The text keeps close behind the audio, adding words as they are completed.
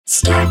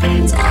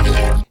Scarpins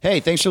Audio. Hey,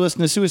 thanks for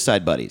listening to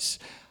Suicide Buddies.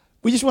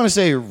 We just want to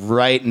say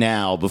right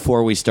now,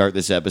 before we start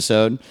this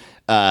episode,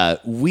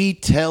 we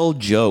tell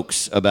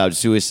jokes about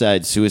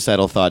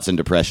suicidal thoughts, and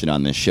depression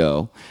on this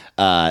show.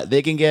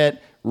 They can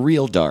get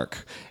real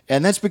dark.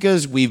 And that's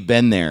because we've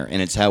been there,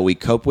 and it's how we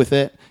cope with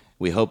it.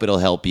 We hope it'll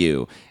help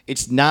you.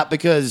 It's not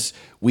because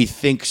we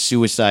think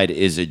suicide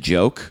is a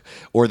joke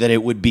or that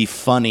it would be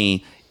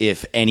funny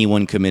if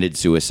anyone committed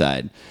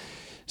suicide.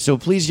 So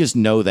please just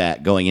know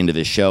that going into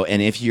this show.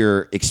 And if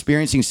you're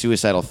experiencing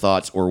suicidal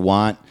thoughts or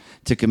want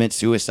to commit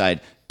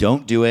suicide,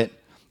 don't do it,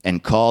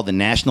 and call the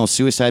National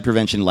Suicide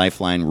Prevention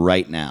Lifeline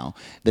right now.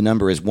 The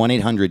number is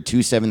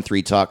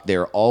 1-800-273-TALK.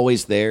 They're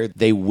always there.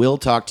 They will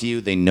talk to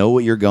you. They know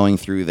what you're going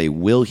through. They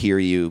will hear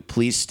you.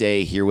 Please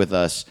stay here with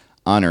us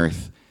on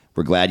Earth.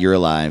 We're glad you're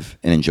alive,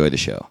 and enjoy the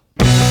show.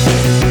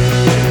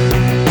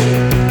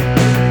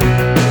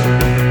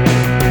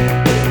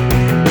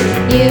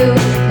 You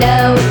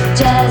know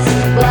just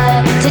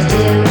what to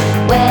do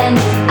when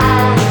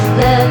I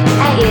look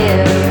at you,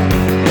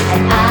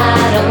 and I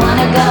don't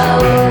wanna go.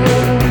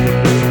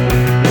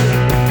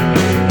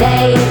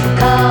 They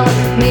call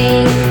me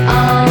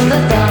on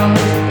the phone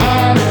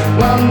and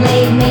won't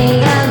leave me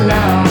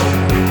alone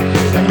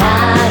when I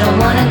don't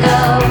wanna go.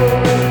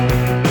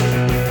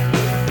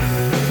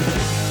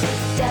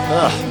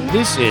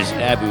 This is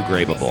Abu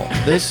Grabable.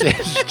 This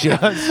is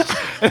just...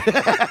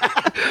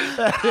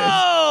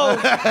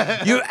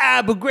 Oh, you're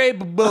Abu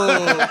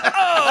Grabable.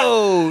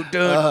 Oh,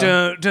 dun,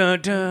 dun,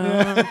 dun,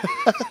 dun.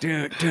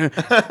 Dun, dun.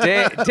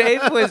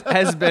 Dave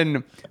has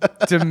been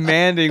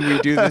demanding we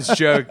do this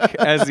joke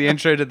as the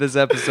intro to this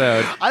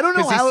episode. I don't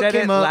know how he said it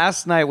came up.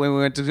 last night when we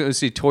went to go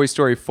see Toy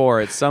Story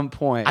 4 at some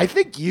point. I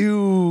think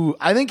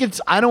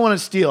it's, I don't want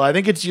to steal. I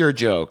think it's your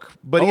joke.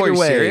 But Oh, are either you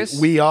way, serious?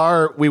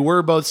 we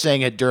were both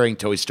saying it during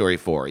Toy Story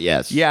 4,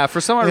 yes. Yeah,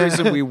 for some odd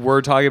reason we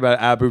were talking about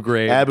Abu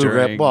Ghraib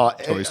during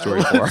Toy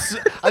Story 4.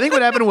 I think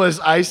what happened was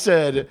I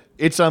said,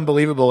 it's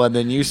unbelievable, and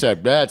then you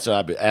said, that's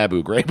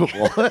Abu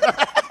Grabable.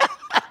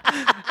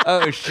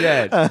 Oh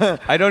shit!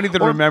 I don't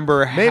even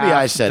remember. maybe half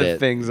I said the it.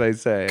 things I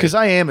say Because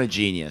I am a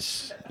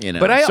genius, you know.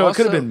 But I so it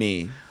also- could have been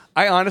me.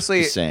 I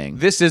honestly, Just saying.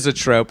 this is a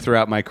trope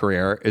throughout my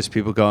career. Is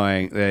people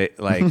going, they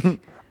like,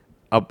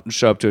 I'll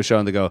show up to a show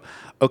and they go,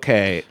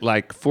 okay,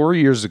 like 4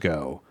 years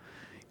ago,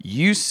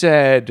 you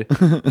said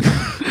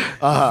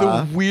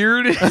the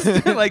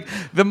weirdest, like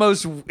the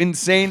most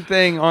insane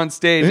thing on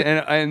stage,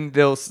 and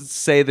they'll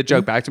say the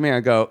joke back to me, and I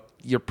go,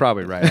 you're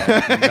probably right. I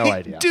have no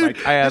idea. Dude,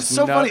 like, I have it's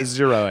so funny.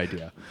 zero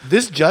idea.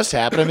 This just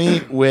happened to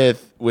me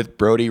with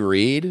Brody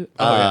Reed, who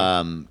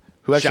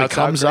actually Shouts out,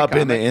 comes great up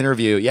in the comic.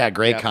 interview. Yeah,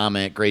 great Yep.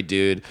 comment, great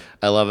dude.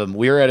 I love him.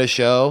 We were at a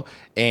show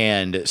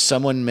and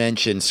someone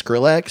mentioned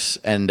Skrillex,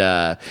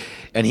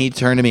 and he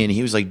turned to me and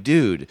he was like,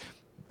 dude,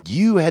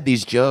 you had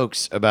these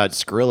jokes about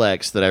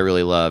Skrillex that I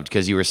really loved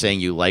because you were saying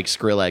you like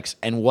Skrillex.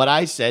 And what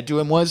I said to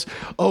him was,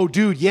 oh,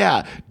 dude,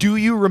 yeah. Do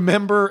you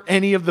remember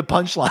any of the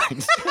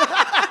punchlines?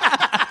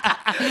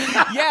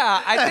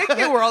 Yeah, I think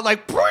they were all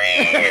like,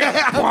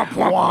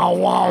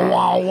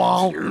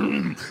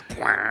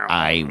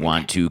 I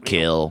want to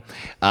kill.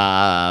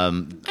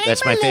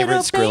 That's my favorite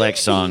Skrillex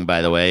song,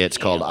 by the way. It's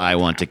called I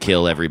Want to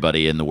Kill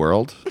Everybody in the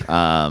World.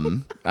 I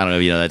don't know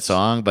if you know that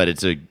song, but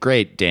it's a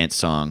great dance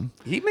song.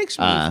 he makes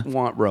me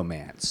want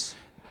romance.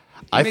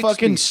 I makes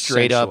fucking me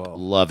straight up sensual.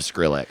 love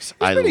Skrillex.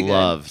 I pretty good.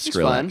 love He's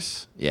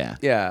Skrillex. Yeah.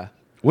 Yeah.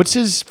 What's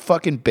his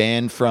fucking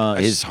band from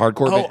his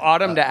hardcore Oh, band?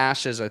 Autumn to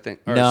Ashes, I think.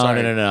 Or, No,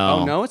 sorry. no.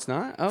 Oh, no, it's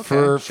not? Okay.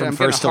 From Shit, I'm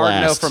first to getting a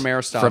hard last. no from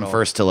Aristotle. From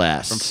first to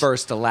last. From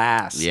first to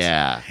last.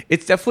 Yeah.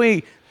 It's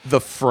definitely the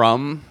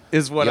from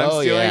is what I'm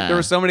Oh, stealing. yeah. There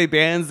were so many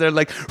bands that are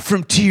like,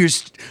 from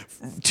tears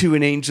to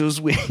an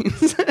angel's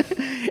wings.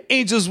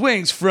 Angel's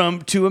wings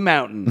from to a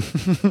mountain.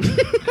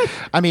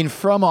 I mean,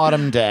 From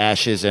Autumn to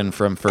Ashes and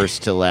From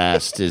First to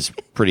Last is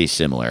pretty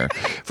similar.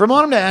 From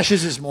Autumn to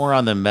Ashes is more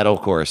on the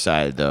metalcore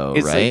side, though,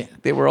 It's right?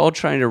 like they were all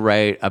trying to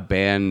write a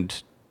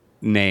band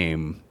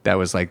name that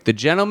was like the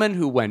gentleman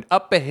who went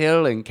up a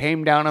hill and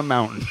came down a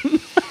mountain.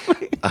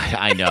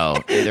 I know.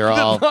 They're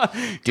all...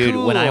 Dude,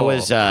 when I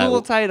was...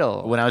 cool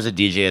title. When I was a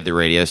DJ at the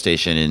radio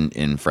station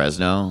in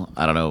Fresno,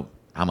 I don't know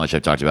how much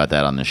I've talked about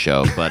that on the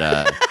show, but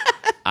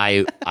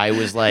I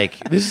was like,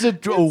 this is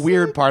a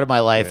weird part of my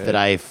life that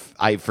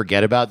I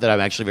forget about that I'm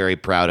actually very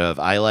proud of.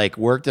 I like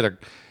worked at a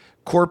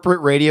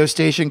corporate radio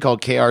station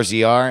called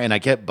KRZR, and I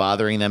kept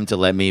bothering them to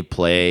let me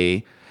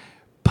play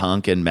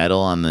punk and metal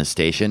on the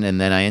station, and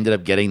then I ended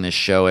up getting this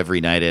show every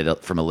night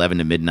from 11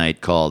 to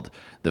midnight called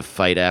The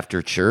Fight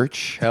After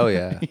Church. Hell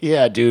yeah.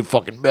 Yeah, dude,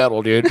 fucking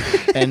metal, dude.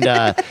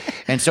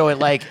 And so it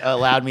like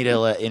allowed me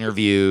to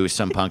interview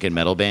some punk and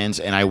metal bands,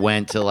 and I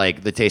went to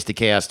like the Taste of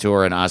Chaos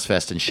tour and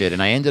Ozfest and shit,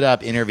 and I ended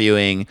up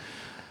interviewing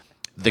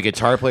the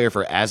guitar player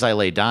for As I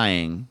Lay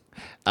Dying.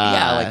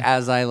 Yeah, like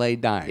As I Lay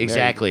Dying.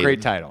 Exactly.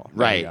 Great title.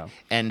 There you Right. go.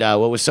 And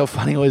what was so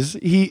funny was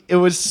it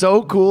was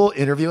so cool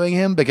interviewing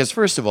him because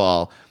first of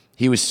all,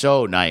 he was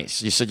so nice.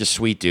 He's such a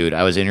sweet dude.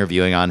 I was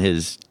interviewing on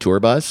his tour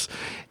bus,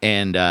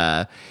 and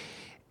I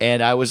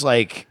was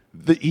like,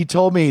 he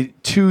told me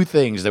two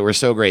things that were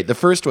so great. The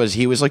first was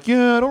he was like,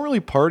 "Yeah, I don't really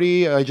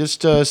party. I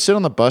just sit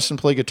on the bus and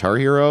play Guitar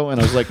Hero." And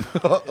I was like,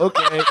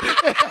 "Okay."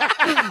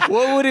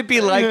 What would it be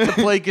like to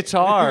play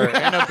guitar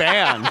in a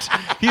band?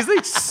 He's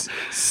like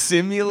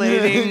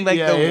simulating like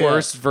the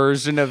worst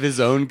version of his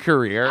own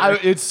career.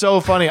 It's so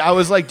funny. I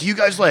was like, "Do you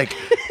guys like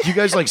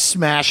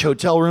smash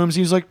hotel rooms?"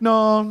 He's like,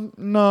 "No,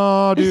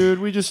 dude.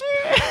 We just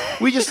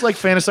like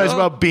fantasize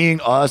about being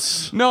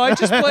us." No, I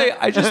just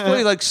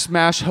play like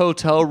Smash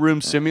Hotel Room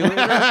Simulator.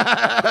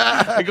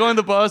 I go on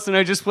the bus and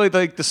I just play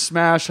like the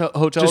Smash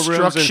Hotel Rooms.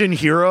 Destruction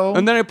Hero.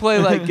 And then I play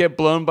like Get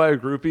Blown by a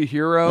Groupie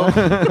Hero.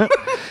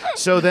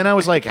 So then I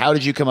was like, "How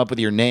did you come up with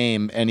your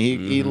name?" And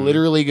he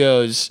literally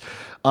goes,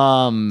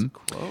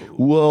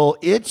 "Well,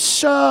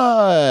 it's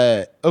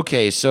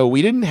okay. So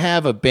we didn't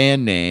have a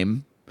band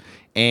name,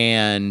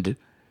 and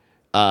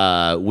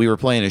we were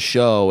playing a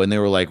show, and they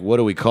were like, 'What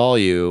do we call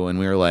you?' And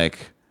we were like,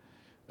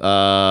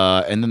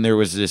 and then there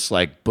was this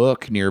like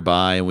book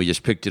nearby, and we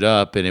just picked it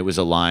up, and it was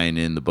a line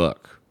in the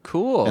book.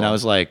 Cool. And I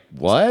was like,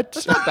 what?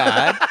 That's not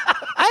bad.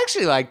 I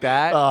actually like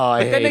that. Oh,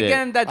 I but then hate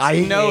again, it. that's I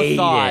no hate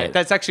thought. it.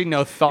 That's actually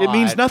no thought. It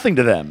means nothing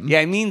to them. Yeah,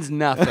 it means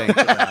nothing to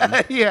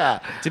them. Yeah.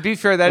 To be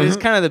fair, that is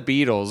kind of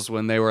the Beatles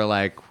when they were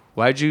like,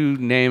 why'd you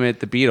name it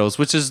the Beatles?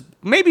 Which is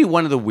maybe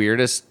one of the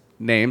weirdest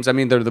names. I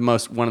mean, they're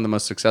one of the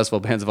most successful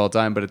bands of all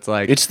time, but it's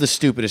like It's the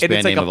stupidest band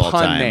it's like name a of all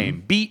pun time.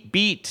 name.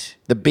 Beat.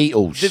 The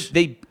Beatles.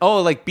 They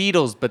like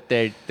Beatles, but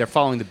they're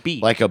following the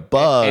beat. Like a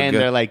bug. And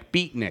they're like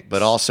beatniks.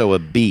 but also a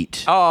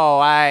beat. Oh,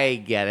 I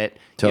get it.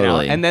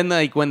 Totally. And then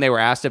like when they were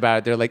asked about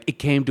it, they're like, it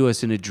came to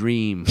us in a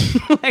dream.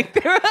 Like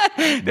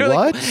they're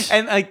What? like,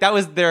 and like that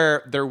was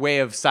their way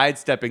of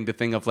sidestepping the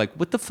thing of like,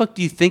 what the fuck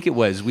do you think it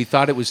was? We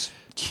thought it was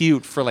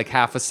cute for like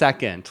half a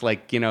second.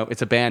 Like,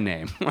 it's a band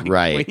name. Like,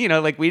 Right.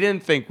 we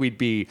didn't think we'd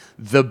be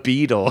the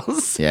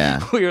Beatles.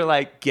 Yeah. We were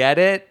like, get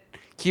it?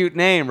 Cute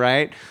name,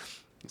 right?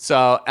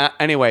 So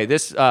anyway,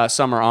 this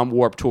summer on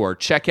Warped Tour,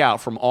 check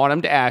out From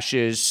Autumn to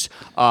Ashes,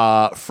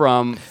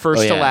 From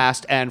First to yeah.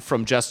 Last, and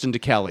From Justin to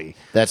Kelly.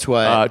 That's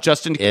what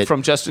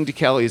From Justin to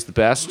Kelly is the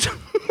best.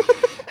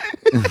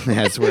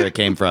 That's where it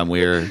came from.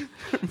 We were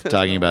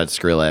talking about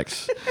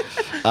Skrillex.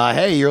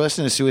 Hey, you're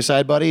listening to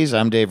Suicide Buddies.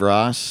 I'm Dave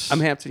Ross. I'm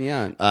Hampton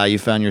Young. You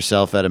found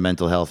yourself at a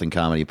mental health and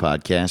comedy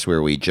podcast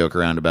where we joke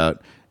around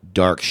about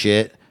dark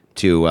shit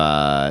to,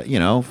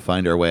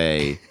 find our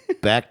way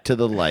back to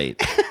the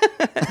light.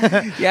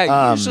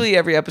 Yeah, usually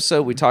every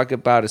episode we talk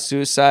about a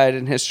suicide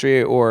in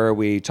history, or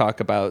we talk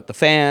about the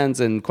fans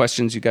and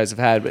questions you guys have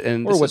had,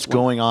 and Or what's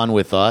going on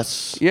with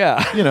us.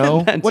 Yeah,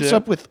 That what's too.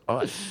 up with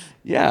us?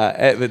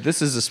 Yeah, but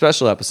this is a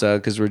special episode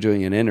because we're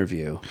doing an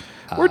interview.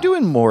 We're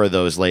doing more of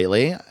those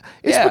lately.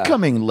 It's Yeah.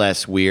 becoming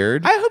less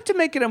weird. I hope to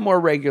make it a more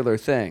regular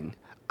thing.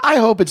 I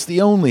hope it's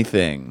the only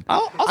thing.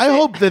 I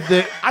hope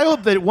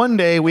that one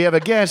day we have a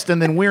guest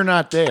and then we're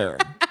not there.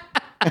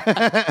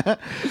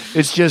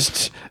 It's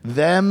just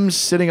them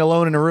sitting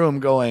alone in a room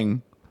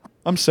going,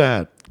 "I'm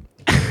sad."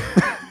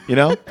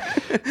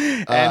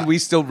 And we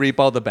still reap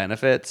all the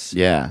benefits.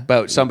 Yeah.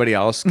 But somebody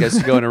else gets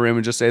to go in a room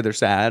and just say they're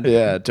sad.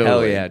 Yeah, totally.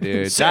 Hell yeah,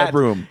 dude. Sad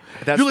Room.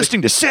 that's You're the-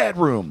 listening to Sad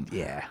Room.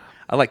 Yeah.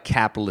 I like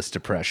capitalist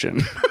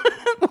depression.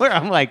 Where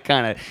I'm like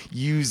kind of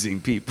using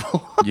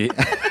people. Yeah.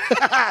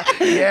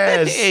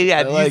 Yes. Yeah,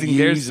 I like using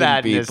their using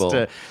sadness people.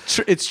 to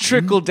it's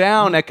trickle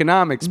down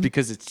economics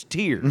because it's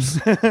tears.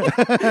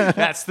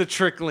 That's the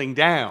trickling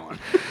down.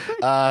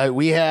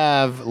 We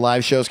have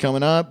live shows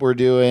coming up. We're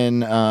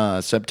doing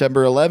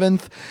September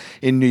 11th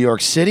in New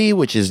York City,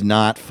 which is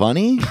not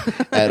funny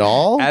at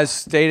all. As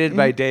stated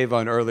by Dave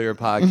on earlier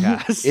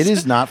podcasts. It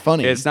is not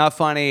funny. It's not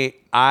funny.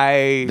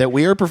 That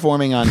we are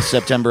performing on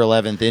September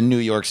 11th in New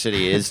York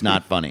City is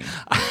not funny.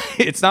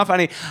 It's not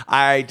funny.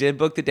 I did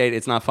book the date.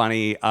 It's not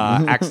funny.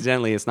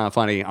 Accidentally, it's not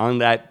funny. On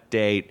that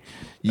date,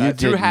 You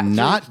through did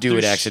not do through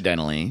it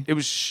accidentally. It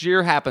was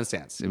sheer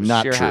happenstance. It was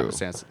Not sheer true.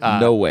 happenstance.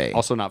 No way.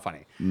 Also not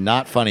funny.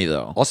 Not funny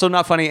though. Also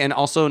not funny, and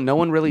also no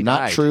one really Not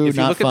died. true, If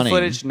you not look funny. at the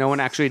footage, no one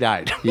actually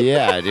died.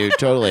 Yeah, dude,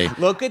 totally.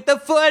 Look at the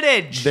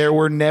footage. There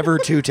were never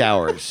two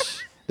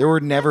towers. There were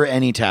never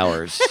any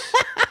towers.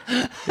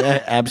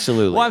 Yeah,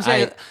 absolutely. Well, I'm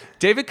saying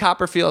David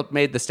Copperfield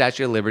made the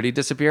Statue of Liberty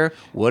disappear.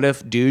 What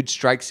if Dude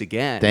Strikes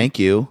Again? Thank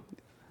you.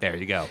 There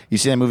you go. You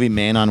see that movie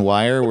Man on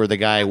Wire where the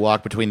guy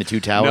walked between the two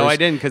towers? No, I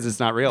didn't because it's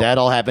not real. That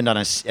all happened in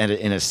a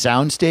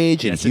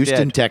soundstage in Yes, it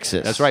Houston, did.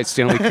 Texas. That's right.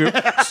 Stanley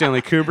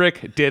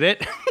Kubrick did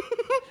it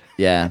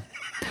Yeah.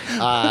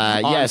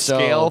 on yeah,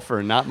 scale so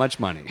for not much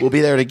money. we'll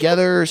be there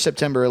together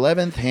September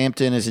 11th.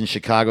 Hampton is in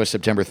Chicago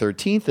September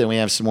 13th, and we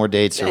have some more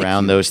dates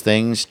around those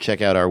things.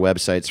 Check out our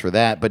websites for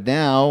that. But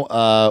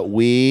now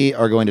we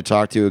are going to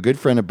talk to a good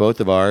friend of both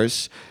of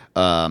ours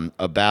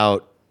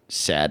about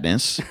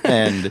sadness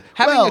and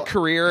Having well, a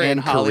career in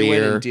and Hollywood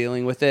career. and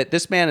dealing with it,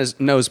 this man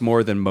knows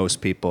more than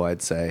most people,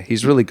 I'd say.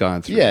 He's really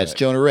gone through Yeah, it. it's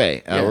Jonah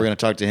Ray. Yeah. We're going to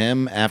talk to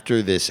him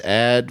after this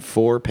ad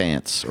for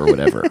pants or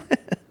whatever.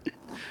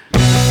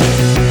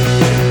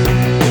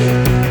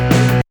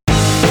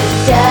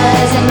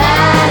 Doesn't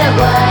matter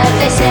what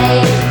they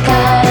say,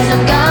 'cause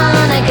I'm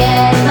gonna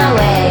get my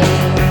way.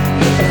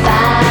 If I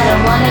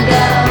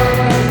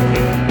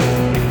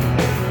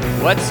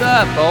What's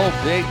up, old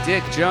big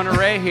dick Jonah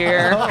Ray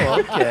here.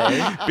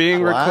 Okay.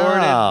 Being recorded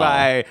Wow.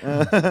 by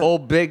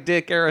old big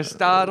dick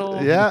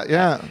Aristotle. Yeah,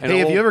 yeah. And Hey,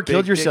 have old you ever big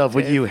killed dick yourself?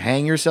 Would Dave. you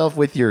hang yourself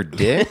with your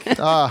dick?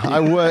 I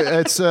would.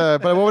 It's.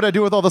 But what would I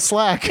do with all the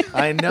slack?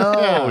 I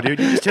know, dude.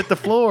 You just hit the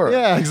floor.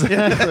 Yeah,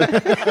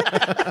 exactly.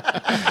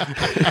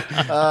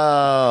 Oh,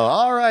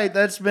 all right.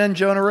 That's been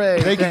Jonah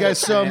Ray. Thank you guys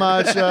so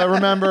much.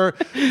 Remember,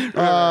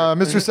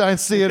 Mr.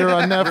 Science Theater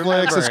on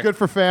Netflix. It's Remember, good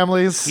for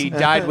families. He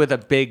died with a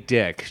big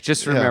dick.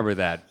 Just remember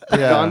that.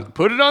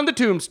 Put it on the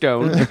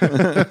tombstone.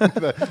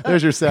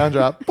 There's your sound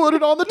drop. Put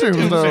it on the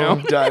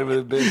tombstone. Died with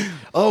a big.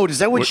 Oh, is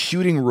that what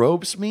shooting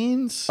ropes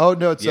means? Oh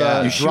no, it's You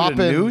shoot a dropping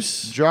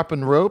noose?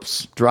 dropping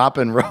ropes.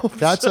 Dropping ropes.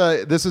 That's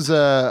this is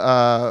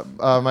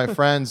my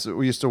friends.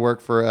 We used to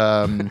work for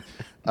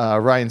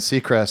Ryan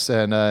Seacrest,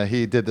 and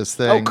he did this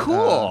thing. Oh,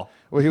 cool.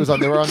 Well, he was on.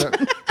 They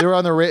were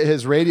on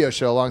his radio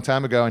show a long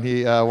time ago, and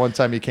he one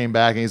time he came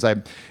back and he's like,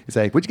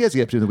 "What'd you guys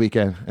get up to in the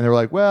weekend?" And they were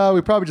like, "Well,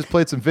 we probably just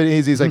played some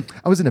videos." He's like,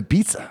 "I was in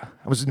Ibiza.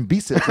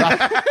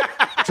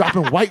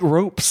 Dropping white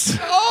ropes.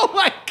 Oh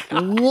my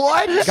god.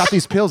 What? Got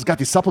these pills. Got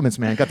these supplements,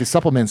 man. Got these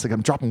supplements. Like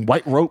I'm dropping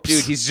white ropes,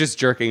 Dude, he's just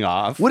jerking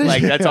off. What is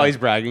like it? that's all he's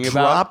bragging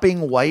about.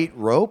 Dropping white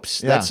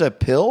ropes? Yeah. That's a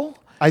pill?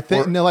 I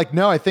think no,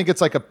 I think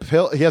it's like a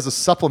pill. He has a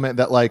supplement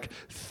that like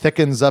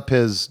thickens up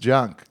his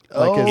junk.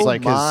 Oh, my.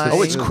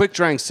 Oh, it's quick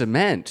drying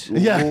cement.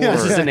 Yeah, yeah,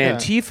 This is an yeah.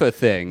 Antifa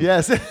thing.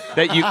 Yes.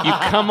 That you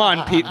come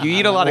on, you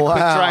eat a lot of quick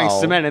drying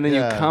Wow. cement, and then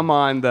Yeah. you come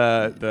on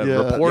the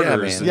Yeah.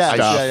 reporters and Yeah,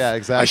 stuff. yeah,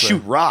 exactly. I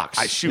shoot rocks.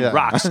 I shoot Yeah.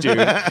 rocks, dude.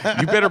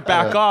 You better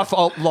back off,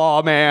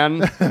 outlaw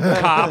man,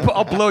 cop.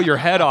 I'll blow your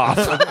head off.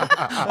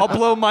 I'll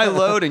blow my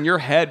load and your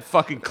head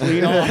fucking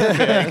clean off.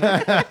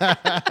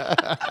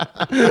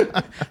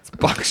 It's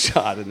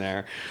buckshot in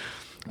there.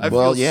 I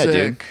Well, feel yeah, sick.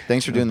 dude.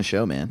 Thanks for doing the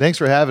show, man. Thanks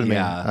for having me.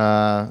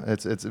 Yeah.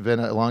 It's been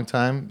a long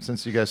time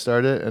since you guys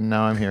started, and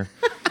now I'm here.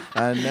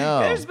 I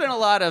know. There's been a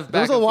lot of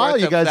There back was a and while forth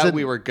you of guys that didn't-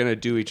 we were gonna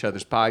do each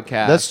other's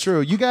podcast. That's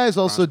true. You guys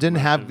also didn't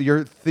have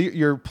your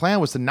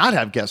plan was to not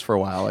have guests for a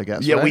while, I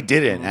guess. Yeah, right? we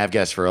didn't have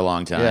guests for a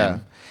long time. Yeah.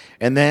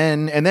 And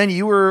then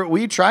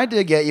we tried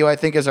to get you, I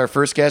think, as our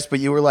first guest,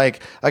 but you were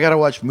like, I gotta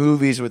watch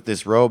movies with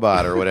this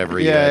robot or whatever.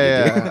 you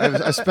had to do.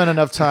 Yeah. I spent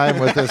enough time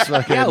with this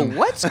fucking. Yeah,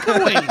 what's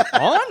going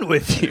on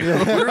with you?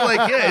 We were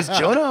like, yeah, is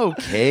Jonah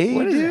okay?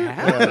 What is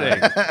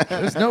happening?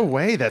 There's no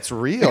way that's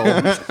real.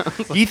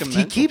 He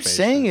keeps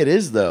saying it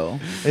is though.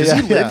 Does Yeah,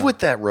 he live yeah. with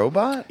that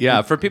robot?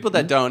 Yeah, for people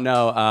that don't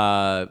know,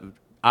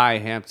 I,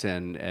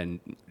 Hampton, and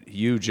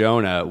you,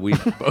 Jonah, we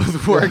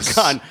both work Yes.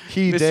 on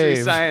He, Mystery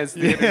Dave. Science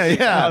Theater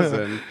Yeah.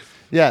 2000.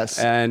 Yes.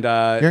 And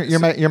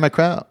You're my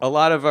crowd. a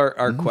lot of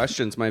our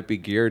questions might be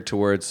geared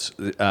towards,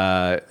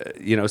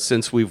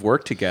 since we've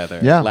worked together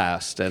Yeah.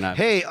 last. And I'm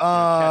Hey, catching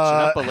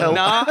up a little.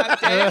 No,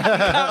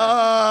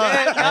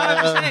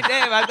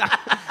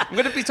 I'm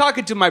going to be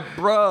talking to my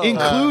bro.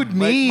 Include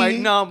me, my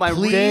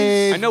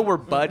please. I know we're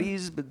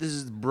buddies, but this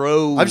is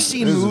bro. I've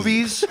seen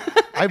movies.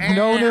 I've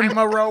known him. I'm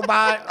a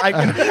robot. I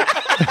can.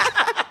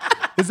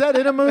 Is that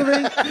in a movie?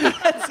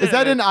 Is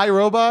that in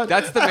iRobot?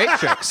 That's the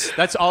Matrix.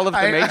 That's all of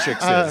the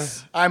Matrix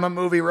is. I'm a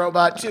movie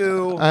robot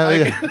too.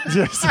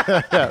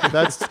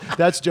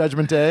 That's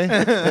Judgment Day.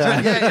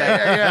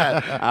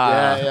 Yeah.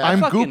 I'm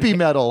fucking Goopy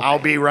Metal. I'll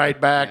be right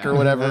back or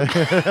whatever.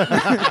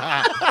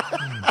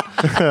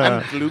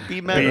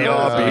 Gloopy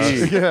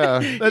BRB.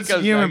 Yeah. That's,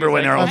 goes you back, remember he's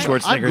when like, Arnold I'm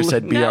Schwarzenegger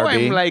said BRB? Now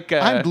I'm like,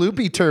 I'm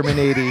Gloopy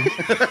Terminating.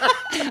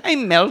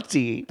 I'm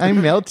melty. I'm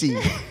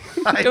melty.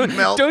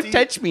 Don't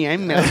touch me.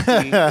 I'm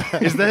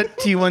melty. Is that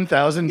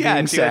T1000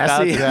 being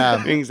sassy?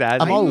 Yeah. Being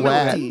sassy. I'm all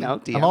wet.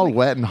 Melty. I'm all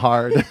wet and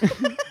hard.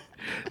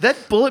 That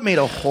bullet made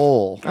a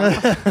hole.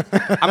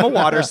 I'm a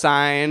water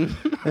sign.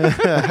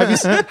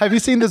 Have you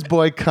seen this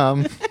boy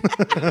come?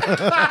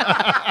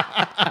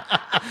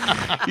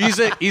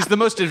 He's the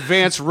most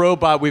advanced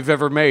robot we've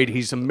ever made.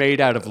 He's made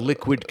out of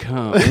liquid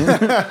cum.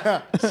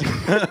 I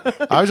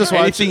was just Anything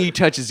watching. he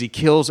touches, he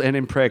kills and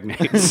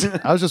impregnates.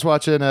 I was just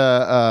watching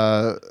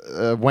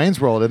Wayne's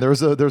World, and there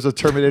was a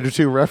Terminator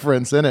 2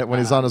 reference in it when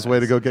he's on his way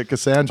to go get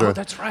Cassandra. Oh,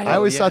 that's right. I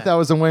always thought that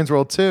was in Wayne's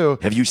World too.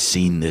 Have you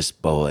seen this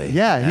boy?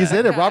 Yeah, he's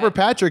in it. Robert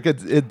Patrick.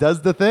 It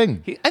does the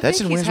thing. I That's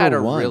think in he's Wayne's had a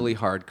World 1. really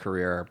hard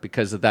career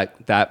because of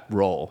that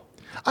role.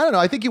 I don't know.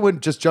 I think he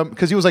wouldn't just jump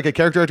because he was like a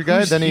character actor guy.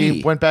 Who's then he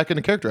he? went back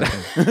into character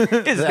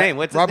acting. His name?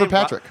 What's Robert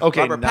Patrick.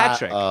 Okay, Robert not,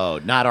 Patrick. Oh,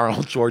 not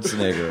Arnold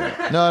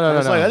Schwarzenegger. No. I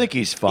was like, I think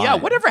he's fine. Yeah,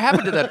 whatever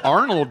happened to that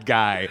Arnold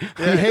guy?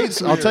 He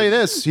hates. I'll tell you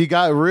this. He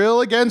got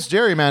real against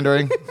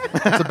gerrymandering.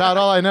 That's about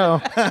all I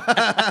know.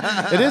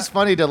 It is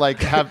funny to like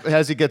have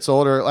as he gets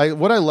older. Like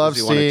what I love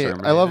Does he wanna seeing.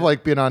 terminate I love it?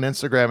 like being on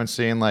Instagram and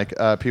seeing like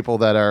people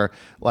that are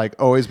like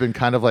always been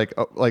kind of like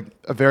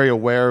very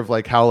aware of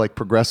like how like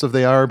progressive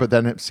they are, but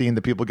then seeing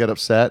the people get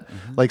upset.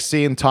 Like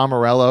seeing Tom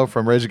Morello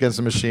from Rage Against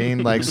the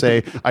Machine like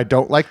say, "I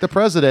don't like the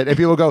president," and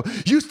people go,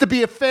 "Used to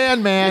be a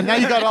fan, man. Now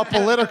you got all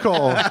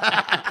political."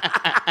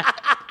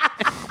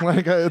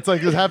 Like it's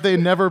like have they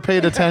never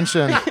paid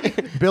attention?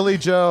 Billy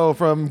Joe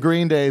from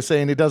Green Day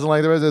saying he doesn't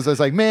like the president. It's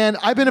like, man,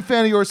 I've been a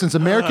fan of yours since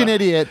American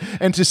Idiot,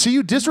 and to see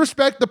you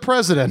disrespect the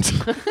president.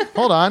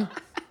 Hold on.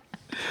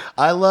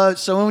 I love.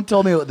 Someone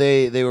told me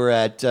they were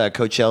at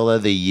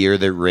Coachella the year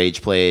that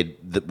Rage played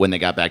when they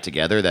got back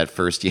together. That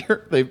first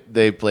year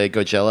they played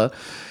Coachella,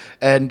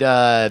 and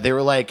they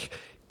were like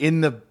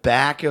in the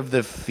back of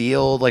the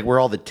field, like where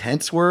all the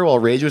tents were, while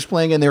Rage was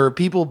playing, and there were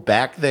people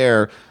back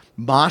there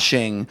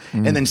moshing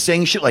and then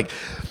saying shit like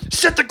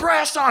 "set the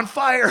grass on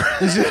fire."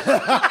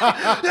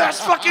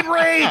 That's fucking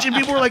Rage, and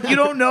people were like, "You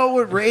don't know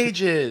what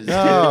Rage is."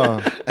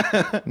 No,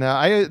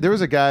 no. There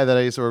was a guy that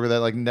I used to work with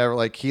that like never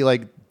like he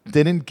like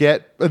didn't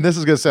get, and this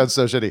is gonna sound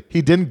so shitty.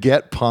 He didn't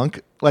get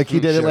punk. Like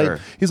he did it Sure.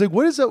 like he's like,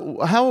 what is that?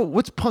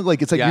 What's punk?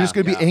 Like it's like you're just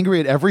gonna be angry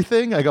at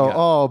everything. I go,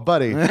 oh,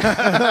 buddy. Dude,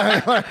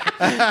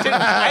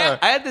 I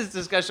had this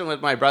discussion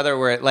with my brother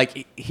where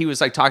like he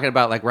was like talking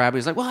about like rap.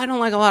 He's like, well, I don't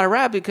like a lot of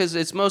rap because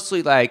it's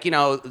mostly like, you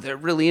know, they're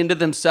really into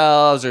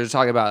themselves or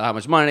talking about how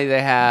much money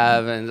they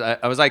have. And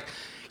I was like,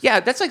 yeah,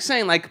 that's like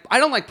saying like I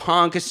don't like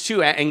punk. It's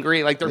too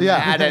angry. Like they're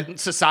mad at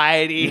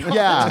society.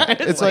 Yeah,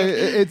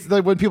 it's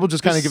like when people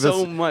just kind of give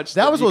so us much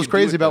That that was you what was can do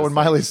crazy with about those when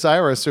Miley things.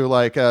 Cyrus, who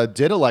like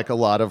did a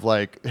lot of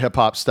like hip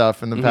hop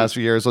stuff in the past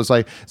few years, was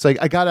like, it's like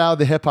I got out of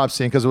the hip hop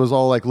scene because it was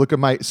all like,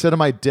 sit on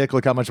my dick,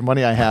 look how much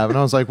money I have, and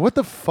I was like, what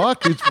the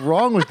fuck is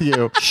wrong with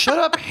you? Shut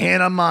up,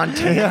 Hannah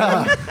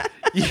Montana.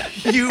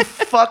 You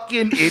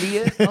fucking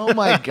idiot. Oh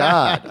my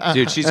God.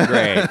 Dude, she's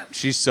great.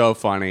 She's so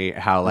funny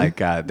how like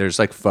there's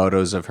like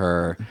photos of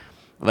her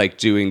like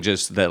doing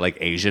just the like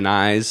Asian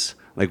eyes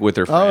like with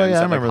her friends yeah, I at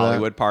like remember that.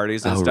 Hollywood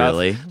parties and Oh, stuff.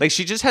 really? Like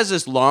she just has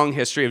this long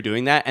history of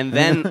doing that, and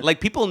then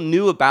like people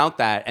knew about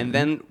that, and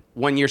then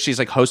one year she's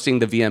like hosting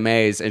the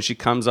VMAs and she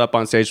comes up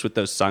on stage with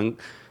those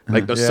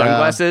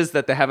sunglasses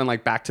that they have in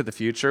like Back to the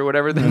Future or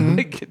whatever. They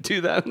like,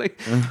 do that. Like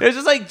it's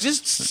just like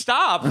just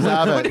stop.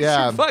 Stop What it, is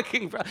yeah. your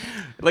fucking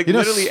like You know,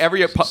 literally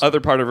every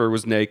other part of her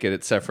was naked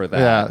except for that.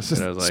 Yeah,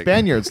 And I was like,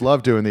 Spaniards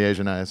love doing the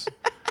Asian eyes.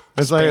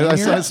 It's like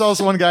I saw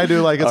this one guy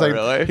do like it's Oh, like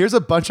really? here's a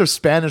bunch of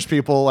Spanish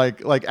people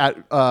like at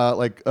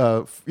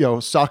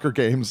soccer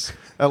games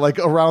like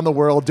around the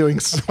world doing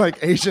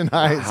like Asian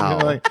eyes.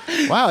 And you're like,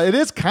 wow, it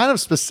is kind of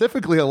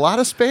specifically a lot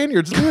of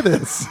Spaniards do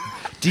this.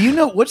 Do you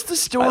know what's the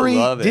story? I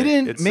love it.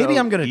 It's Maybe so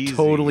I'm going to easy.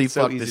 totally It's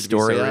so fuck easy this to be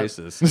story so up.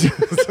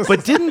 racist.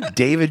 But didn't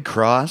David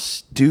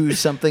Cross do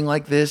something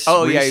like this?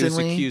 Oh recently? yeah, he was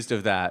accused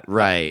of that.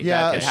 Right.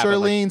 Yeah, it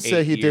happened, like, Charlene said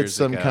 8 he did years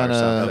some ago or kind of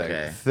something.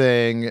 Okay.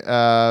 thing.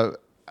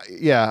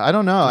 Yeah, I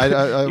don't know. I He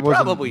wasn't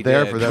probably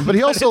there did. for that, but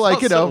he also But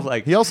like it's also,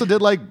 like- he also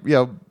did like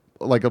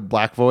like a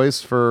black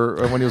voice for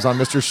when he was on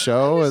Mr.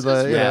 Show. I was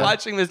just yeah.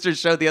 watching Mr.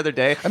 Show the other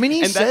day. I mean,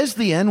 he and that- says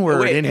the N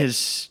word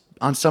Wait,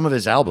 on some of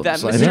his albums.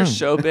 that Like, Mr.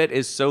 Show bit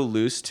is so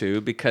loose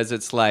too because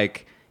it's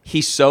like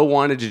he so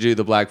wanted to do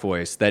the black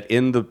voice that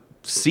in the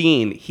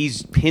scene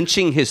he's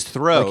pinching his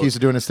throat. Like he used to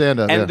do in a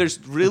stand-up. and yeah.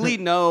 there's really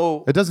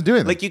no. It doesn't do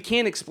anything. Like you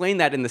can't explain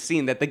that in the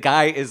scene that the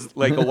guy is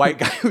like a white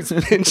guy who's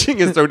pinching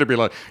his throat to be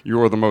like,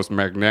 "You are the most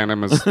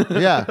magnanimous,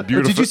 Yeah. But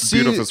did you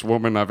see? beautiful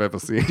woman I've ever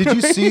seen." Did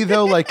you see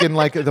though? Like in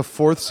like the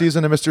 4th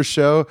season of Mr.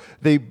 Show,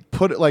 they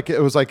put it like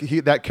it was like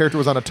that character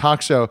was on a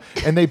talk show,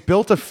 and they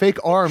built a fake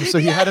arm so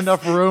he had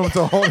enough room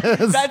to hold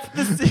his. That's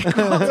the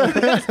sequel to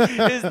this,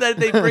 is that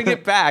they bring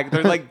it back.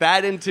 They're like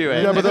that into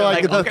it. Yeah, but they're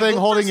like, the okay, thing well,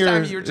 holding first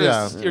time your-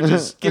 you're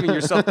just giving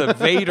yourself the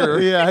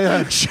Vader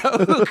Yeah.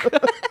 joke.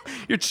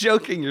 You're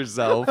choking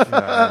yourself.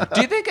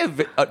 Do you think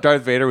if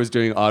Darth Vader was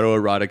doing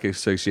autoerotic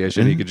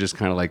asphyxiation, he could just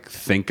kind of like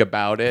think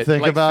about it,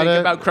 Think like about think it?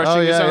 about crushing Oh,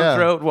 his yeah, own yeah.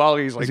 throat while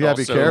he's like You gotta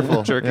be also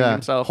careful. jerking Yeah.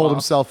 himself, Hold off.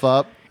 himself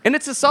up. And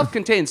it's a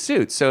self-contained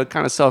suit, so it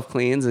kind of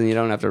self-cleans, and you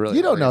don't have to really.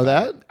 You don't worry know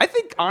about that. it. I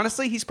think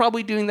honestly, he's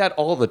probably doing that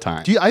all the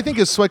time. I think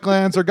his sweat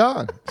glands are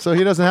gone, so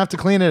he doesn't have to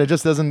clean it. It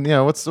just doesn't.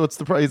 What's the?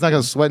 He's not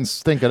going to sweat and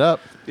stink it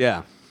up.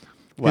 Yeah.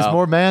 He's Well,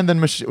 more man than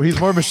machine. He's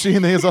more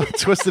machine than he's all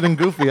twisted and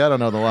goofy. I don't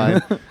know the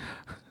line.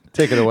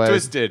 Take it away.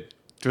 twisted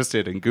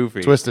and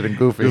goofy. Twisted and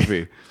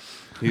goofy.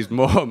 He's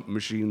more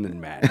machine than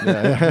man.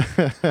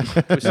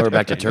 now we're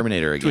back to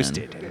Terminator again.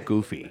 Twisted and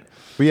goofy.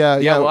 But yeah.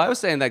 Yeah, well, I was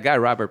saying that guy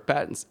Robert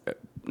Pattinson.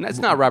 It's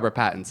not Robert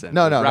Pattinson.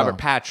 No, it's no, Robert no.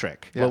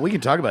 Patrick. Well, we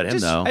can talk about him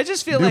though. I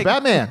just feel New like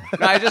Batman.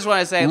 No, I just want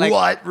to say like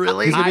What?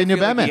 Really? He's gonna be a new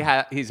feel like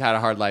Batman. he's had a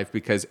hard life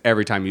because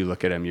every time you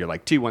look at him, you're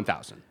like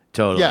T-1000.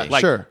 Totally. Yeah,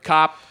 Like Sure.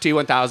 cop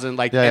T-1000.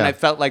 Like, Yeah, and yeah. I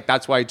felt like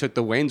that's why he took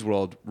the Wayne's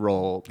World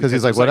role Because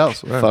he's it like, was what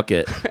else? Fuck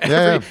it.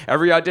 Yeah.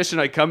 Every audition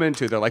I come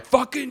into, they're like,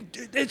 "Fucking,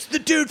 it's the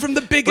dude from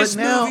the biggest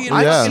But now movie in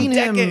I've Yeah. seen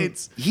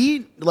decades." him.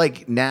 He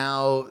like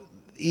now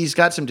he's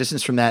got some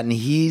distance from that, and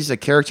he's a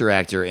character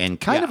actor and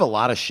kind Yeah. of a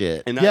lot of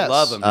shit. And Yes. I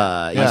love him. He's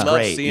I love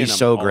great. seeing He's him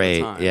so all the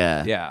great. time.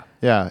 Yeah. Yeah.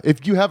 Yeah.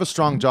 If you have a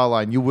strong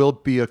jawline, you will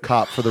be a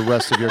cop for the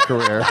rest of your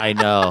career. I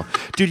know,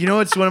 dude. You know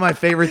what's one of my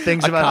favorite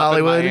things about Cop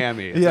in Hollywood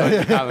Miami. It's Yeah, like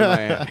yeah. a cop in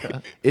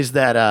Miami. is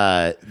that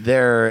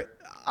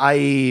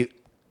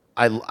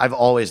I've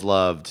always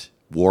loved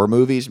war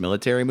movies,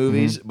 military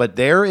movies, but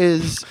there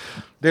is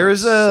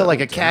a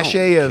like a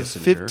cachet of Kissinger.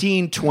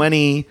 15,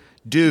 20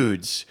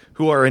 dudes who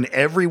who are in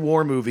every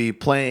war movie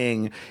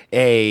playing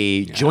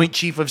a joint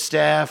chief of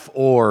staff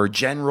or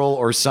general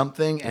or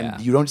something, and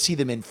you don't see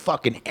them in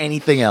fucking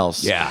anything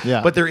else.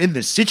 Yeah. But they're in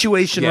the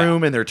Situation Yeah.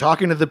 Room and they're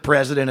talking to the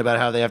president about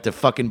how they have to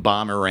fucking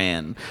bomb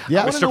Iran.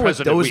 Yeah. I want to Mr. know what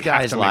President, those we have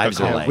guys' to make a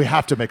lives are call. like. We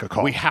have to make a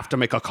call. We have to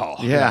make a call.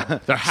 Yeah.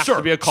 There has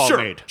to be a call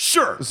made.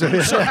 Sure.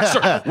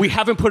 Sir, we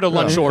haven't put a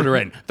lunch order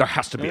in. There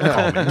has to be a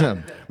call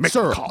made. Make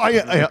Sir, a call.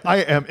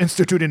 I am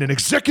instituting an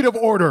executive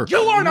order. You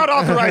are not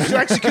authorized to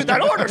execute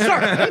that order,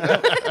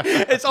 sir.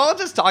 It's all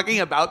just talking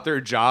about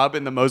their job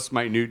in the most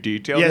minute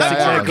detail. Yes, that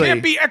order exactly.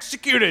 can't be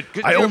executed.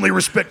 I only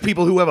respect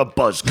people who have a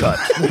buzz cut.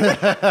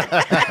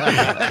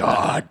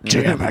 God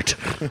damn it.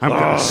 I'm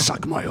going to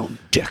suck my own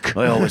dick.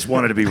 I always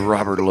wanted to be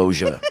Robert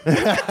Loggia.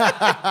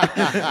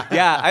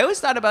 Yeah, I always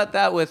thought about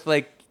that with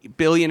like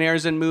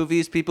billionaires in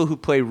movies, people who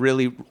play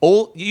really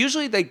old.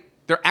 Usually they're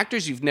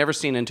actors you've never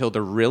seen until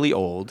they're really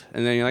old.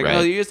 And then you're like, Right.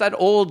 oh, here's that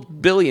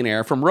old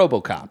billionaire from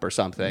RoboCop or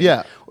something.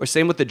 Yeah. Or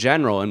same with the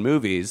general in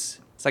movies.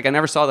 It's like I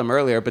never saw them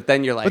earlier, but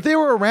then you're like, But they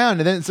were around,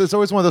 and then it's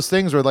always one of those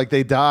things where like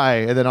they die,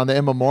 and then on the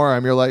in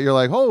memoriam, you're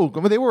like, oh,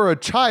 they were a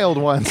child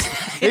once.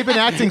 They've been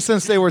acting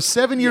since they were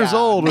 7 years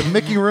old with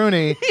Mickey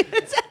Rooney,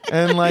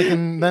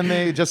 and then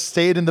they just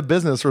stayed in the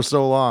business for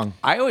so long.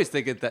 I always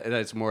think that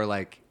it's more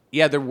like,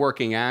 yeah, they're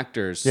working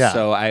actors. Yeah.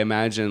 So I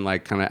imagine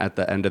like kind of at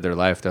the end of their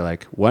life, they're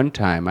like, one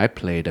time I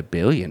played a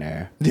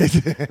billionaire.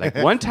 Like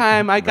one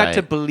time I got Right.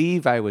 to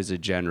believe I was a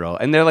general.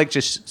 And they're like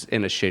just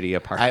in a shitty I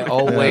apartment.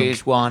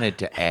 always wanted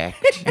to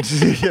act.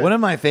 One of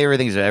my favorite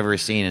things I've ever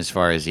seen as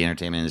far as the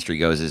entertainment industry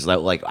goes is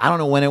like I don't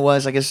know when it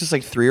was. I guess just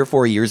like 3 or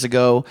 4 years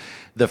ago.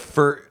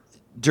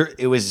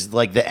 It was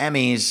like the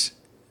Emmys.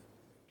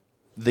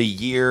 The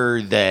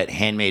year that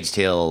Handmaid's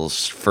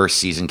Tale's first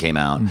season came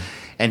out,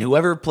 and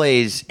whoever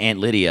plays Aunt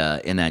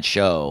Lydia in that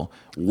show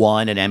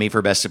won an Emmy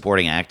for Best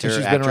Supporting Actor. She's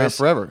been around actress.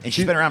 forever. And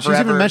she's been around forever.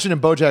 She's even mentioned in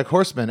BoJack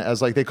Horseman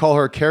as like they call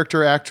her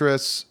character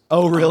actress.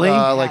 Oh, really?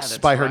 Like that's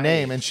by her right.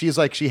 name, and she's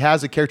like she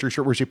has a character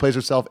short where she plays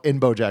herself in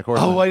BoJack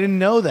Horseman. Oh, I didn't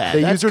know that.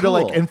 They That's use her to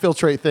like cool.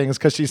 infiltrate things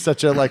because she's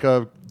such a like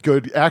a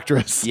good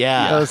actress.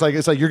 Yeah. It's like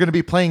you're going to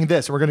be playing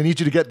this, and we're going to need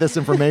you to get this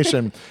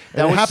information.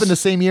 And it was- happened the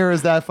same year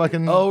as that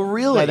fucking. Oh,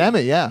 really? That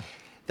Emmy, yeah.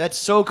 That's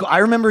so cool. I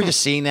remember just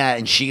seeing that,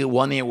 and she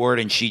won the award,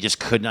 and she just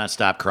could not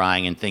stop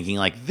crying and thinking,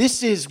 like,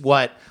 this is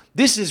why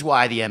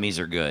the Emmys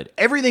are good.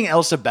 Everything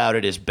else about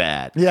it is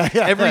bad. Yeah,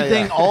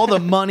 Everything, yeah. all the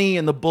money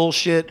and the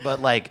bullshit, but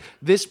like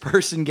this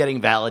person getting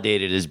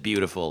validated is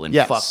beautiful, and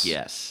Yes. fuck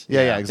yes.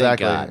 Yeah, thank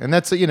exactly. God. And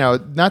that's,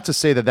 not to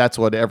say that that's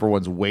what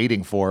everyone's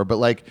waiting for, but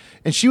like,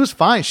 and she was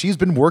fine. She's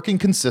been working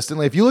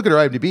consistently. If you look at her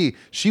IMDb,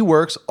 she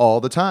works all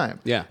the time.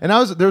 Yeah. And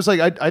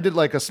I did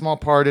like a small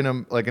part in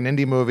an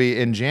indie movie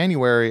in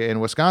January in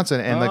Wisconsin,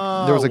 and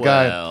like there was a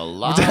guy. Well,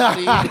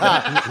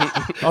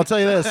 la-di-da. I'll tell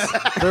you this: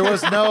 there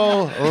was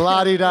no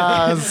lottie das.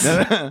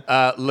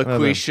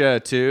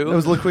 LaQuisha too. It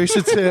was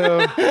LaQuisha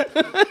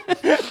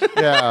too.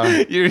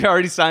 Yeah. You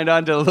already signed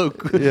on to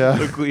Yeah.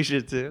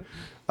 LaQuisha too.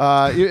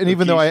 And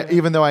even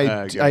though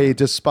I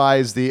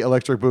despise the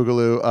Electric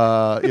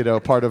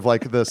Boogaloo, part of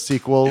like the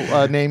sequel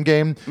name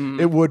game,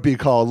 it would be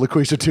called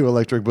LaQuisha 2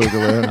 Electric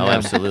Boogaloo. Oh,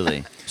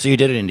 absolutely. So you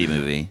did an indie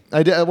movie.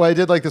 I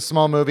did like the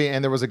small movie,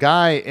 and there was a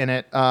guy in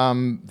it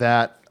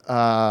that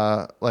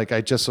like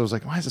I was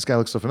like, why does this guy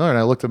look so familiar? And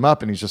I looked him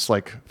up, and he's just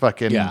like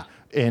fucking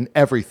in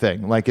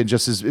everything. Like it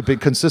just has been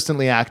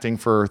consistently acting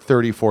for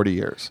 30, 40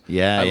 years.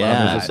 Yeah, love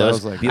yeah. it. So I Those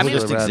was like, people I mean,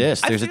 just really rad.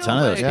 exist. I There's a feel ton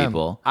of those like-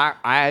 people.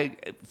 I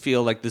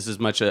feel like this is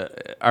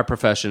our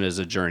profession is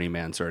a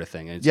journeyman sort of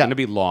thing. It's Yeah. going to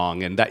be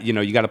long, and that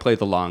you got to play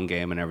the long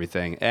game and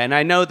everything. And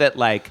I know that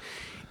like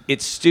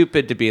it's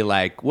stupid to be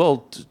like,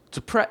 well,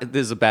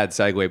 this is a bad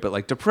segue, but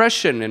like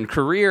depression and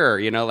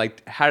career,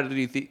 like how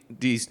do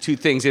these two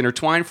things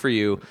intertwine for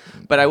you?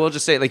 But I will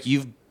just say, like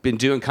you've been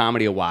doing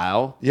comedy a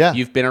while. Yeah.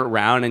 You've been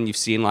around and you've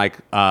seen like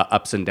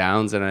ups and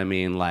downs. And I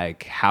mean,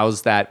 like,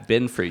 how's that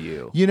been for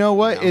you? You know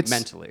what? It's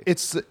mentally.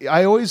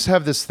 I always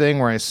have this thing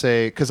where I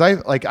say, because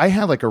I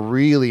had like a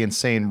really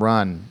insane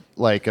run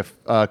like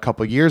a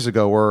couple years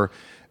ago where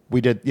we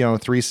did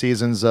 3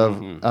 seasons of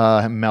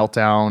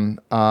Meltdown,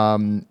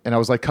 and I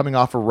was like coming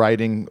off of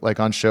writing like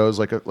on shows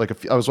I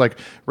was like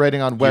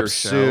writing on Web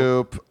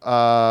Soup,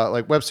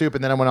 Web Soup,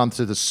 and then I went on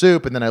to The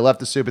Soup, and then I left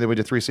The Soup, and then we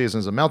did 3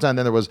 seasons of Meltdown.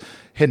 Then there was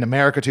Hidden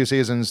America 2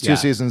 seasons, 2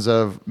 seasons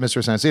of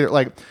Mr. Science Theater.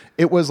 Like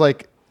it was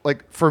like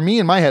for me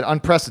in my head,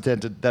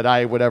 unprecedented that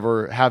I would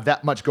ever have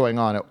that much going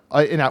on at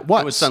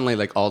once. It was suddenly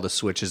like all the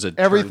switches had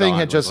Everything turned on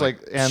had just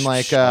with,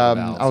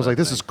 I was like,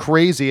 this is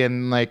crazy.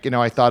 And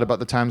I thought about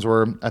the times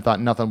where I thought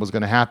nothing was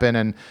going to happen.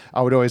 And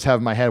I would always have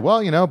in my head,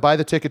 well, buy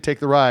the ticket, take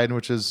the ride,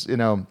 which is,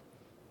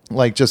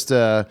 like just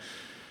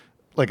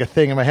like a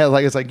thing in my head.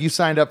 Like, it's like you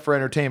signed up for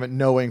entertainment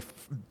knowing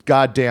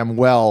goddamn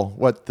well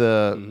what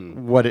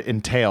it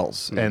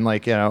entails. And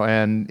like,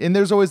 and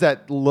there's always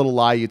that little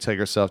lie you tell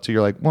yourself too.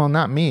 You're like, well,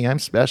 not me. I'm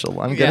special.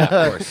 I'm Yeah,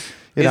 gonna, of course.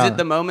 You Is know? it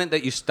the moment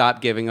that you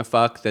stop giving a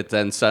fuck that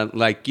then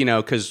like, you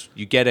know, because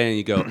you get in and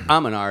you go,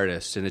 I'm an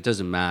artist, and it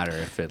doesn't matter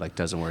if it like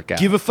doesn't work out.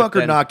 Give a fuck But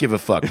or then- not give a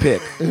fuck.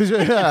 Pick.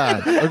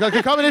 yeah, like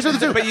a combination of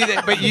the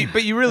two.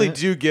 but you really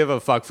do give a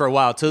fuck for a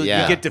while till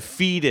Yeah. you get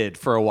defeated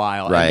for a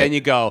while, Right. and then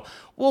you go,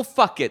 well,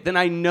 fuck it. Then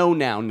I know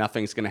now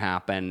nothing's gonna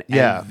happen.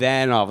 Yeah. And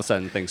then all of a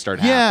sudden things start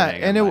Yeah,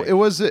 happening. and I'm like,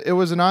 it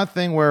was an odd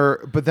thing where,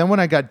 but then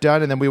when I got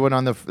done, and then we went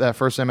on that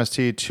first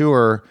MST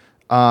tour,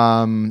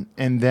 and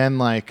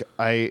then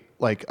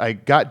I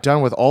got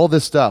done with all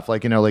this stuff,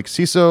 like, you know, like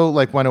CISO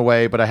like went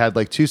away, but I had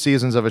like 2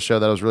 seasons of a show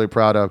that I was really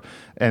proud of,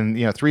 and,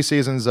 you know, 3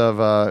 seasons of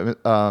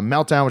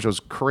Meltdown, which was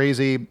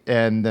crazy,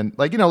 and then,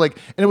 like, you know, like,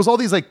 and it was all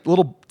these like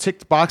little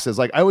ticked boxes.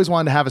 Like, I always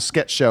wanted to have a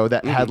sketch show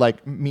that had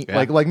like me,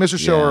 like Mr.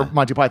 Show Yeah. or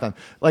Monty Python,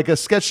 like a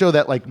sketch show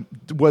that like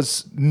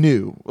was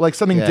new, like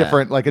something Yeah.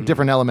 different, like a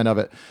different element of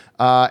it,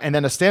 and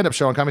then a stand-up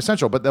show on Comedy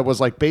Central, but that was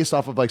like based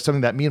off of like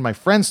something that me and my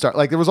friends start.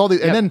 Like, there was all these,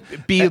 and then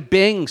be a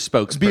Bing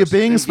spokesperson. Be a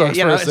Bing Yeah,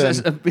 you know,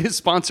 spokesperson.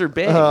 sponsor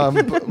Bing.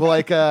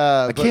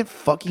 I can't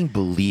fucking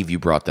believe you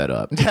brought that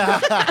up.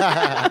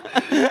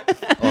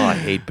 Oh, I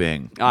hate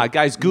Bing.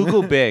 Guys,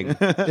 Google Bing.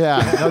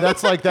 yeah, no,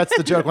 that's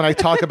the joke when I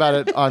talk about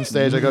it on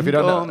stage. I go, if you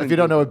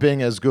don't know what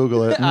Bing is,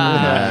 Google it.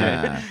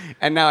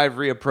 And now I've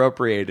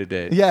reappropriated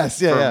it.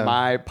 Yes, yeah, for yeah.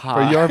 my for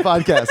pod. your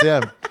podcast,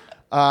 yeah.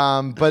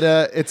 But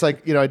it's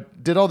like, you know, I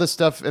did all this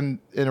stuff in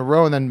a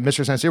row, and then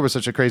Mr. Sincere was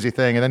such a crazy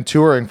thing, and then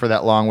touring for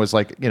that long was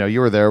like, you know,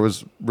 you were there,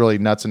 was really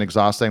nuts and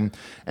exhausting.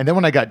 And then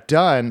when I got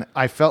done,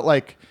 I felt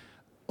like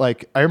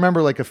I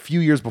remember like a few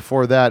years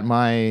before that,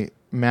 my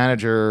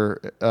manager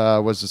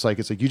was just like,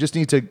 it's like, you just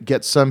need to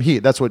get some heat.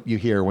 That's what you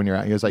hear when you're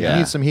out. He was like, Yeah. you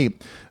need some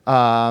heat.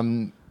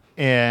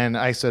 And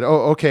I said,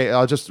 oh, okay,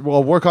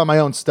 I'll work on my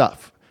own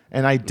stuff.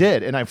 And I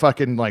did, and I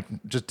fucking like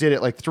just did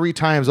it like 3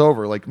 times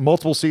over, like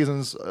multiple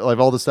seasons, like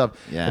all this stuff.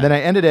 Yeah. And then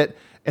I ended it,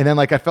 and then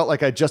like I felt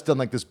like I'd just done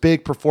like this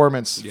big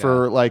performance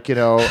for like, you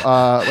know,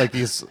 like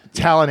these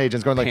talent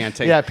agents going like,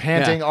 Panting.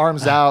 panting, Yeah.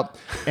 arms out,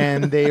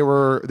 and they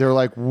were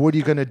like, what are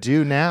you gonna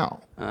do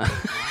now?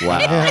 Wow.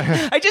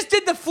 I just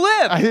did the flip.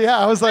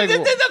 I was like, I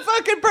just did the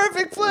fucking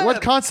perfect flip.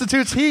 what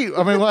constitutes heat?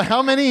 I mean,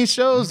 how many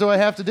shows do I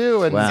have to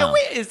do? And Wow. So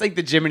wait, it's like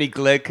the Jiminy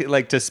Glick,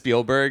 like to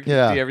Spielberg.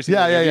 Yeah. Do you ever see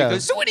Yeah, that? yeah, He yeah.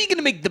 goes, so when are you going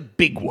to make the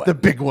big one? the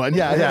big one,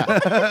 yeah.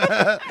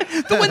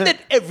 The one that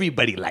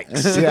everybody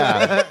likes.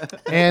 Yeah,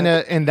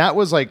 and that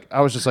was like, I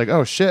was just like,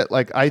 oh shit,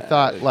 like I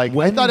thought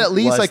at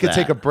least was I could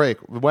take that? a break.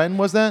 When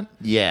was that?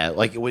 Yeah,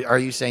 like, are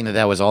you saying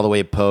that was all the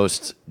way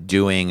post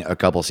doing a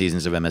couple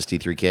seasons of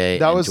MST3K?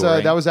 That and was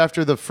touring? that was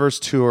after the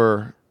first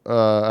tour,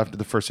 after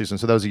the first season.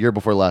 So that was a year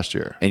before last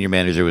year. And your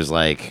manager was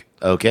like,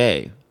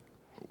 "Okay,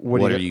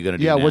 what are you gonna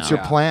do Yeah, what's now?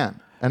 your plan?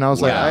 And I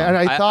was like, Wow.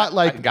 I thought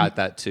like I got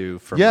that too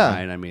for Yeah.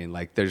 mine. I mean,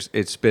 like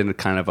it's been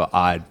kind of an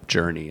odd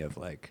journey of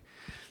like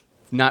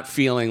not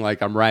feeling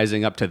like I'm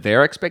rising up to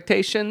their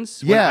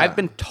expectations. when Yeah. I've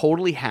been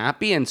totally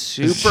happy and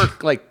super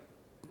like,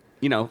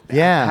 you know,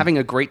 Yeah. having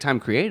a great time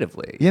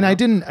creatively. Yeah, and I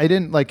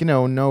didn't like, you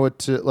know what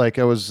to like.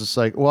 I was just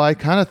like, well, I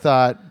kind of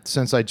thought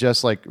since I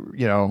just like,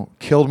 you know,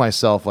 killed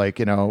myself, like,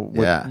 you know,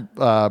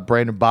 with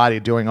brain and body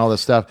doing all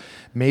this stuff,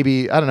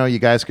 maybe I don't know, you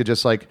guys could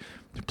just like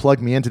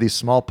plug me into these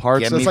small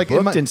parts. Get So me it's like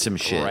booked in some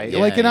shit." Right. Yeah,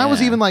 like, and I was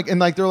yeah. even like, and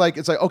like they're like,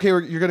 it's like, okay,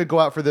 you're gonna go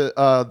out for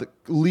the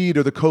lead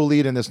or the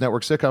co-lead in this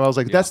network sitcom. I was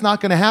like, that's not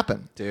gonna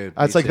happen, Dude,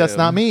 It's me like that's too.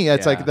 not me.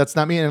 It's Yeah. like that's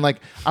not me. And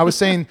like I was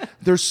saying,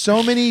 there's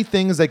so many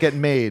things that get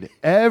made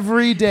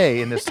every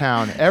day in this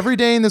town, every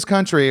day in this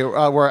country,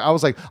 where I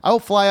was like, I'll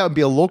fly out and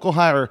be a local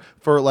hire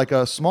for like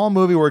a small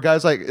movie where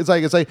guys like, it's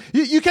like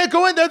you can't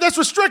go in there. That's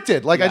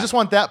restricted. Like I just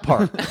want that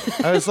part.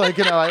 I was like,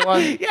 you know, I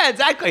want. Yeah,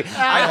 exactly.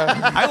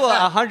 I will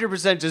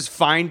 100% just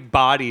find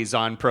bodies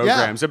on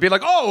programs and be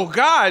like, oh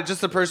God,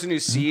 just the person who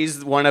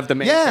sees one of the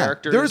main Yeah,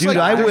 characters. there's Dude, like-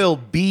 I will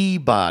be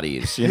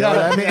bodies. You know what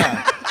I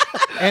mean?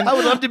 And I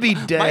would love to be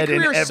My dead in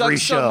career every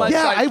sucks so show. much.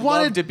 Yeah, I I'd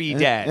wanted- love to be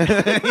dead.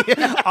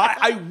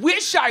 I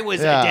wish I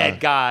was Yeah. a dead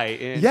guy.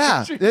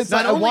 Yeah, it's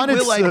Not I only wanted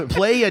will I to-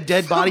 play a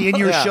dead body in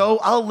your Yeah. show,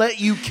 I'll let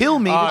you kill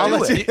me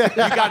to do You, it.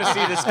 got to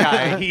see this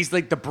guy. He's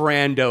like the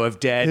Brando of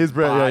dead He's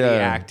body yeah.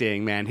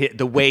 acting, man.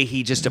 The way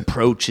he just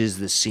approaches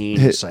the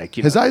scene, it's like,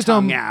 you his know, eyes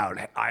tongue don't- out,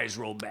 eyes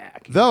roll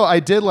back. Though I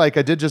did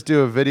just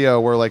do a video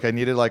where like I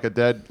needed like a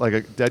dead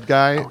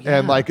guy,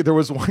 and like there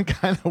was one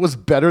guy that was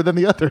better than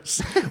the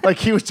others. Like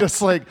he was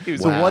just like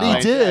was what he wow.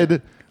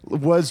 did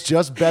was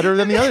just better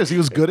than the others. He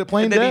was good at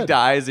playing And then he dead.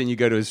 dies, and you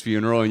go to his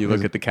funeral, and you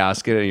look at the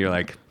casket, and you're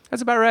like,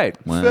 that's about right.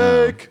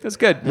 Fake. That's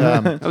good.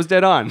 I was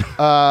dead on.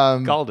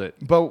 Called it.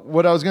 But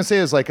what I was gonna say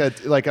is like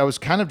I was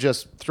kind of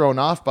just thrown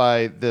off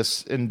by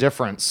this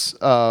indifference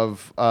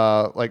of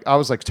like I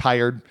was like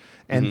tired.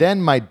 And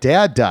then my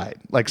dad died,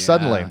 like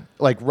suddenly,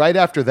 like right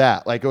after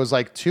that. Like it was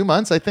like 2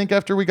 months, I think,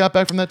 after we got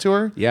back from that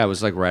tour. Yeah, it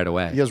was like right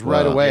away. He was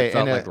right away. It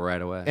felt and like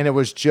right away. And it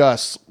was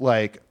just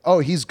like, oh,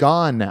 he's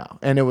gone now.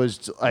 And it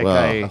was like,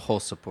 the whole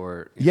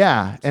support.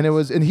 yeah. And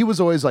he was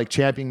always like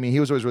championing me.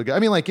 He was always really good. I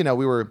mean, like, you know,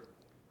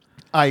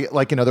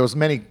 there was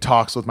many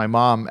talks with my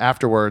mom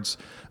afterwards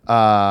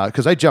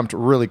because I jumped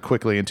really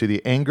quickly into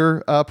the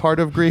anger part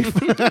of grief.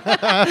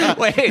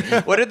 Wait,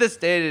 what did this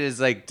state is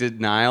like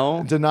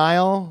denial?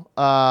 Denial,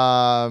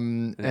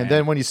 and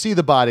then when you see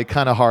the body,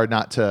 kind of hard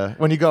not to.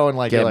 When you go and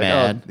like, Get you're like,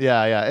 mad. oh,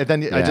 yeah. And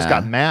then I just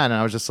got mad, and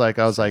I was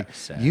like,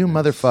 you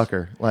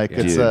motherfucker, like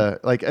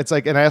it's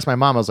like, and I asked my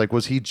mom, I was like,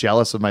 was he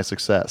jealous of my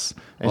success?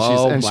 And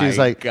she's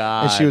my like,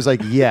 God. and she was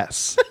like,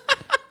 yes.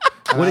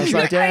 What did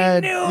your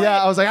dad?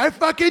 Yeah, I was like, I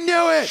fucking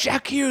knew it.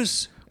 Jacques.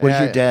 What did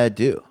Yeah. your dad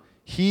do?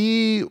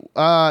 He's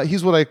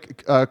what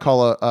I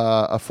call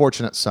a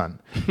fortunate son.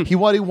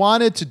 What he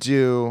wanted to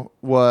do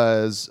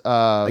was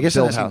I guess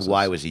I'm build asking houses.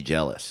 why was he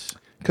jealous?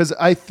 Because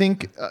I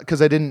think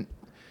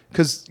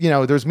because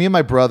there's me and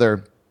my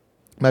brother.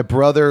 My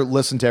brother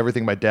listened to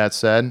everything my dad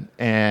said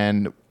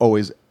and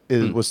always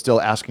was still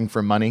asking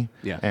for money.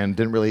 Yeah. And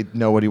didn't really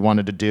know what he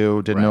wanted to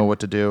do. Didn't know what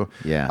to do.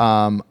 Yeah.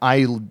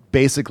 I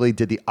basically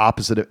did the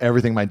opposite of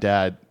everything my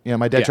dad.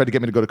 My dad Yeah. tried to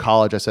get me to go to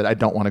college. I said I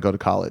don't want to go to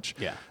college.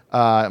 Yeah.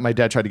 My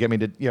dad tried to get me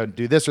to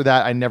do this or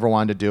that. I never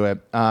wanted to do it.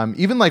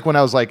 Even like when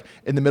I was like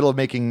in the middle of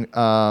making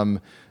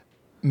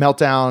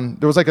Meltdown,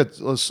 there was like a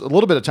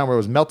little bit of time where it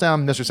was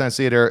Meltdown, Mystery Science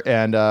Theater,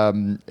 and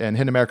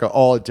Hidden America,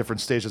 all at different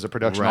stages of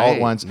production, all at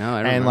Right. once. No,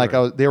 I don't and like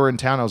remember. they were in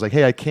town. I was like,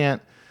 hey, I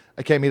can't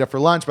meet up for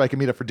lunch, but I can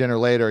meet up for dinner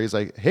later. He's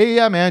like, hey,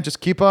 yeah, man, just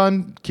keep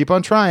on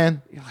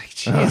trying. You're like,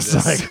 I was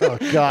Jesus. like, oh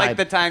god. Like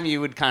the time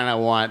you would kind of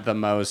want the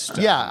most.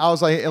 yeah, I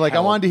was like I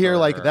wanted to hear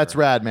like helper. that's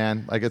rad,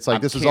 man. Like it's like I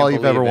this is can't all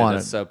you've ever believe it. wanted.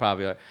 It's so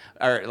popular,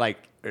 or like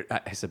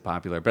I said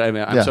popular, but I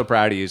mean I'm so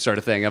proud of you, sort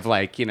of thing. Of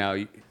like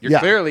you're Yeah.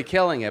 clearly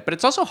killing it, but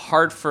it's also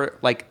hard for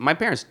like my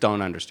parents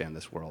don't understand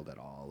this world at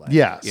all. Like,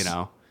 Yes.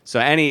 So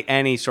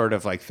any sort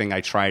of like thing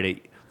I try to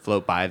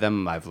float by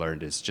them, I've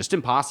learned is just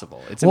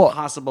impossible. It's Well-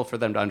 impossible for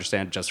them to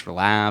understand just for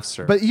laughs.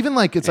 Or But even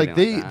like it's like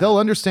anything like that. they'll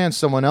understand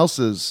someone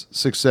else's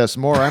success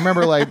more. I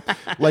remember like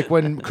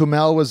when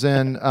Kumail was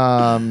in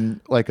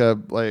what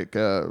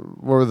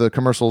were the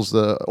commercials,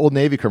 the Old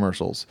Navy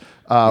commercials,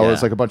 where it was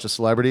Yeah. like a bunch of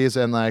celebrities,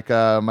 and like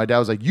my dad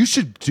was like, you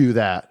should do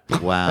that.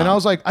 Wow. And I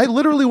was like, I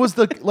literally was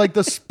the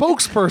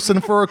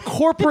spokesperson for a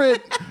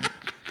corporate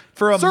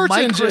For a search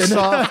engine.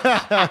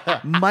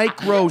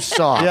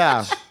 Microsoft.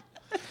 Yeah.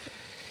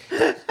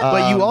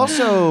 But you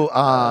also,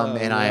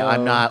 and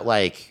I'm not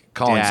like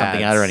calling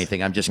something out or Dads.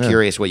 anything. I'm just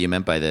curious what you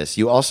meant by this.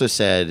 You also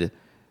said,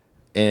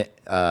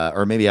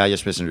 or maybe I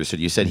just misunderstood.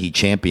 You said he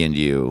championed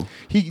you.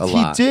 He a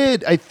lot.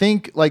 did, I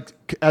think, like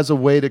as a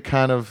way to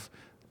kind of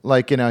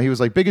like he was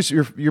like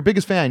your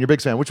biggest fan,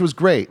 which was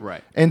great.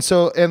 Right. And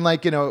so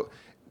like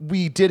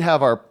we did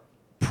have our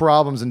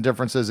problems and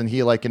differences, and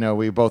he like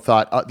we both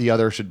thought the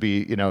other should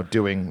be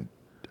doing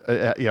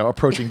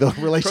approaching the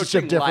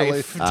relationship differently.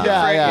 life Yeah,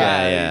 different.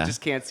 yeah. You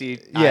just can't see eye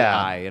to yeah,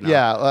 eye,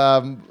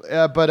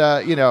 yeah. But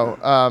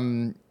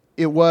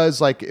it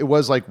was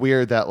like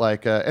weird that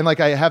like and like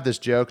I have this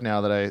joke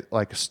now that I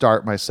like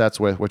start my sets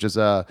with, which is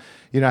I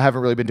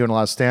haven't really been doing a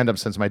lot of stand up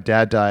since my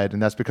dad died,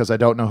 and that's because I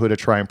don't know who to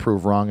try and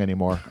prove wrong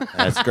anymore.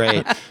 That's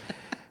great.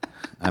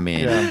 I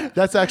mean,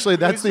 That's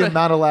the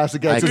amount of laughs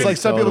it gets. I It's like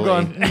some people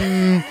totally-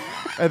 going,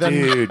 and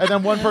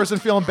then one person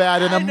feeling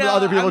bad, and then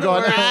other people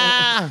going,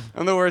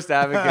 I'm the worst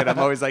advocate. I'm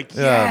always like,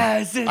 Yeah.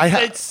 yes,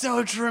 I it's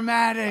so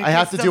dramatic. I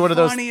have to do one of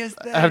those.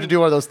 I have to do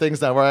one of those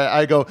things now where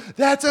I go,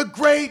 "That's a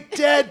great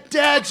dead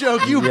dad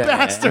joke, you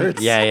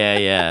bastards!"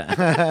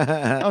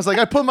 Yeah. I was like,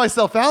 I put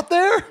myself out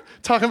there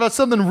talking about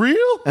something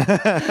real.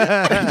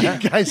 And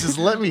you guys just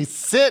let me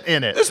sit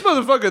in it. This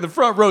motherfucker in the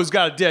front row's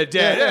got a dead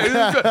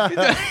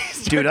dad.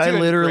 Dude, I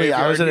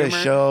was at a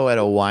show at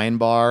a wine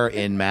bar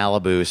in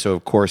Malibu, so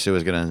of course it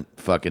was gonna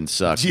fucking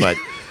suck.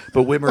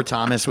 But Whitmer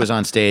Thomas was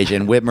on stage,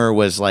 and Whitmer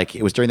was like,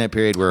 it was during that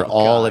period where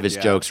all of his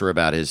jokes were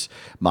about his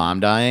mom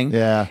dying.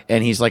 Yeah.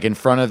 And he's like in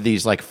front of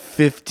these like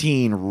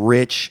 15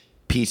 rich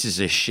pieces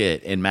of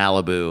shit in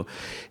Malibu,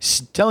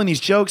 telling these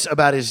jokes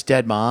about his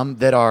dead mom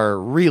that are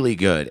really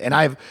good.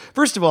 And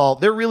first of all,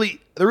 they're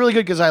really good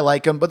because I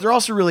like them, but they're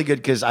also really good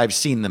because I've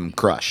seen them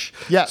crush.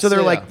 Yes, So they're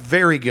yeah. like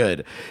very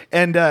good.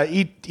 And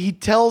he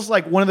tells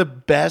like one of the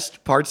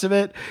best parts of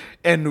it,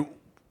 and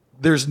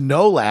there's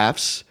no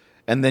laughs.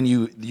 And then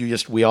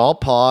we all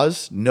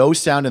pause, no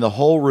sound in the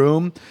whole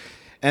room,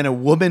 and a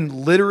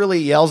woman literally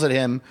yells at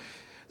him,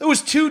 "It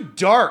was too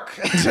dark."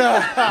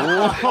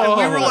 And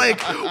we were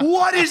like,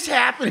 "What is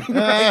happening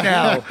right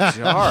now?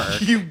 Dark,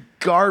 you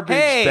garbage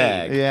Hey.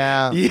 bag."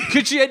 Yeah.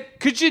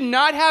 Could you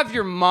not have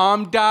your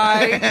mom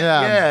die?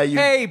 Yeah.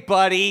 Hey,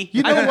 buddy.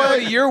 You know I don't what? know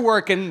you're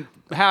working.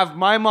 Have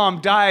my mom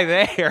die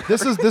there.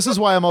 This is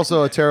why I'm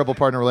also a terrible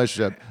partner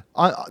relationship.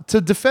 To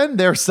defend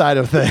their side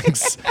of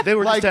things, They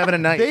were just having a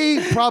night.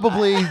 They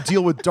probably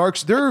deal with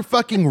They're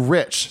fucking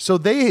rich, so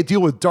they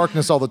deal with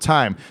darkness all the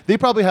time. They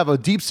probably have a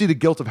deep-seated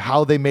guilt of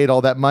how they made all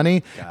that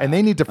money, and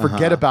they need to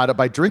forget about it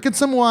by drinking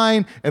some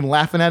wine and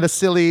laughing at a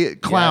silly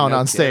clown no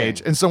on stage.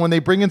 kidding. And so when they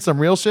bring in some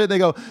real shit, they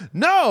go,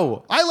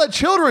 "No, I let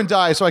children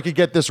die so I could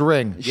get this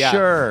ring." Yeah.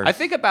 Sure. I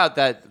think about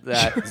that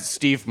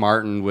Steve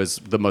Martin was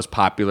the most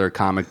popular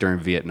comic during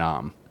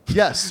Vietnam.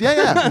 Yes.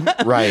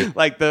 Yeah. Right.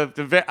 Like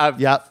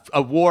Yep.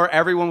 a war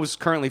everyone was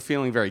currently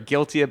feeling very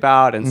guilty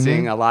about, and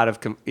seeing a lot of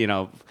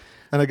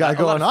And a guy A lot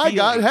going, of I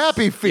got feelings.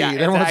 happy feet. Yeah,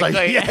 Everyone's like,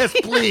 exactly. yes,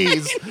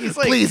 please.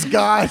 like- Please,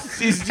 God.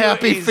 He's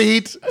happy doing-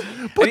 feet.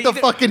 Put and the he-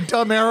 fucking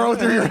dumb arrow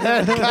through your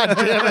head. God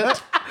damn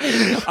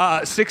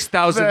it.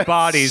 6,000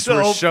 bodies so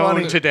were shown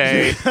funny.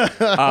 today.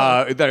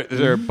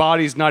 Their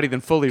bodies not even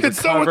fully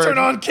recovered.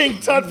 on King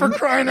Tut for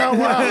crying out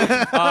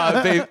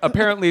loud? They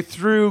apparently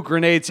threw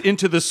grenades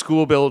into the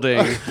school building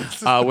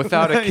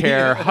without a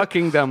care,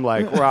 hucking them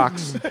like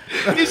rocks.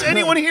 Is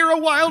anyone here a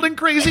wild and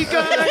crazy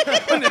guy?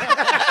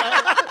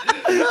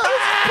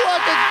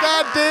 Pluck a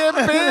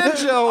goddamn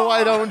banjo,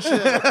 why don't you?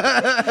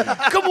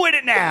 Come with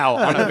it now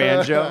on a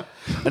banjo.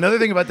 Another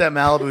thing about that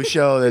Malibu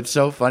show that's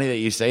so funny that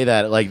you say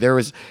that. Like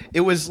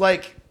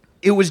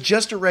it was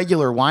just a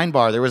regular wine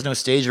bar. There was no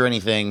stage or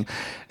anything,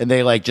 and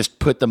they like just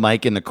put the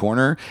mic in the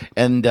corner.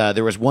 And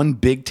there was one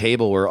big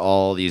table where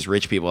all these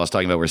rich people I was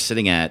talking about were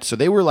sitting at. So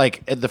they were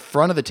like at the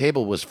front of the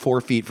table was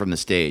 4 feet from the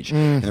stage,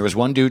 and there was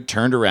one dude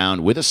turned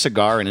around with a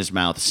cigar in his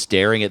mouth,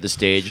 staring at the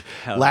stage,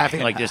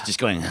 laughing like this, just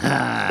going,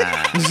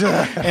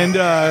 ah. and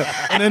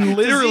then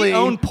literally Does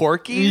he own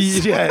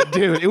Porky's? Yeah,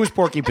 dude, it was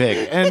Porky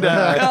Pig, and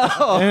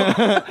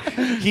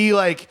he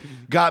like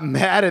got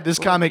mad at this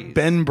comic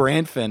Ben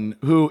Branfin,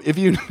 who if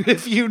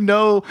you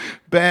know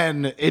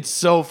Ben, it's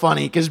so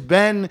funny because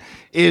Ben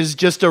is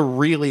just a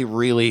really,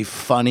 really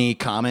funny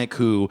comic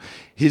who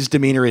his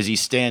demeanor is he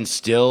stands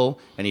still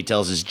and he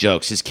tells his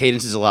jokes. His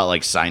cadence is a lot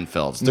like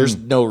Seinfeld's. There's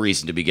no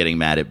reason to be getting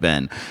mad at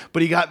Ben.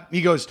 But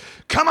he goes,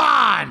 come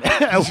on,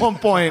 at one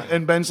point,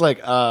 and Ben's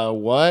like,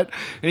 what?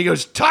 And he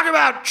goes, talk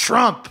about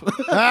Trump.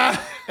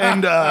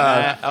 and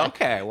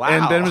Okay, wow.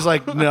 and Ben was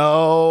like,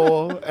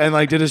 no, and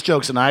like did his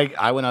jokes. And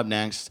I went up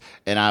next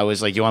and I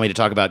was like, you want me to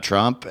talk about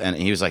Trump? And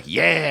he was like,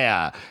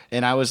 yeah.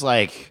 And I was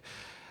like,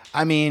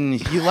 I mean,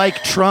 you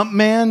like Trump,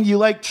 man? You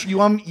like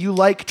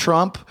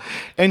Trump?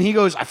 And he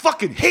goes, I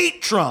fucking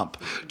hate Trump.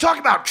 Talk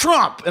about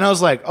Trump. And I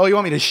was like, oh, you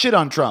want me to shit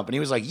on Trump? And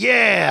he was like,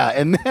 yeah.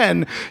 And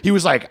then he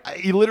was like,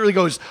 he literally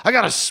goes, I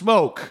gotta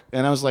smoke.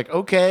 And I was like,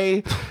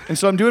 okay. And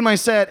so I'm doing my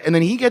set, and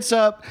then he gets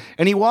up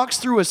and he walks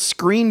through a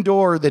screen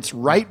door that's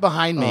right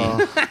behind me,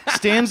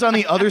 stands on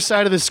the other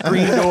side of the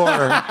screen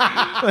door,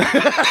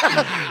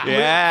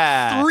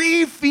 yeah.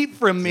 3 feet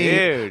from me,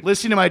 Dude.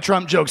 listening to my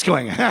Trump jokes,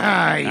 going,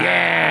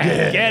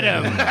 yeah. Get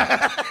him.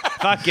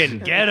 Fucking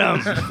get him.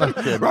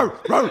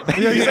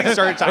 He's like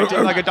starts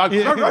acting like a dog.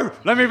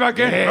 Let me back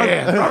in.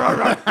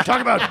 Talk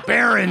about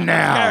Barron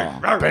now.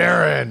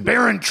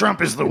 Barron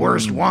Trump is the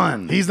worst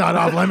one. He's not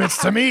off limits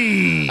to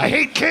me. I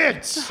hate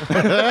kids.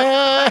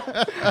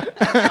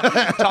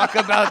 Talk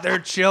about their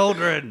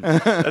children.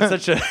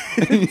 That's such an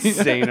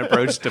insane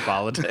approach to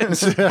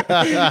politics.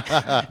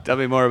 Tell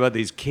me more about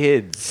these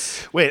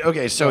kids. Wait,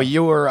 okay, so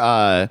you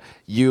were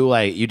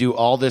you do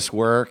all this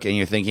work and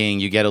you're thinking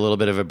you get a little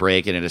bit of a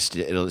break and it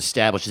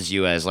establishes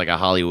you as like a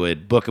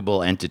Hollywood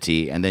bookable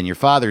entity, and then your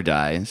father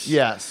dies.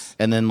 Yes.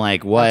 And then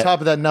like On what? top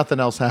of that, nothing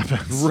else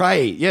happens.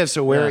 Right. Yeah,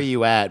 so where Yeah. are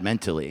you at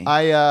mentally?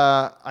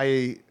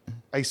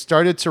 I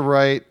started to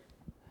write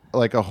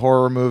like a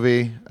horror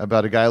movie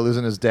about a guy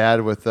losing his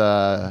dad with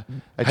How'd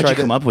you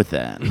come up with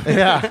that?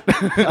 Yeah.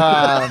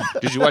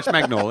 Did you watch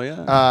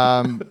Magnolia?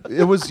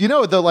 It was,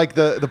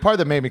 the part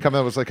that made me come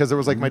up was like, because there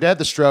was like my dad had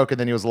the stroke and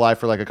then he was alive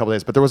for like a couple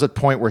days, but there was a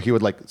point where he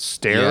would like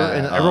stare, Yeah.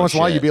 and Oh, every once in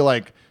a while shit. you'd be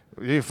like,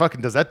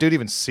 does that dude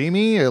even see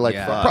me? Or like,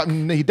 Yeah.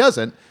 he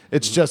doesn't.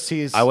 It's just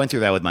he's. I went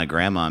through that with my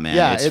grandma, man.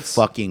 Yeah, it's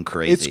fucking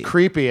crazy. It's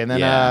creepy, and then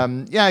Yeah.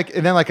 and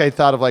then like I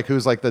thought of like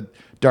who's like the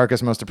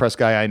darkest, most depressed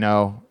guy I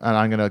know, and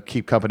I'm gonna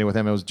keep company with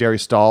him. It was Jerry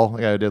Stahl,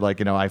 the guy who did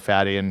like I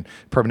Fatty and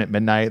Permanent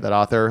Midnight, that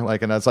author.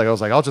 Like, and that's like I was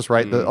like, I'll just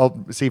write I'll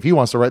see if he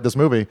wants to write this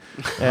movie,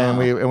 and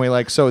we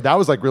like so that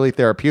was like really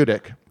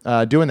therapeutic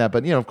doing that.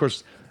 But of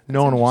course,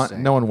 no one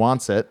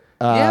wants it.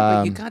 yeah,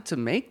 but you got to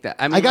make that.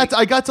 I mean,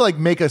 I got to like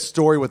make a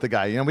story with the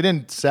guy. We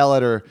didn't sell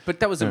it or. but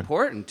that was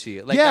important to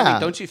you. Like, Yeah.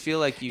 don't you feel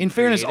like you? In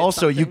fairness, created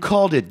also you something?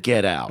 called it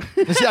Get Out.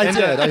 See, I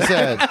did.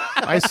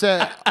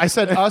 I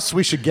said us.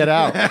 We should get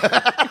out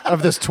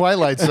of this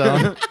twilight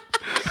zone.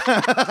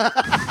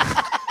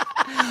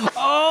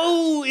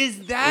 Oh, is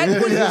that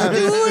what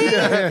he's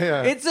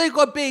doing? It's like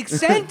a big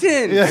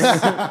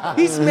sentence.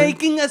 He's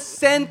making a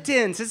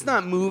sentence. It's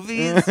not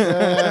movies.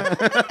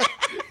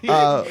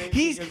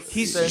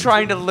 He's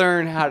trying to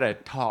learn how to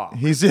talk.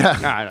 He's No,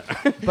 I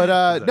don't know.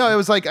 But no, it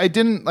was like I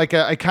didn't like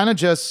I kind of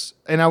just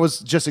and I was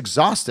just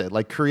exhausted,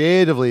 like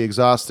creatively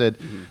exhausted,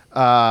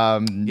 Yeah,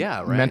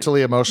 right.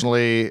 mentally,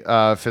 emotionally,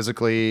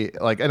 physically,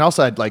 like, and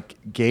also I'd like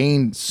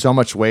gained so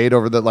much weight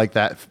over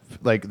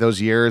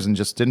those years and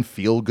just didn't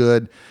feel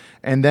good.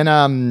 And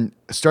then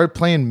started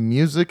playing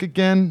music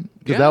again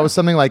because Yeah. that was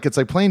something like it's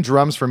like playing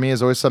drums for me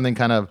is always something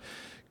kind of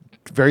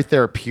very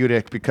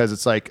therapeutic because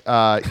it's like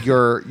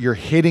you're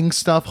hitting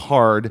stuff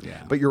hard,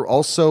 but you're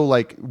also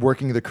like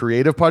working the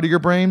creative part of your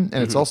brain,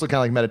 and it's also kind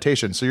of like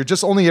meditation. So you're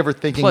just only ever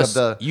thinking Plus,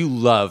 of the. you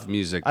love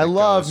music. I that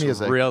love goes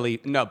music. Really,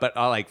 no, but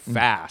like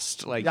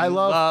fast. Like I you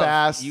love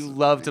fast. You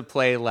love to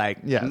play like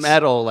Yes.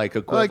 metal, like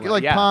equivalent.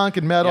 like Yeah. punk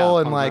and metal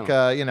Yeah, and punk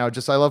like metal.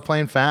 just I love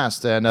playing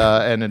fast and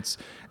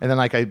then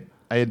like I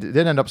did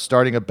end up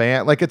starting a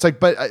band. Like it's like,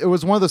 but it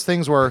was one of those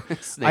things where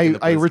Snake in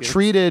the I Plisskens.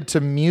 retreated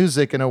to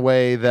music in a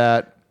way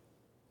that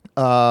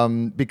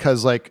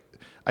because like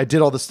I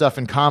did all the stuff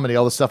in comedy,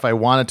 all the stuff I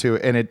wanted to,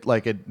 and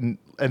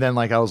then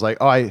like I was like,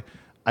 oh, I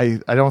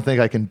don't think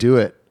I can do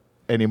it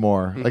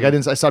anymore. Like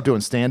I stopped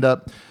doing stand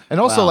up. And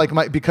also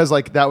like because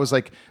like that was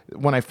like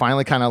when I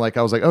finally kind of like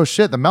I was like, oh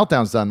shit, the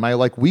Meltdown's done. My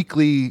like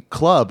weekly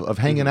club of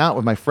hanging out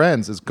with my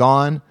friends is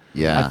gone.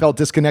 Yeah. I felt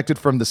disconnected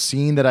from the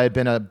scene that I had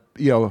been a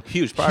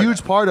Huge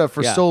part part of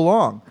for Yeah. so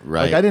long.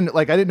 Right.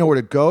 Like I didn't know where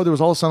to go. There was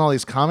all of a sudden all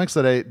these comics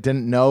that I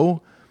didn't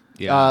know.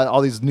 Yeah.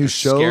 All these new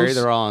shows. Scary.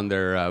 They're all on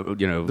their,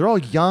 They're all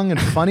young and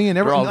funny and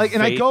everything. all Like,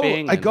 and I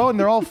vaping go and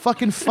they're all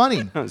fucking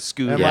funny.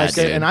 Scooter. And, Yeah, like,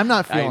 dude. and I'm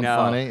not I feeling know.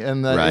 funny.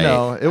 And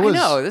Right. it was. I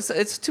know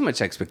it's too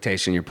much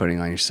expectation you're putting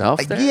on yourself.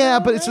 There. Yeah,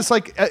 but it's just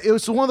like it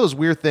was one of those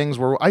weird things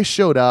where I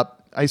showed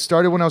up. I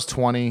started when I was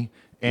 20,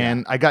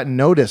 and I got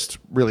noticed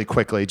really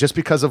quickly just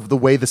because of the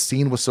way the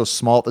scene was so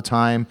small at the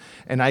time,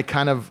 and I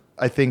kind of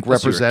I think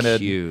Plus, you were represented.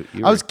 cute.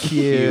 You I was were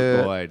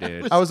cute. boy,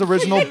 dude. I was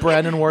original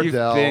Brandon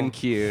Wardell. You've been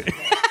cute.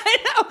 I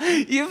know.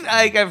 You've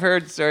like I've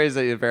heard stories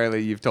that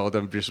apparently you've told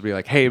them just to be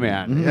like, "Hey,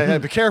 man, Yeah,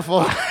 be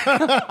careful.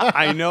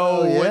 I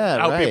know yeah,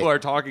 how right. people are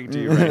talking to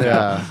you right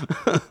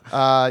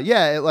now."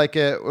 Yeah.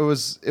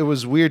 It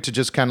was weird to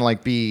just kind of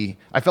like be.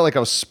 I felt like I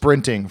was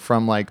sprinting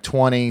from like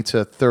 20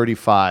 to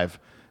 35,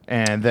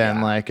 and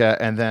then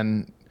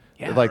the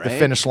right.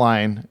 finish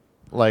line,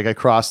 like I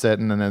crossed it,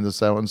 and then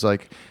that one's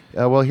like,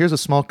 well, here's a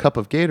small cup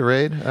of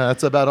Gatorade.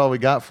 That's about all we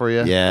got for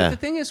you. Yeah. The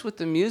thing is with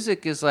the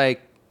music is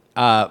like,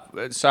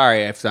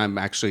 sorry if I'm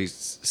actually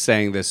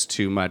saying this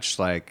too much.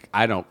 Like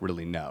I don't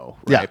really know,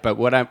 right? Yeah. But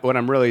what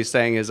I'm really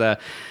saying is,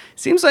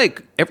 seems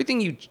like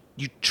everything you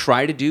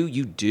try to do,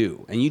 you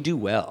do, and you do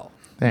well.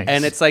 Thanks.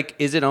 And it's like,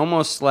 is it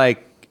almost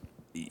like,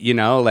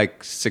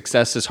 like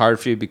success is hard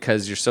for you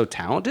because you're so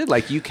talented?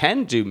 Like you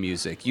can do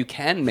music, you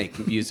can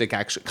make music,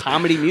 actually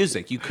comedy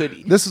music. You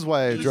could. This is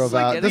why I drove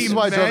like out. any This is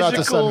why I drove out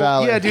to Sun Magical-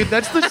 Valley. Yeah, dude,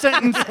 that's the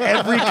sentence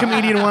every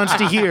comedian wants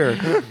to hear.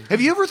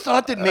 Have you ever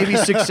thought that maybe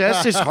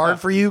success is hard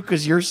for you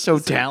because you're so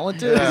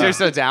talented? Because you're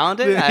so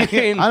talented. I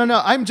mean, I don't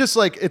know. I'm just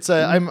like it's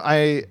a.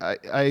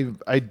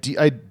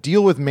 I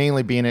deal with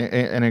mainly being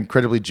an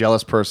incredibly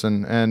jealous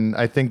person, and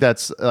I think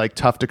that's like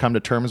tough to come to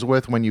terms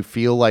with when you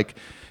feel like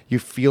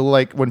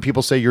when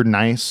people say you're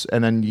nice,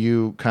 and then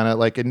you kind of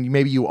like, and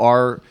maybe you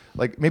are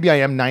like, maybe I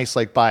am nice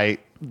like by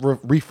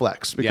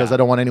reflex because Yeah. I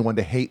don't want anyone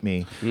to hate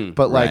me.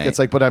 But like right. it's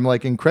like, but I'm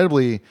like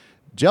incredibly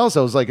jealous.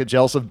 I was like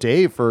jealous of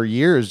Dave for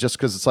years just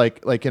because it's like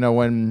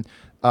when.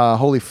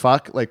 Holy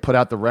fuck! Like put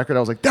out the record. I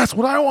was like, "That's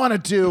what I want to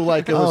do."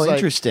 Like, it was like,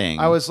 interesting.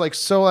 I was like,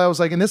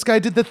 and this guy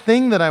did the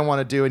thing that I want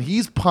to do, and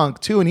he's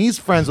punk too, and he's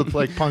friends with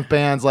like punk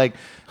bands, like,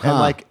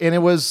 and it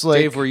was like,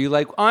 Dave, were you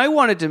like, I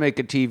wanted to make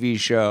a TV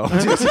show?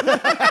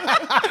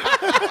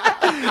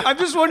 I'm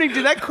just wondering,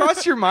 did that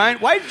cross your mind?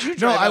 Why did you No,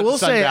 try I will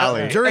Sun say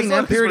Valley. during As long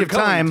that as period we're of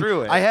going time,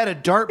 through it. I had a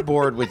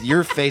dartboard with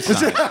your face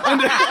on it.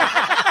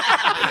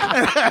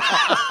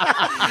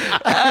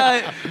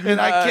 And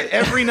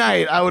every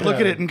night I would look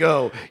at it and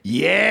go,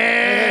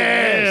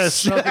 yes.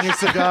 smoking a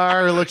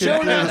cigar, looking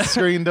through the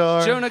screen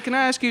door. Jonah, can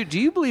I ask you, do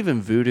you believe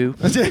in voodoo?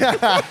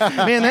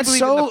 Man, that's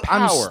believe in so. the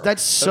power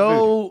That's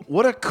so.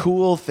 What a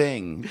cool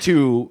thing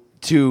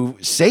to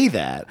say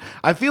that.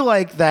 I feel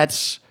like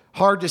that's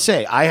hard to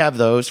say. I have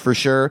those for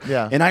sure.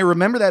 Yeah. And I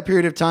remember that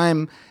period of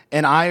time.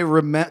 And I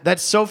remember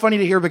that's so funny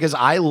to hear because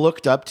I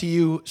looked up to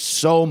you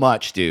so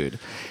much, dude.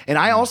 And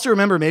I also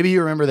remember, maybe you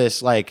remember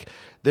this, like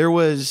there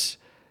was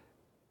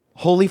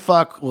Holy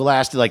Fuck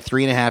lasted like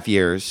 3.5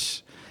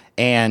 years.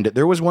 And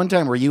there was one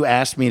time where you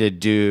asked me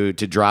to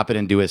drop it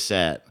and do a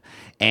set.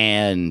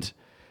 And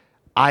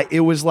it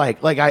was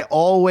like I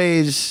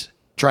always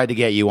tried to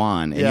get you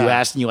on. And Yeah. you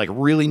asked and you like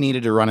really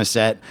needed to run a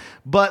set.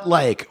 But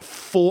like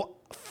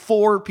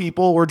four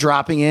people were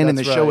dropping in and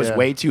the That's show right, was yeah.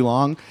 way too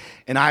long.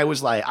 And I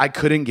was like, I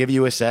couldn't give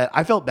you a set.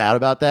 I felt bad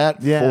about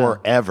that Yeah.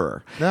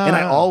 forever. No, and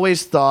I no.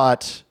 always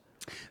thought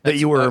that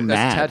you were mad.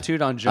 That's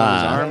tattooed on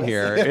Jonah's arm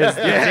here. Is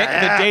the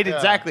date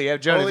exactly. Yeah,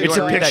 Jonah, Holy if you It's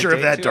a wanna read picture of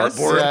date that to us?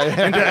 dartboard.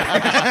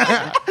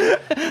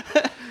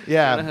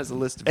 Yeah. Jonah has a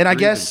list of And I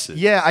guess,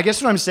 grievances. I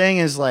guess what I'm saying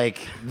is like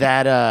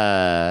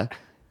that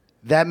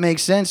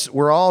makes sense.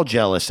 We're all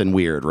jealous and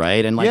weird,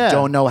 right? And like Yeah.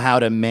 don't know how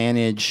to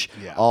manage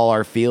all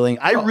our feeling.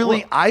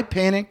 I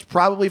panicked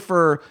probably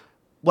for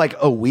like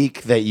a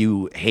week that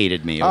you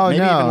hated me, or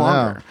maybe even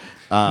longer.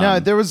 No,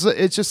 there was.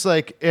 It's just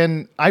like,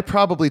 and I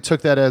probably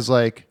took that as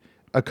like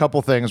a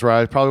couple things where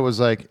I probably was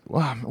like,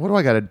 wow, what do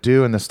I got to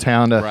do in this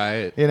town to,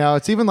 Right. you know,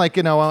 it's even like,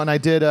 you know, when I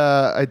did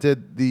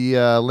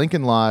the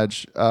Lincoln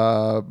Lodge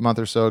a month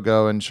or so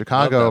ago in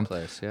Chicago, Love that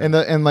place, yeah.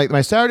 and like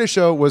my Saturday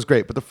show was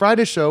great, but the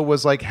Friday show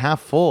was like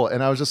half full,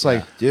 and I was just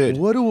like, Dude.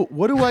 what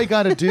do I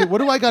got to do? What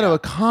do I got to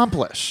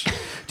accomplish?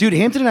 Dude,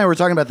 Hampton and I were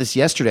talking about this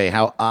yesterday.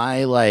 How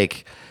I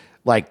like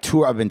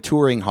tour. I've been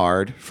touring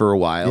hard for a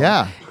while.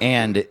 Yeah.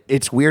 And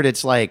it's weird.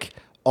 It's like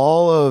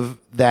all of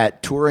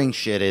that touring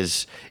shit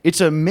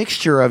it's a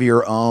mixture of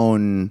your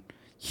own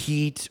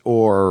heat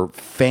or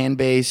fan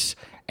base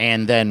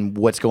and then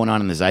what's going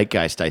on in the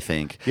zeitgeist, I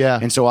think. Yeah.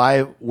 And so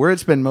where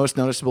it's been most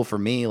noticeable for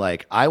me,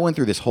 like I went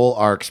through this whole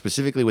arc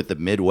specifically with the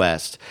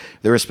Midwest.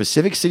 There were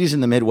specific cities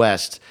in the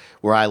Midwest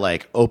where I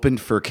like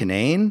opened for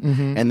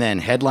Canaan and then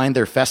headlined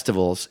their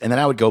festivals. And then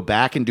I would go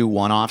back and do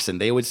one-offs and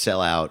they would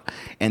sell out.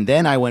 And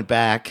then I went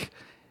back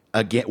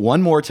again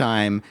one more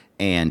time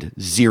and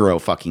 0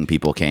 fucking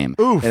people came.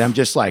 And I'm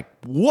just like,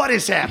 what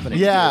is happening?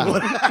 Yeah.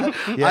 I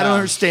don't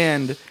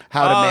understand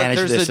how to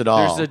manage this at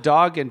all. There's a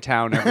dog in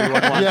town. Everyone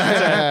wants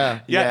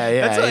to. Yeah.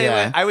 That's what,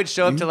 yeah. I would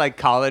show up to like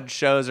college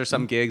shows or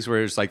some gigs where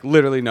there's like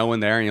literally no one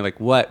there, and you're like,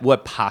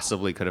 what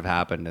possibly could have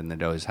happened? And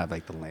they'd always have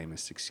like the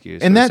lamest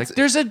excuse. And Where that's-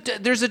 it's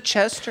like, there's a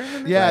Chester.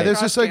 Yeah, there's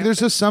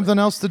just something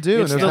else to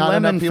do, It's and the there's not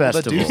Lemon enough people that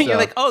Festival. do stuff. You're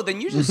like, oh, then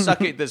you just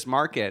suck at this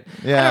market.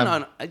 Yeah. I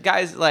don't know,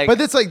 guys. Like,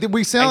 But it's like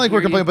we sound I like we're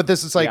hear you. complaining, but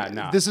this is like Yeah,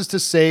 no. this is to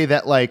say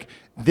that like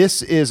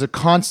this is a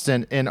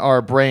constant in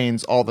our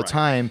brains all the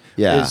time.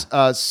 Yeah. Is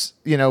us,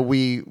 you know,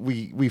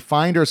 we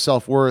find our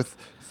self-worth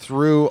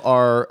through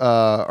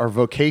our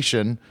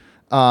vocation.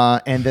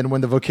 And then when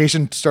the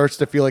vocation starts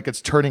to feel like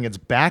it's turning its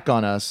back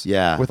on us,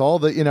 Yeah. with all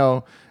the, you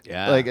know,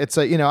 Yeah. like it's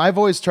you know, I've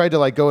always tried to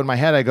like go in my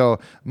head. I go,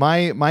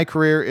 my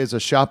career is a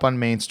shop on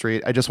Main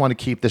Street. I just want to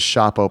keep this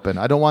shop open.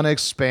 I don't want to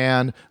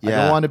expand. I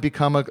Yeah. don't want to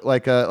become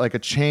a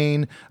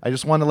chain. I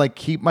just want to like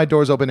keep my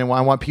doors open, and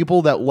I want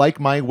people that like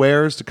my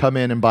wares to come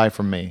in and buy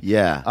from me.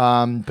 Yeah.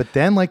 But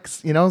then like,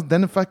 you know,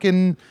 then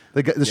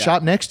the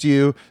shop next to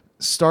you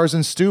stars in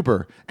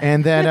Stuber,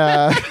 and then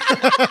it's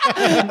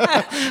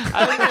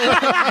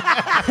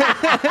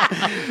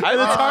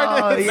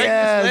hard to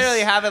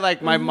literally have it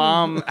like my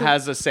mom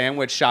has a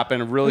sandwich shop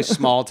in a really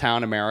small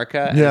town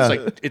America. And Yeah.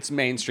 it's like it's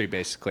Main Street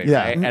basically,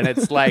 Yeah. right? And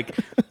it's like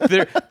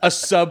a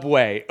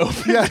Subway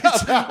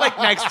opens up like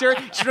next to her.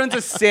 She runs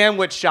a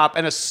sandwich shop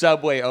and a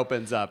Subway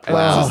opens up. And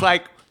it's just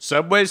like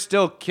Subway's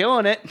still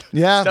killing it.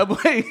 Yeah.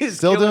 Subway is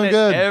Still killing doing it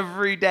good.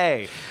 every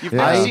day. You've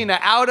Yeah. never seen an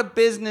out of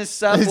business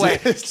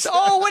Subway.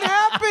 Oh, what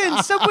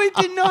happened? Subway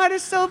didn't know how to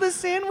sell the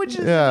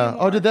sandwiches. yeah.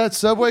 anymore. Oh, did that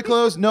Subway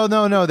close? No.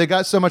 They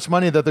got so much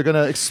money that they're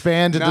gonna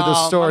expand into the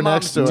store my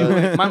next to mom's it.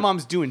 doing- My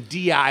mom's doing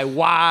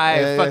DIY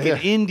yeah, fucking yeah.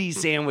 indie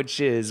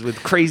sandwiches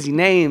with crazy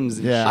names.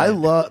 and Yeah. I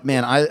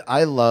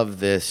love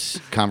this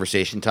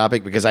conversation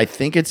topic because I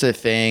think it's a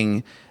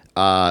thing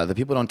that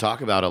people don't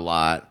talk about a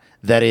lot.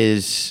 That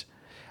is,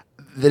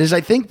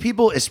 I think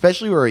people,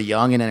 especially who are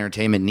young in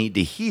entertainment, need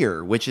to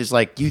hear. Which is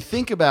like you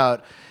think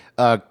about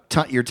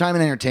your time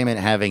in entertainment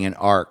having an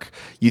arc.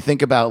 You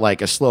think about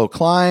like a slow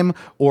climb,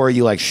 or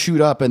you like shoot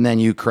up and then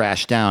you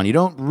crash down. You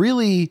don't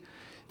really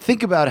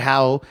think about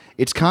how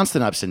it's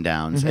constant ups and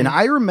downs. And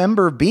I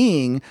remember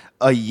being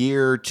a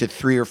year to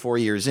 3 or 4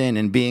 years in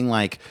and being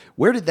like,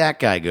 where did that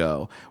guy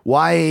go?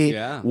 Why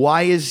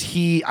is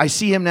he, I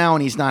see him now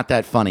and he's not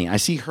that funny. I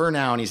see her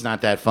now and he's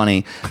not that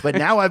funny. But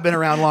now I've been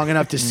around long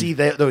enough to see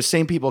those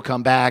same people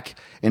come back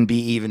and be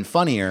even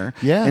funnier.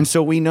 Yeah. And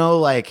so we know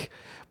like,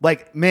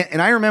 man,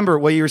 and I remember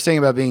what you were saying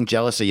about being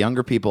jealous of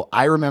younger people.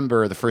 I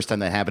remember the first time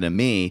that happened to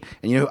me.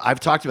 And you know, I've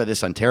talked about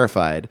this on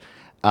Terrified.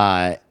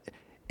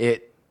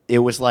 It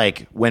was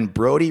like when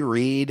Brody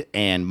Reed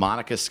and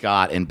Monica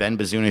Scott and Ben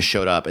Bazunas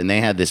showed up and they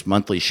had this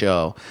monthly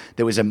show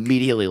that was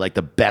immediately like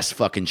the best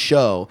fucking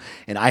show.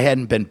 And I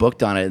hadn't been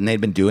booked on it and they'd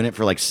been doing it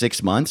for like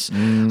 6 months.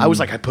 I was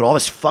like, I put all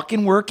this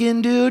fucking work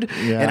in, dude.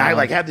 Yeah. And I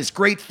like have this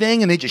great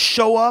thing and they just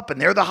show up and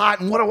they're the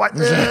hot and what do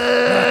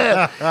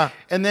I...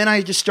 And then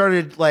I just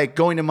started like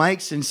going to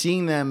mics and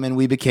seeing them and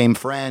we became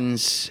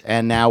friends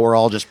and now we're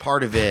all just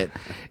part of it.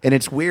 And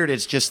it's weird.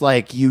 It's just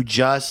like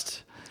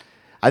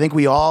I think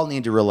we all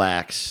need to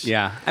relax.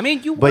 Yeah, I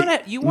mean, you But-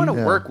 want to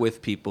work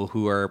with people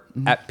who are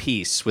at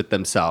peace with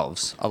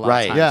themselves a lot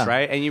Right, of times, yeah.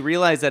 right? And you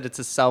realize that it's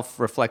a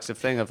self-reflexive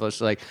thing of just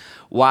like,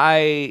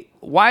 why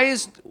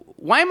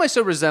am I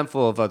so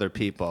resentful of other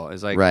people?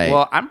 It's like, Right.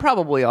 well, I'm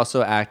probably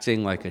also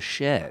acting like a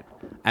shit.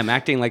 I'm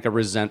acting like a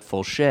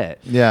resentful shit.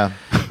 Yeah.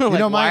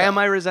 Like, why am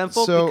I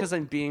resentful? so- Because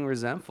I'm being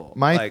resentful.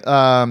 My Like,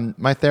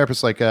 my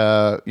therapist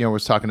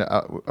was talking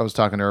to I was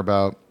talking to her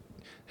about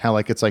how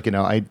like it's like, you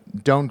know,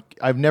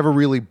 I've never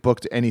really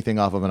booked anything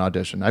off of an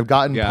audition. I've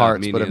gotten Yeah,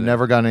 parts, me but I've neither.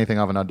 never gotten anything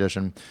off an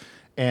audition.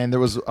 And I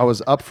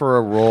was up for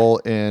a role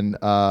in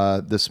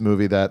this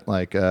movie that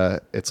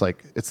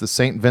it's the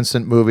St.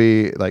 Vincent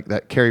movie like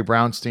that Carrie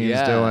Brownstein's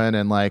Yeah. doing,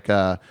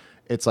 and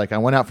it's like I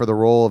went out for the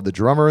role of the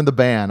drummer in the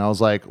band. I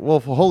was like, well,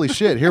 holy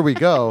shit, here we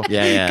go.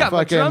 Yeah. Got my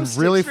Fucking drumsticks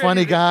really ready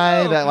funny to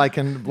guy go. that like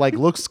can like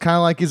looks kind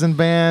of like he's in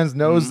bands,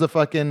 knows the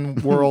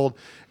fucking world.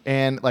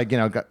 and like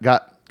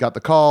got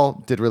the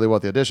call, did really well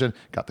at the audition,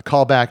 got the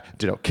call back,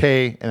 did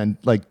okay, and then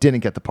like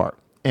didn't get the part.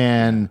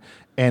 And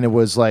it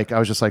was like I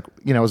was just like,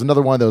 it was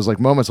another one of those like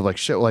moments of like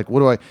shit, like what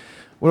do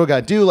I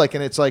gotta do? Like,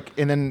 and it's like,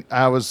 and then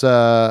I was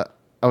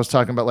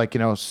talking about like,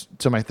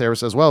 to my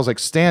therapist as well. I was like,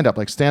 stand up.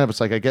 It's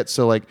like I get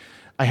so like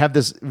I have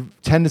this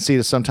tendency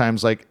to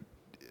sometimes like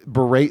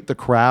berate the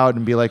crowd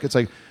and be like, it's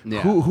like,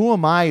 who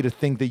am I to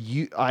think that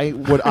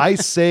what I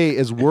say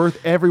is worth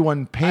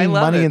everyone paying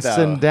money and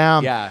sitting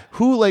down? Yeah.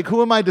 Who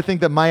am I to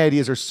think that my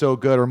ideas are so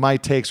good or my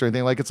takes or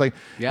anything? Like, it's like,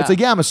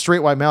 I'm a straight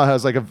white male who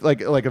has like a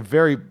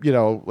very,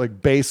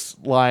 like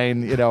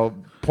baseline,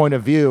 point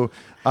of view.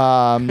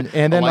 And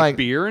then like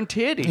beer and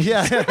titties.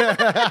 Yeah.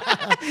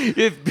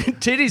 If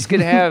titties could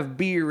have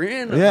beer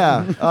in them.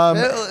 Yeah.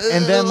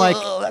 And then like,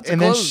 that's a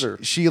and then closer.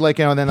 she like,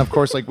 and then of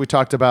course, like we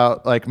talked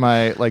about like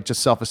my, like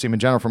just self-esteem in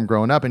general from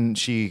growing up. And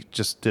she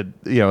just did,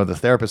 the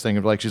therapist thing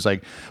of like, she's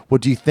like, well,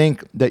 do you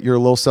think that your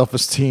low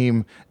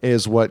self-esteem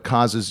is what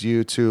causes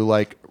you to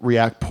like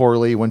react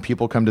poorly when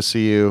people come to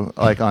see you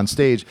like on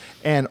stage?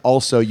 And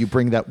also you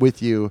bring that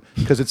with you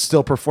because it's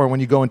still when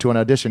you go into an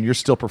audition, you're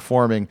still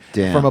performing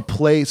from a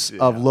place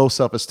of low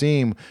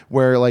self-esteem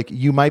where like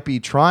you might be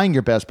trying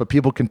your best, but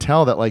people can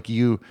tell that like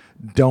you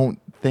don't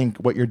think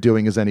what you're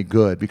doing is any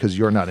good because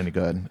you're not any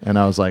good. And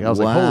I was like, Wow,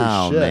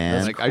 holy shit, man.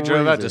 that's Like I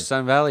drove out to crazy.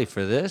 Sun Valley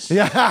for this.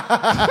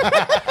 Yeah.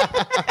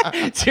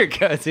 It's your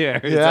go-to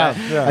every time.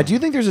 I do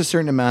think there's a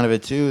certain amount of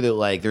it too that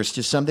like there's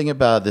just something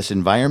about this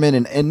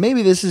environment and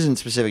maybe this isn't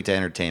specific to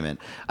entertainment.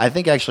 I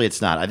think actually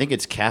it's not. I think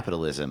it's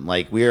capitalism.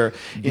 Like we're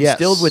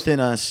instilled within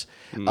us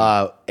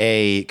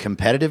a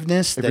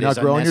competitiveness that you're not is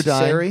growing, you're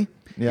dying. unnecessary.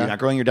 Yeah. You're not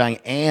growing, you're dying,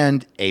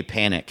 and a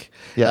panic.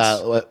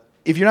 Yes.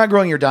 If you're not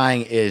growing, you're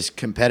dying is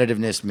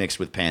competitiveness mixed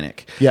with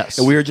panic. Yes.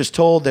 And we were just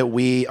told that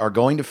we are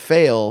going to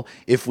fail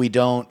if we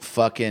don't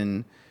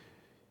fucking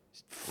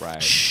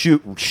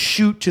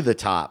shoot to the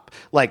top,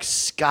 like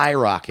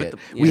skyrocket.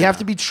 We have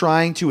to be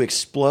trying to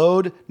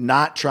explode,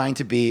 not trying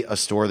to be a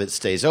store that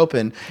stays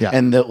open. Yeah.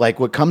 And like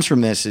what comes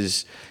from this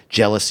is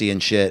jealousy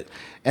and shit.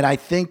 And I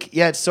think,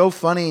 it's so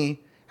funny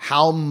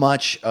how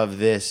much of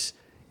this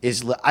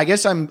is. I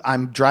guess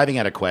I'm driving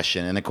at a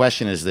question, and the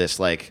question is this: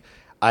 like,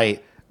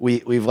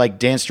 we've like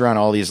danced around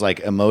all these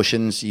like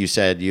emotions. You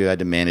said you had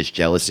to manage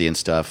jealousy and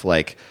stuff.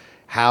 Like,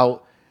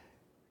 how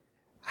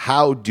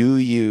do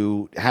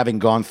you, having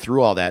gone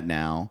through all that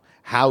now,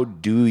 how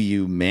do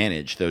you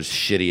manage those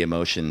shitty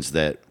emotions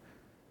that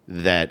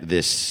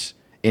this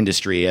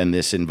industry and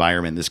this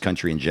environment, this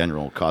country in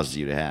general, causes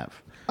you to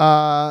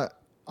have?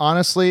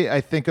 Honestly,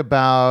 I think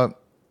about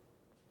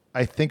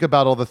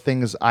all the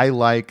things I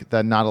like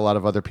that not a lot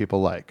of other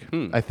people like.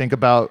 I think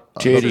about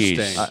Titties.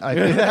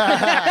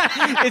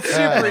 It's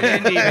super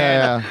indie,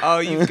 man. Oh,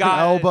 you've got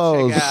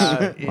elbows. it.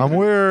 Check out. I'm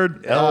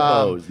weird.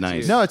 Elbows,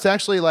 nice. No, it's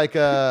actually like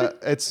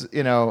it's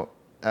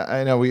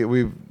I know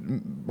we've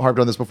harped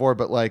on this before,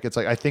 but like it's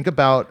like I think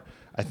about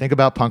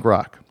punk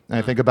rock. And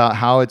I think about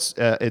how it's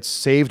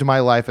saved my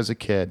life as a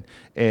kid.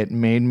 It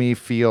made me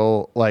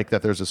feel like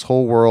that there's this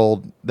whole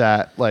world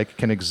that like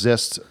can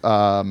exist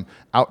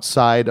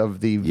outside of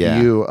the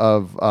view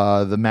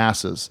of the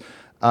masses.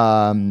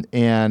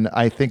 And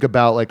I think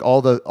about like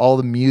all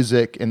the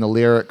music and the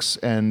lyrics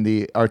and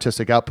the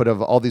artistic output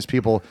of all these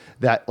people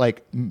that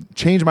like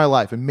changed my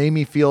life and made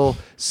me feel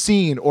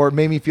seen or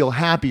made me feel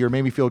happy or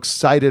made me feel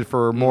excited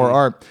for more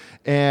art.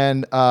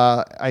 And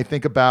I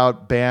think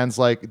about bands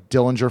like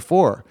Dillinger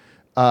 4.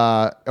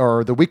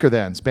 Or the Weaker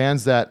Thans,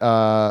 bands that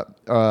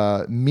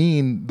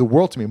mean the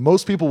world to me.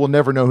 Most people will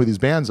never know who these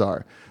bands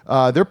are.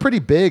 They're pretty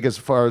big as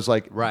far as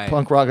like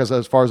punk rock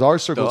as far as our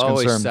circle is They'll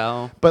always concerned.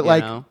 sell, but you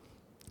like,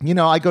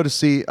 know? I go to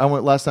see. I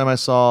went last time I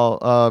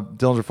saw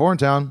Dillinger 4 in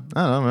town.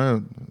 I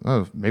don't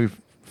know, maybe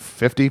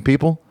 50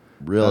 people.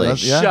 Really?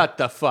 Yeah. Shut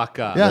the fuck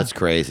up. Yeah. That's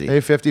crazy.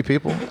 Maybe 50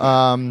 people.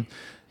 I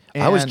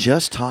was and-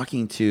 just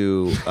talking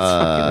to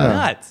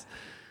Nuts.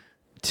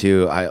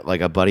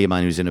 like a buddy of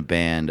mine who's in a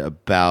band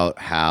about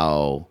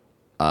how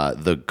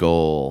the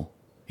goal.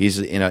 He's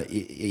in a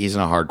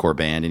hardcore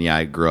band, and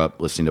I grew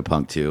up listening to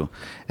punk too,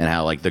 and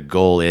how like the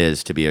goal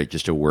is to be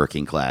just a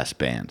working class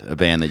band, a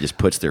band that just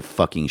puts their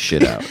fucking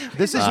shit out.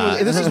 This is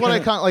what I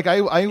like.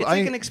 It's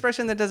like an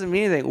expression that doesn't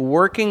mean anything.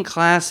 Working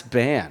class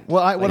band.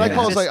 What I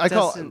call is just like I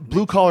call doesn't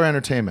blue collar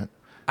entertainment.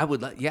 I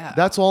would, yeah.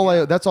 That's all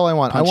I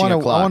want. Punching a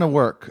I clock. want to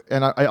work,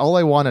 and all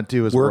I want to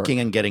do is Working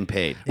work. and getting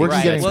paid. Working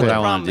and getting Well, paid. the I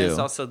wanna problem is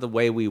do. also the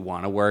way we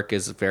want to work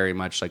is very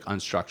much like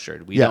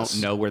unstructured. We Yes.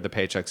 don't know where the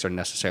paychecks are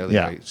necessarily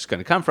Yeah. just going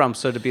to come from.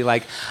 So to be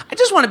like, I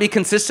just want to be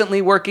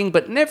consistently working,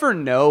 but never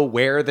know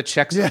where the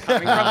checks are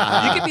coming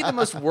from. You could be the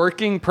most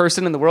working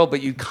person in the world,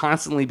 but you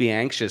constantly be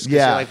anxious. 'Cause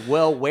Yeah. You're like,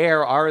 well,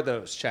 where are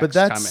those checks But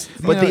that's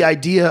coming? But the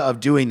idea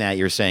of doing that,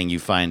 you're saying you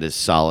find a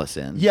solace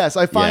in. yes,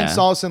 I find Yeah.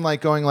 solace in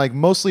like going like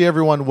mostly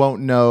everyone won't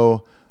know.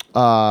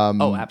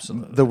 Oh,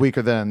 absolutely. The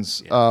Weaker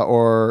Thans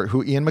or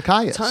who Ian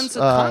MacKaye is. Tons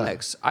of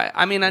comics.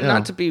 I mean,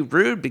 not to be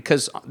rude,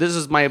 because this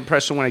is my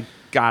impression when I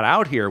got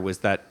out here was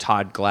that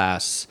Todd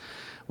Glass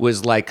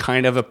was like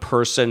kind of a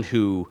person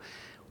who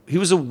he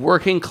was a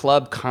working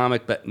club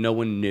comic that no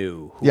one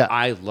knew, who Yeah.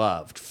 I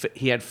loved.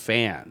 He had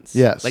fans.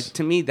 Yes. Like,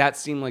 to me, that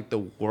seemed like the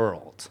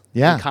world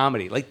Yeah. in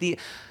comedy. Like,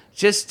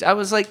 I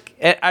was like,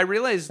 I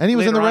realized And he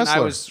was in later The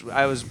on Wrestler.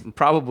 I was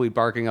probably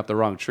barking up the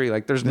wrong tree.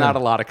 Like, there's not a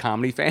lot of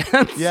comedy fans.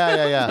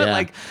 Yeah. But,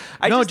 like,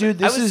 I dude,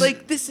 I this was is-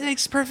 like, this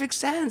makes perfect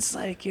sense.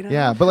 Like, you know.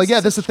 Yeah, but like,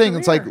 yeah, that's the his thing.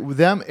 It's like career. with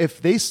them,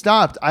 if they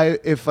stopped,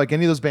 if like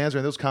any of those bands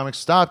or those comics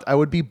stopped, I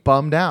would be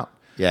bummed out.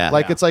 Yeah.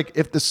 Like Yeah. it's like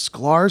if the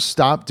Sklar's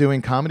stopped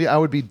doing comedy, I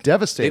would be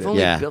devastated. They've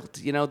only Yeah. built,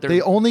 you know,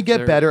 They only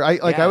get better. I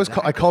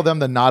call them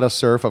the Nada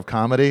Surf of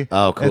comedy.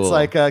 Oh, cool. It's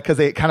like because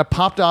they kind of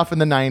popped off in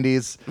the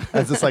 '90s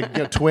as this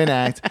like twin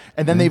act,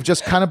 and then they've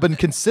just kind of been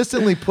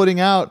consistently putting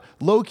out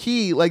low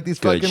key like these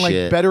Good fucking like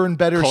shit. better and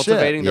better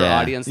cultivating shit. their Yeah.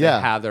 audience. Yeah.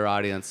 They have their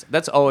audience.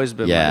 That's always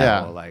been Yeah. my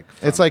Yeah, goal. Like,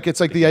 it's like the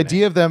beginning.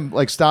 idea of them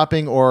like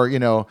stopping or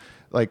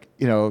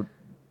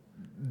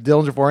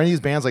Dillinger or any of these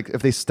bands, like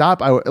if they stop,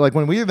 like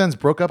when We Thens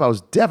broke up, I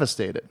was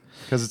devastated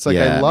because it's like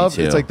Yeah, I me love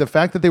too. it's like the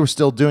fact that they were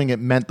still doing it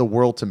meant the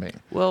world to me.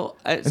 Well,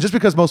 And just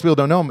because most people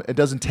don't know them, it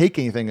doesn't take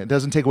anything. It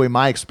doesn't take away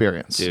my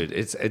experience. dude,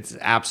 it's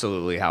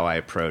absolutely how I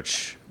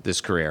approach this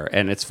career,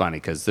 and it's funny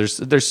because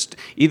there's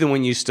even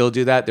when you still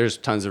do that, there's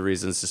tons of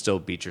reasons to still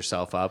beat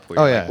yourself up. Where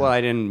Oh, you're yeah. like, well,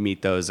 I didn't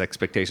meet those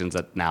expectations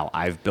that now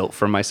I've built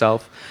for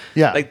myself.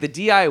 Yeah. like the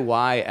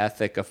DIY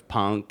ethic of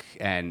punk,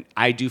 and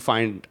I do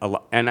find a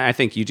lot, and I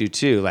think you do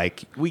too.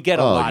 Like we get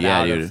a lot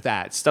yeah, out dude. of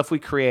that stuff we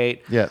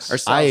create. Yes.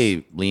 ourselves.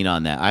 I lean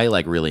on that. I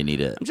like really need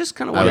it. I'm just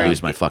kind of I would wondering.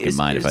 lose my fucking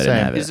mind if I Same.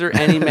 didn't have Is it.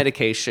 there any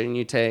medication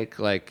you take,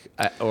 like,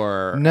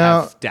 or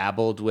No. have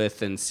dabbled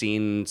with and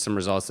seen some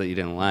results that you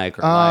didn't like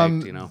or Um,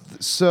 liked? You know,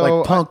 So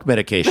Like punk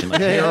medication, like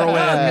heroin,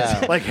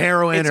 yeah. like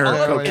heroin or it's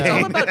all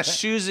cocaine. about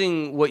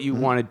choosing what you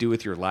want to do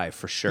with your life,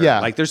 for sure. Yeah.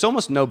 Like, there's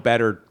almost no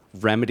better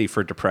remedy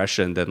for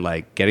depression than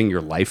like getting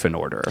your life in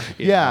order.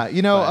 yeah,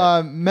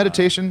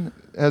 meditation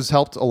has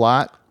helped a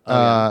lot.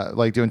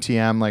 Like doing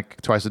TM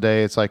like twice a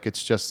day. It's like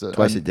it's just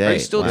Twice a day. Are you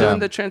still Wow. doing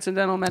the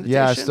transcendental meditation?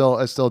 Yeah,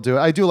 I still do it.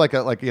 I do like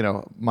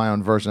my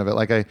own version of it.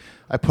 Like I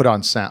put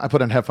on sound, I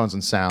put on headphones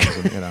and sounds,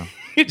 and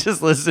You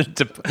just listen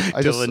to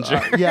I just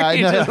Dillinger. yeah, I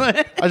You know.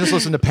 just- I just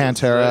listen to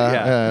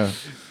Pantera.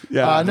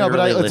 Yeah. No, but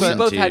really it's We listen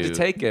both to had to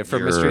take it for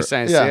your- Mystery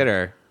Science Yeah.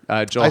 Theater.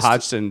 Joel I st-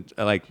 Hodgson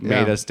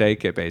made us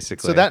take it,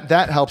 basically. so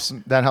that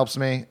helps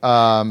me.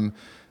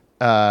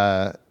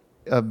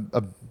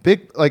 A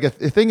big like a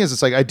thing is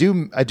it's like I do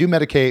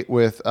medicate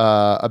with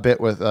a bit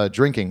with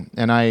drinking,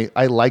 and I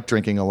like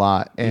drinking a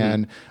lot,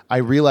 and I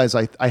realized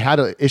I had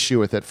an issue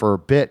with it for a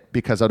bit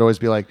because I'd always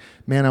be like,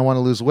 man, I want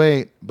to lose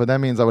weight, but that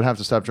means I would have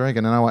to stop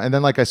drinking, and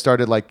then like I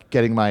started like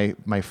getting my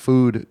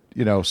food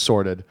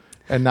sorted.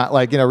 And not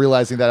like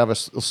realizing that I have a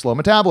slow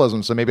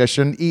metabolism, so maybe I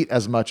shouldn't eat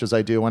as much as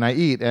I do when I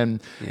eat,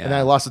 and then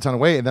I lost a ton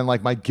of weight, and then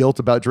like my guilt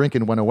about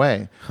drinking went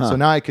away. So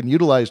now I can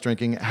utilize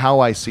drinking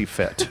how I see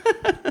fit,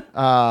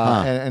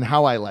 and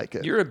how I like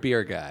it. You're a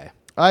beer guy.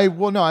 I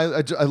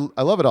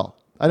love it all.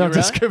 I don't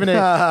You really?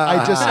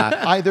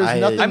 discriminate.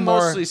 There's nothing I'm more.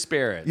 mostly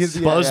spirits.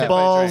 Yeah, Buzz yeah.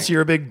 balls.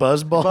 You're a big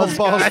buzz ball. Buzz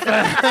balls.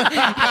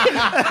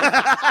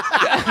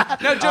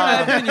 No, Jonah,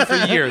 I've known you for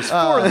years.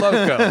 Four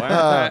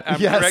Loko. I'm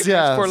yes, correct?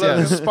 yes, It's Four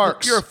yes. Loko.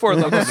 Sparks. You're a Four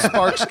Loko man.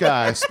 Sparks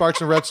guy. Sparks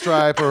and Red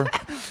Stripe or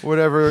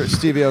whatever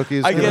Stevie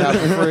Aoki's I giving get out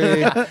for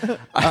free.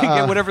 I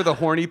get whatever the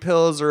horny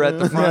pills are at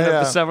the front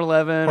Yeah, of the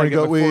 7-Eleven. I Horny get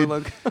goat my Four weed.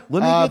 Loko.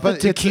 Let me get but the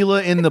it's-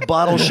 tequila in the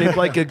bottle shaped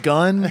like a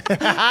gun.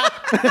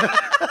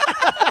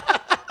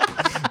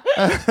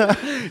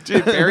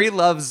 Dude, Barry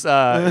loves.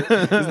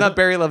 It's not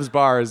Barry Loves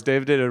Bars.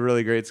 Dave did a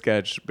really great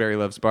sketch. Barry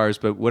Loves Bars,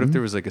 but what if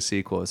there was like a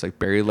sequel? It's like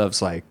Barry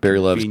loves like Barry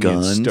loves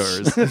convenience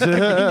guns. stores,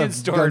 convenience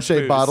store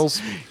Gun-shaped booze. bottles.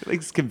 He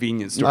likes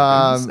convenience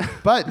store. booze.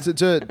 But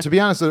to be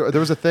honest, there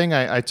was a thing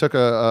I took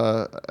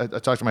I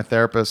talked to my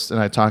therapist, and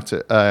I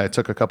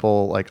took a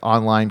couple like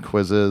online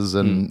quizzes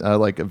and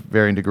like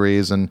varying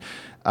degrees, and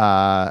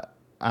I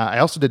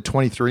also did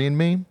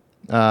 23andMe.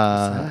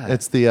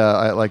 It's the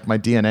like my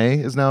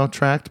DNA is now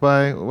tracked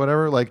by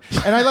whatever, like,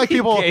 and I like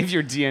people. You gave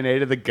your DNA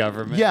to the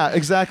government. Yeah,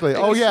 exactly.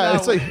 Oh yeah,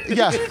 it's like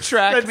yeah.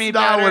 Track me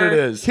Not better. what it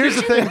is. Here's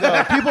the thing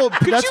though, people.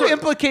 Could that's you what,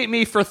 implicate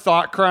me for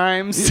thought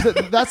crimes?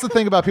 That's the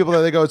thing about people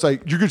that they go, it's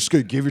like, you're just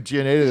going to give your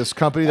DNA to this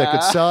company that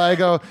could sell. I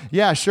go,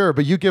 yeah, sure.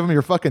 But you give them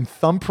your fucking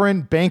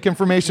thumbprint, bank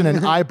information,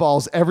 and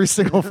eyeballs every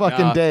single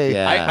fucking day.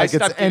 Yeah. I Like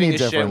it's stopped any giving a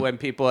shit different. when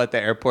people at the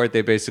airport,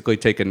 they basically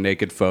take a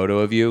naked photo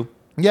of you.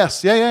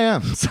 Yes. Yeah.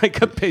 It's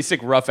like a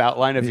basic rough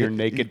outline of your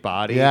naked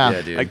body. Yeah.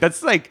 Yeah, dude. Like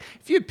that's like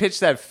if you had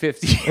pitched that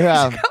 50 years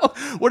Yeah. ago,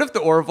 what if the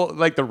Orville,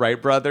 like the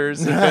Wright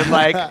brothers, had been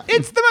like,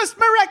 it's the most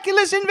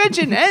miraculous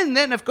invention, and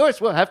then of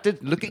course we'll have to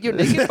look at your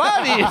naked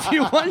body if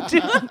you want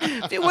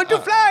to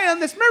fly on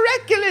this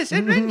miraculous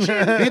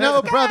invention. You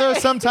know, brother,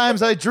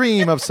 sometimes I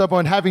dream of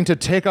someone having to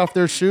take off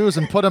their shoes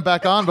and put them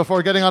back on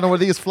before getting on one of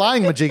these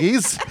flying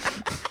majiggies.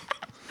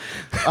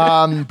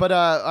 But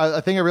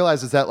a thing I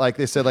realized is that like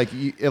they said like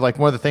like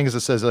one of the things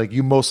that says like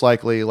you most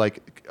likely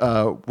like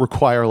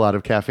require a lot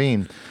of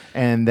caffeine,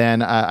 and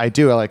then I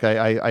do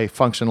I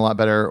function a lot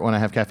better when I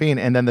have caffeine.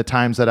 And then the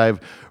times that I've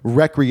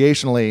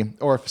recreationally,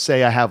 or if,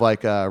 say I have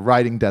like a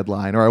writing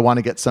deadline or I want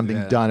to get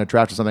something done, a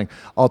draft or something,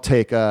 I'll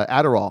take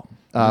Adderall,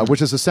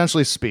 which is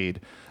essentially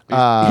speed. You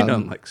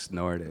don't like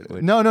snort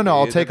it. No.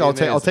 I'll take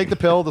the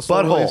pill, the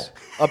slow Butthole. release.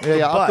 Up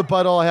the up the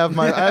butt. butthole. I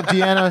have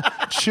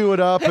Deanna chew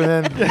it up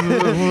and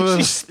then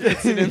She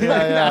spits it in Yeah,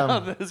 my yeah.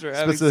 mouth as we're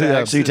having Spits it- yeah.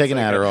 sex. So you take It's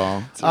an like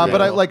Adderall.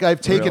 but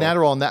I've taken Real.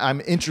 Adderall, and that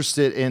I'm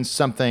interested in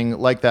something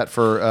like that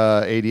for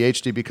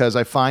ADHD because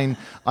I find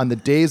on the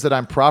days that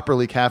I'm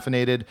properly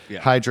caffeinated,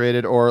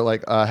 hydrated, or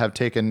like have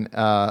taken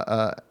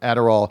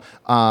Adderall,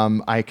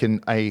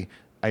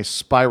 I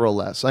spiral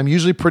less. I'm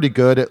usually pretty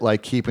good at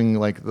like keeping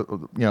like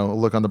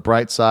look on the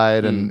bright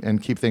side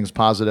and keep things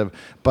positive.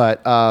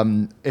 But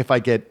if I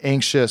get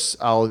anxious,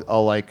 I'll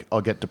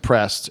get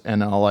depressed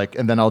and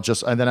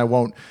then I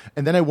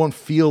won't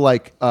feel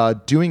like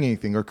doing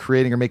anything or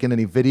creating or making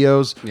any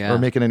videos or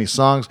making any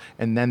songs.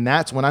 And then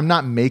that's when I'm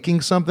not making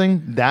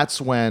something.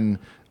 That's when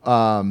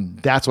I'm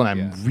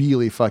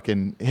really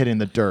fucking hitting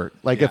the dirt.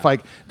 Like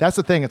that's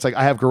the thing. It's like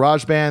I have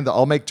GarageBand.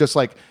 I'll make just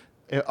like.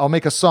 I'll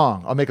make a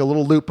song. I'll make a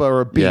little loop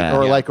or a beat,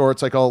 or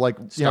it's like I'll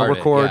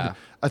record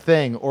a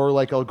thing, or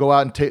like I'll go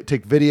out and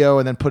take video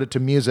and then put it to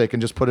music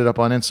and just put it up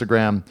on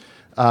Instagram.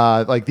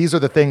 Like these are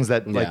the things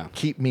that like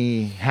keep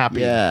me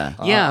happy.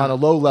 On a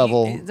low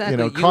level,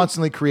 Exactly.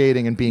 constantly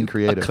creating and being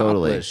creative.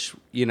 accomplish,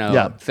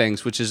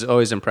 things, which is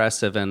always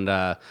impressive. And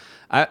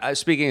I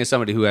speaking as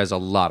somebody who has a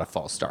lot of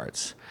false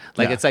starts,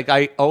 it's like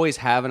I always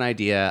have an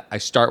idea, I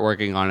start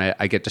working on it,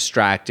 I get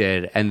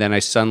distracted, and then I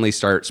suddenly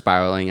start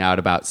spiraling out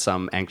about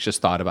some anxious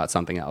thought about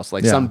something else,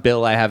 like some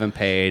bill I haven't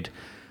paid.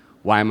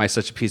 Why am I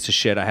such a piece of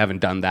shit? I haven't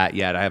done that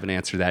yet. I haven't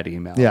answered that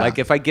email. Yeah. Like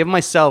if I give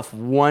myself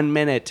 1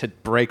 minute to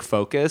break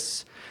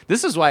focus,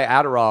 this is why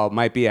Adderall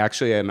might be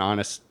actually an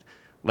honest.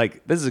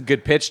 Like, this is a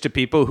good pitch to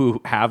people who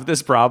have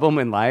this problem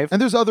in life.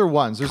 And there's other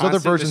ones. There's other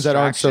Constant versions that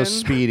aren't so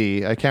distraction.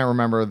 speedy. I can't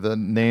remember the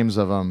names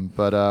of them.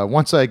 But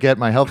once I get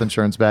my health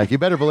insurance back, you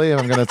better believe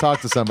I'm going to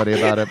talk to somebody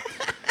about it.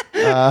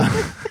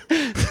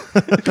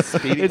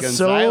 Speedy It's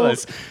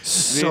Gonzalez.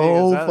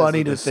 so Gonzalez funny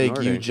with to the think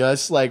you snorting.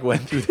 just like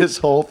went through this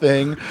whole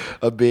thing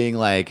of being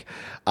like,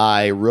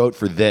 I wrote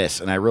for this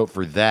and I wrote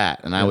for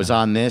that and I was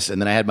on this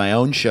and then I had my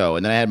own show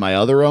and then I had my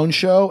other own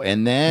show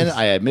and then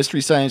I had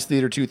Mystery Science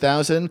Theater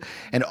 2000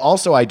 and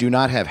also I do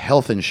not have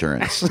health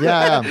insurance.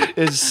 Yeah.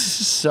 Is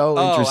so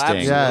Oh,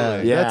 interesting.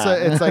 absolutely. Yeah.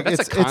 It's like That's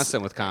it's a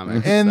constant with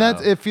comics. and so.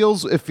 that it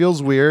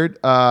feels weird.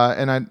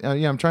 And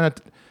I'm trying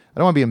to. I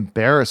don't want to be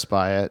embarrassed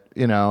by it.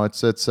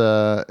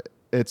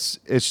 It's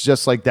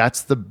just like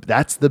that's the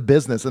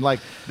business, and like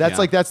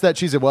that's that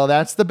she said. Well,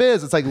 that's the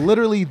biz. It's like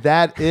literally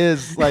that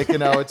is like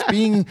it's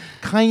being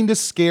kind of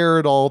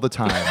scared all the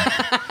time.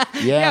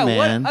 Yeah,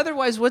 man.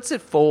 Otherwise, what's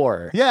it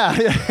for? Yeah.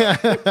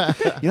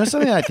 You know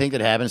something I think that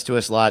happens to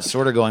us a lot,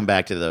 sort of going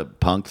back to the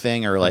punk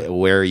thing or like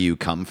where you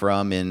come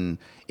from in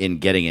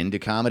getting into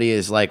comedy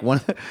is like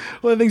one of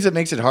the things that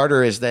makes it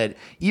harder is that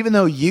even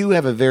though you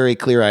have a very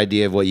clear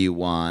idea of what you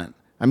want,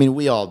 I mean,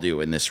 we all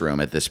do in this room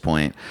at this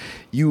point.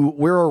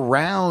 We're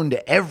around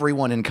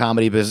everyone in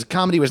comedy because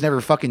comedy was never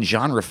fucking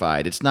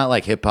genrefied. It's not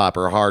like hip hop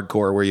or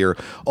hardcore where you're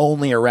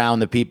only around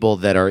the people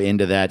that are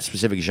into that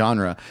specific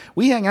genre.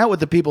 We hang out with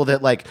the people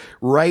that like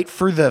write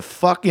for the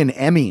fucking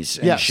Emmys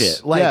and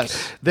shit. Like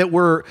that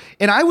were,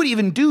 and I would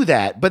even do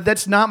that, but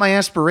that's not my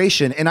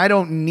aspiration. And I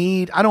don't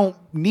need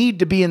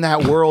to be in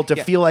that world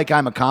to feel like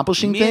I'm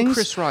accomplishing Me things. and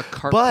Chris Rock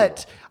carpool.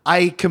 But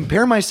I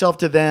compare myself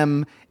to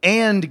them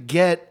and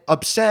get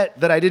upset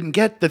that I didn't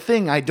get the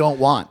thing I don't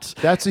want.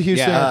 That's a huge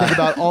thing I think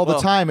about all the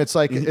time. It's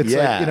like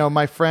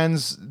my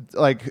friends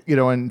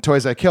in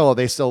Toys That Kill,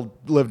 they still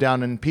live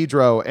down in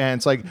Pedro, and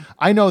it's like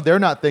I know they're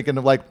not thinking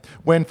of like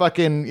when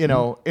fucking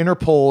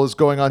Interpol is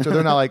going on, so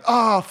they're not like,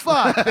 oh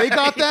fuck, they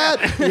got that.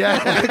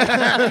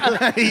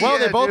 Well,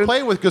 they both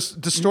play with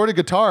distorted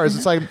guitars.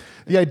 It's like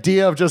the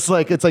idea of just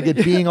like it's like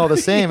it being all the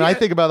same. And I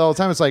think about it all the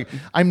time. It's like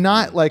I'm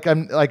not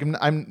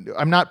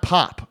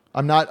pop.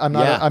 I'm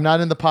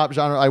not in the pop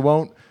genre. I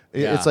won't.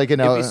 It's like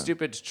it'd be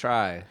stupid to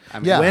try.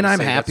 When I'm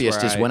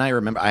happiest is when I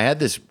remember I had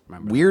this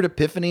weird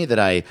epiphany that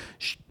I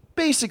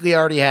basically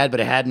already had,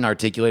 but I hadn't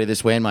articulated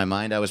this way in my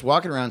mind. I was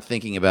walking around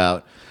thinking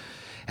about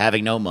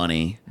having no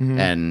money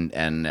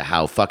and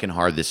how fucking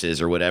hard this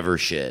is or whatever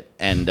shit.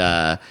 And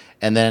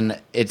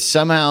then it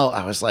somehow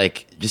I was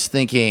like just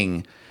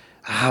thinking,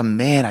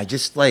 man, I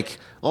just like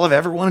all I've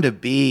ever wanted to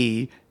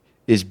be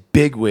is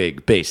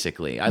Bigwig,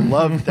 basically. I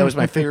loved that was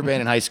my favorite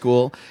band in high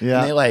school. Yeah.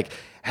 And they like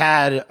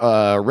had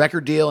a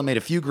record deal and made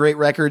a few great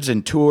records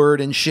and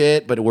toured and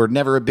shit, but were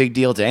never a big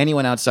deal to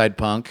anyone outside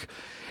punk.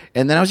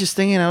 And then I was just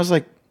thinking, I was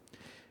like,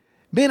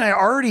 man, I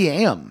already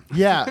am.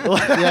 Yeah.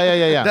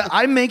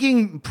 I'm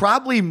making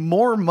probably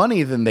more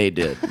money than they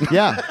did.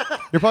 Yeah.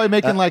 You're probably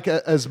making like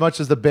as much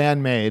as the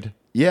band made.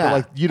 Yeah. But,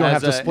 like, you don't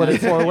have As to split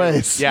it 4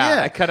 ways.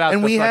 Yeah, I cut out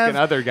And the we fucking have-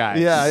 other guys.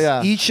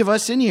 Yeah. Each of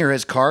us in here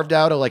has carved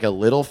out a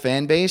little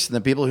fan base, and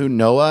the people who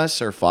know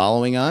us are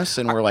following us,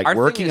 and we're like our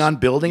thing working is- on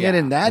building it. yeah.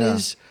 And that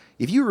is,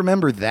 if you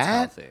remember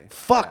that, healthy.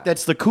 fuck,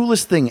 that's the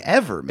coolest thing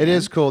ever, man. It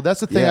is cool. That's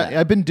the thing. Yeah.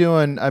 I've been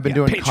doing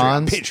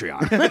cons.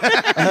 Patreon.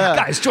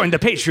 Guys, join the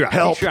Patreon.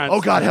 Help! Patreon. Oh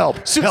God,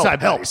 help!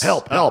 Suicide help! buddies.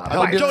 Help! Help!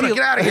 Help! Buy Jonah, feel-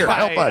 get out of here! buy,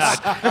 Help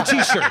us!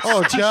 T-shirts.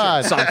 Oh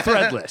God! It's on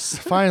Threadless.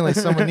 Finally,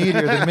 someone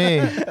needier than me.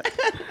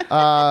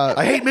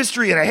 I hate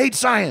mystery and I hate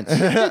science.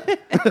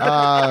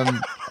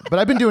 But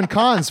I've been doing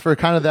cons for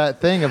kind of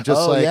that thing of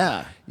just Oh,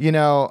 yeah.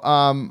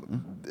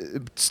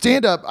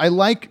 stand up. I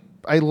like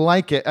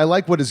it. I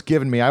like what it's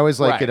given me. I always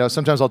like, Right.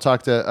 sometimes I'll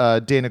talk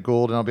to Dana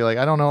Gould and I'll be like,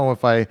 I don't know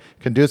if I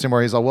can do this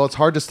anymore. He's like, well, it's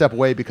hard to step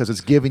away because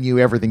it's giving you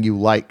everything you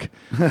like.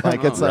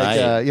 Like, it's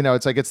Right.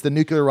 it's the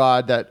nuclear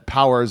rod that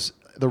powers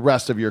the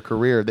rest of your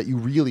career that you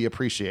really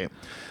appreciate.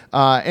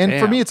 And for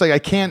Damn. me, it's like,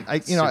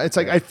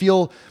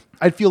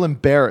 I'd feel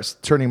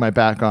embarrassed turning my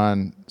back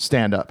on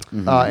stand up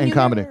in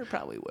comedy.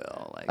 Probably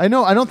will. Like, I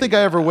know. I don't think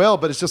I ever will,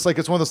 but it's just like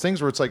it's one of those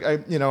things where it's like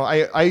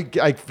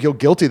I feel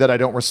guilty that I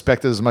don't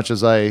respect it as much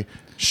as I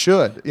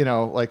should.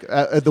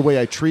 The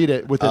way I treat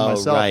it within Oh,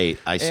 myself. right.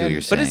 I see what And-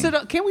 you're saying. But is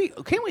it?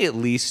 Can we at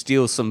least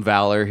steal some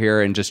valor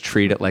here and just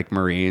treat it like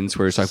Marines,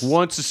 where it's like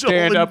once a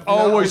stand up,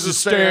 always a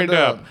stand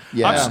up.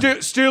 Yeah.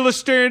 I'm still a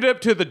stand up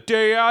to the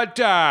day I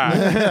die.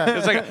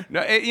 It's like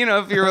if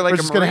you're like We're a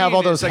just gonna have Marine,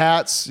 all those it's like,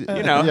 hats.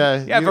 yeah,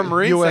 if a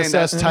Marine saying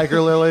USS that-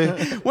 Tiger Lily.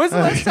 When's the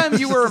last time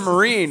you were a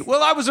Marine?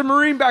 Well, I was a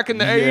Marine back in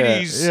the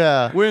 80s.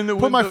 Yeah. When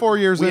Put my 4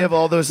 years we in. have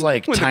all those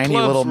When the tiny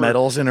clubs little were-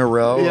 medals in a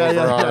row over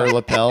our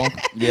lapel.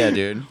 Yeah,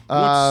 dude.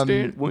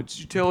 Once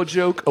you tell a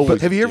joke,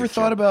 But have you ever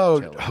thought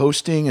about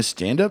hosting a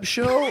stand-up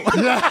show?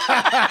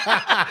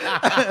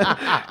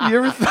 You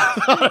ever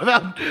thought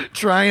about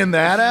trying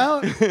that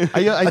out?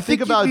 I think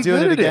think about you'd be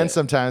doing good it at again it.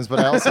 sometimes, but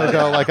I also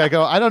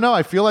go, I don't know.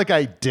 I feel like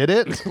I did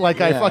it.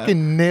 Like I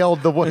fucking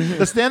nailed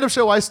the stand-up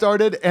show I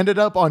started ended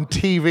up on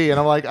TV, and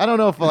I'm like, I don't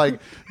know if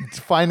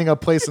finding a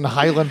place in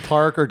Highland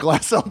Park or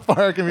Glassell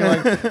Park and be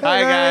like,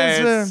 hi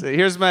guys,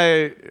 here's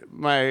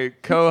my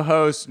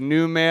co-host,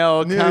 new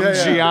male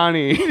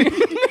Gianni.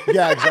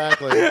 yeah,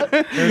 exactly.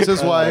 There's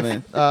his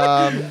wife.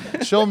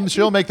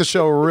 She'll make the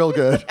show real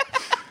good.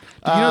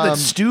 You know that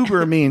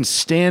Stuber means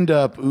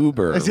stand-up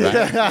Uber, right?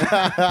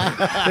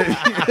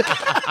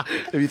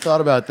 Have you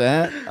thought about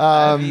that?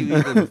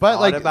 But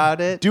like about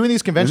it? doing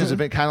these conventions has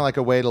been kind of like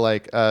a way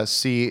to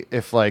see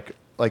if like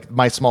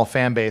my small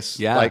fan base,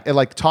 Yeah.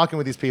 like talking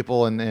with these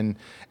people and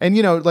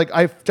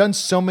I've done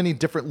so many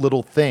different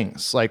little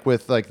things like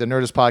with like the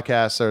Nerdist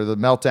podcast or the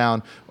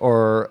Meltdown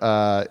or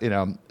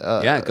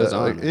it goes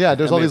on. There's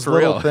I all mean, these for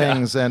little real,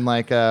 things and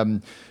like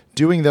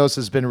doing those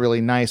has been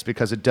really nice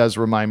because it does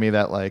remind me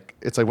that like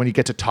it's like when you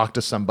get to talk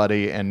to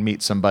somebody and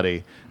meet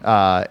somebody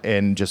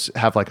and just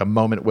have like a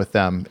moment with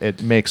them,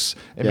 it makes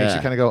you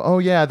kind of go, oh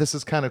yeah, this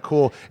is kind of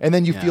cool, and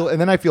then you feel, and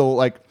then I feel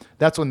like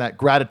that's when that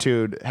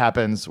gratitude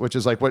happens, which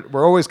is like what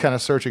we're always kind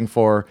of searching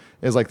for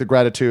is like the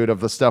gratitude of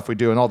the stuff we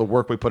do and all the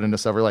work we put into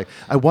stuff. We're like,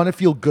 I want to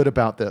feel good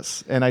about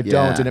this, and I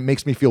don't, and it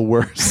makes me feel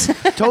worse.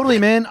 Totally,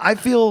 man. I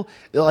feel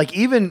like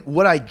even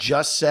what I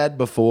just said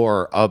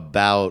before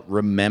about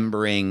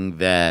remembering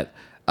that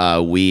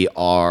we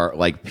are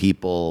like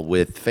people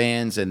with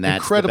fans and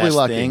that's Incredibly the best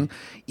lucky. thing.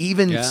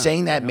 Even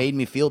saying that made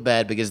me feel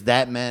bad because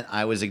that meant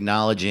I was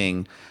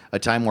acknowledging a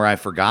time where I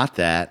forgot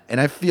that,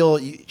 and I feel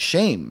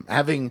shame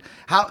having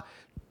how.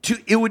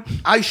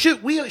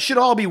 We should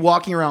all be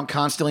walking around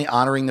constantly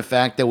honoring the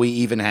fact that we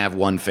even have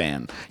one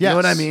fan. You know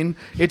what I Yes. mean?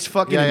 It's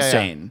fucking Yeah, yeah, yeah.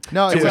 insane.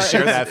 No, We it's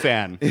share that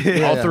fan.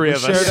 All three of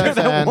share us. that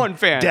fan. One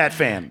fan. Dad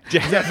fan.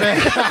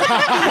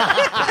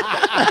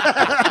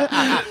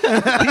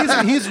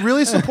 he's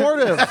really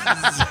supportive.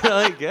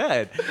 really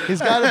good. He's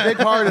got a big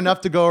heart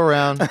enough to go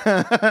around.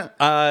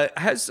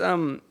 Has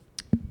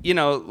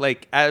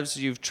like as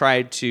you've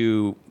tried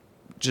to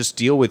just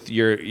deal with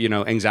your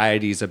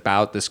anxieties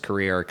about this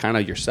career kind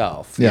of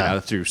yourself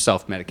through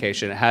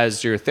self-medication,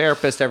 has your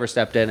therapist ever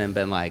stepped in and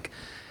been like,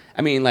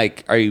 I mean,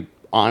 like, are you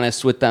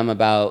honest with them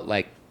about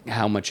like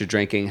how much you're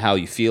drinking, how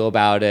you feel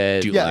about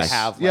it? Do you Yes.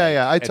 have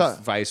I talk.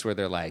 advice where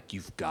they're like,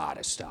 you've got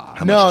to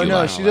stop?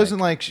 No, she doesn't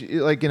like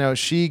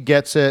she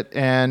gets it,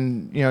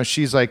 and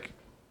she's like,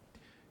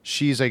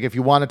 if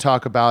you want to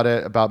talk about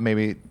it, about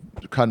maybe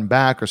cutting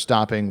back or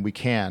stopping, we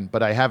can,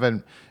 but I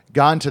haven't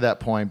gone to that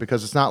point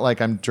because it's not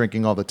like I'm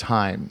drinking all the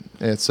time.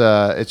 It's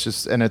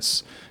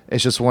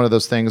just one of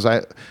those things.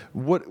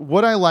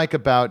 What I like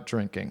about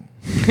drinking.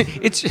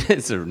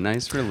 It's a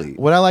nice relief.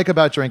 What I like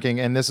about drinking,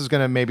 and this is going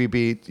to maybe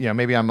be,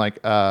 maybe I'm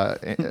like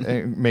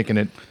making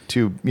it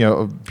too,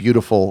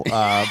 beautiful,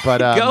 but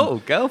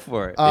Go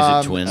for it.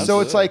 Is it twins? So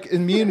it's like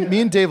and me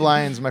and Dave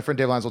Lyons, my friend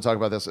Dave Lyons will talk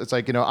about this. It's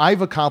like,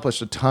 I've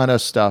accomplished a ton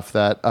of stuff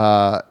that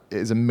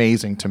is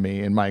amazing to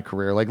me in my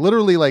career. Like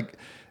literally like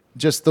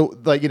just the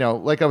like,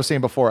 like I was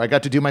saying before, I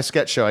got to do my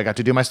sketch show, I got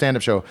to do my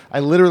stand-up show, I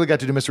literally got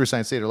to do Mystery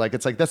Science Theater. Like,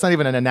 it's like, that's not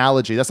even an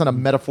analogy, that's not a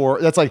metaphor,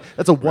 that's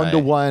a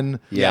one-to-one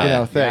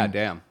Yeah. thing.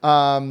 Yeah,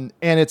 damn.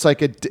 And it's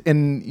like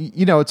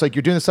it's like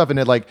you're doing this stuff and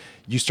it like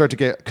you start to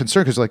get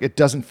concerned because like it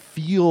doesn't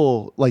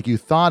feel like you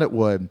thought it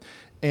would,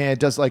 and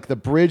does like the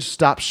bridge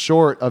stop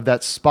short of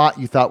that spot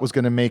you thought was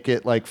going to make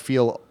it like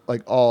feel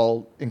like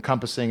all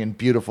encompassing and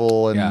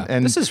beautiful and Yeah.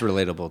 and This is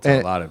relatable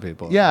to a lot of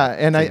people. yeah,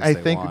 and Things I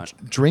they think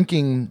want.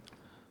 drinking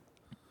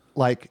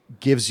like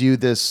gives you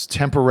this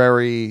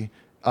temporary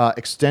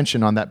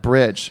extension on that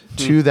bridge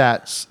to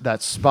that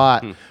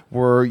spot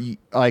where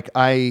like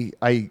I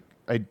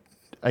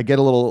get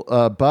a little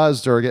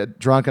buzzed or get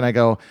drunk and I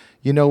go,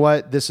 you know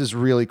what? This is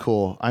really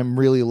cool. I'm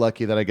really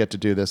lucky that I get to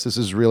do this. This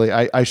is really,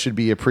 I should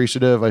be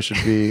appreciative. I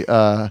should be,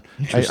 I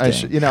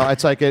should,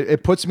 it's like,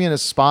 it puts me in a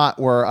spot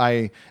where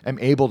I am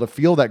able to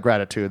feel that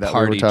gratitude that we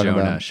Party were talking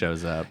Jonah about.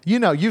 shows up.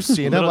 You've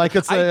seen it. Like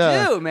it's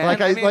I do, man.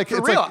 Like I mean, for it's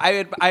real.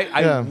 like, I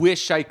Yeah.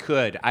 wish I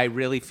could. I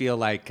really feel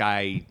like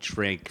I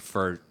drink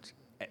for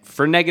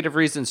negative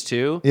reasons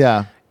too.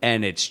 Yeah.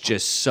 And it's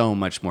just so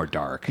much more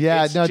dark.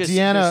 Yeah, It's no, just-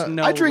 Deanna- there's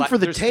no I drink for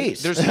the there's-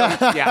 taste. There's no,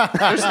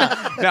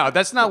 no,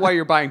 that's not why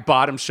you're buying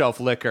bottom shelf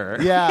liquor.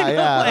 Yeah.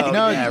 Like,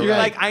 No, you're you're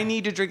like, I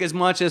need to drink as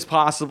much as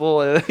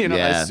possible, Yeah.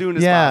 as soon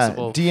as yeah,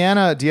 possible.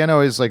 Deanna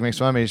always like makes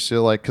fun of me. She's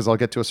like, because I'll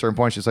get to a certain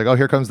point. She's like, "Oh,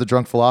 here comes the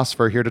drunk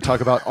philosopher here to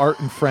talk about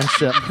art and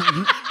friendship."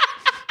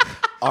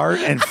 Art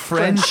and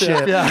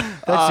friendship. Yeah.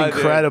 That's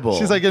incredible.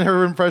 She's like, in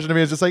her impression of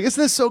me, is just like,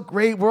 "Isn't this so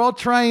great? We're all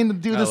trying to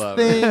do this love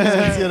thing."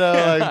 Like,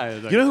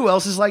 you know who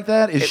else is like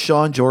that? Is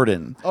Sean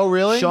Jordan. Oh,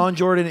 really? Sean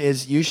Jordan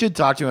is. You should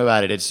talk to him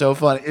about it. It's so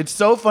funny. It's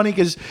so funny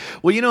because,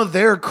 well,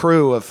 their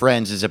crew of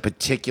friends is a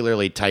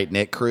particularly tight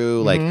knit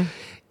crew. Like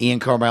Ian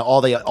Carmel,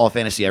 all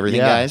fantasy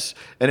everything Yeah. guys.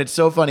 And it's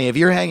so funny if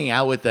you're hanging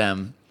out with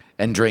them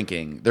and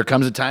drinking. There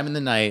comes a time in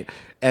the night.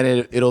 And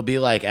it'll be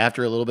like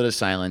after a little bit of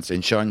silence,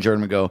 and Sean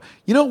Jordan would go,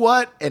 "You know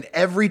what?" And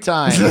every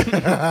time,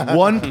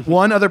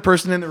 one other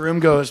person in the room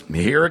goes,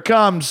 "Here it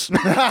comes."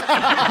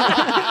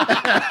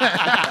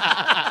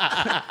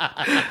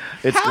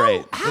 It's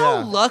great.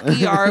 How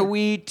lucky are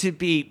we to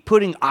be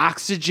putting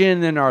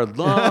oxygen in our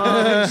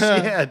lungs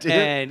Yeah, dude.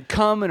 and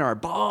cum in our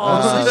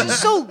balls? This is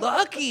so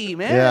lucky,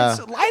 man. Yeah.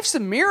 Life's a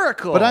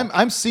miracle. but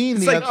I'm seeing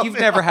It's the like you've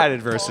never had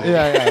adversity.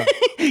 yeah.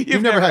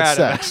 You've never had had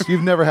sex.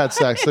 You've never had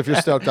sex. If you're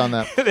stoked on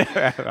that,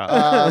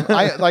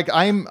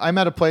 I'm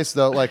at a place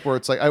though, like where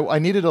it's like I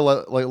needed a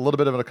little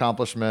bit of an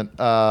accomplishment,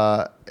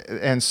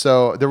 and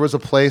so there was a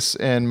place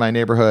in my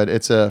neighborhood.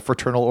 It's a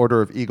Fraternal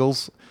Order of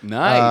Eagles.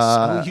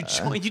 Nice. You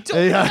told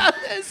me about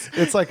this.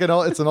 It's like an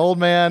old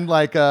man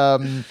like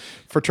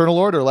fraternal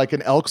order, like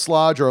an Elks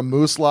Lodge or a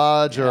Moose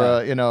Lodge or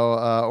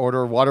a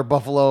order of Water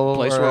Buffalo.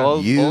 Place or where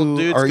old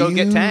dudes go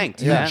get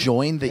tanked. You man.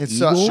 joined the It's,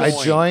 Eagles? I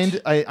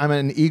joined. I'm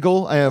an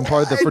Eagle. I am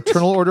part of the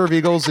Fraternal Order of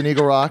Eagles in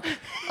Eagle Rock.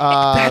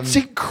 That's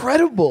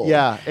incredible.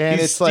 Yeah, and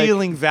He's it's like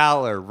stealing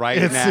valor right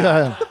it's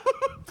now.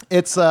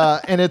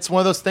 and it's one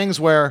of those things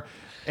where,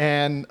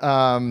 and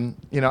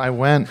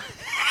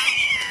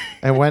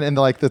I went and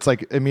like it's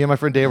like and me and my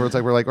friend Dave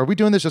we're like, are we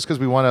doing this just because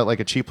we want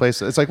a cheap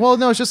place? It's like, well,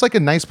 no, it's just like a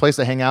nice place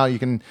to hang out. You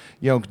can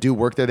do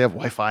work there. They have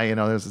Wi-Fi.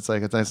 It's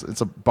nice.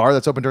 It's a bar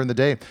that's open during the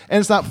day, and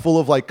it's not full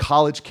of like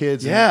college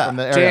kids. Yeah. from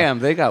the area. Damn,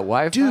 they got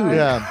Wi-Fi. Dude.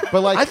 Yeah,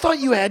 but like I thought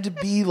you had to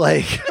be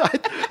like,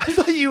 I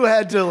thought you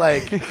had to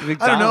like, I don't know,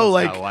 McDonald's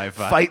like got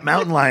Wi-Fi. fight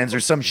mountain lions or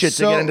some shit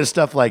to get into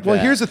stuff like Well,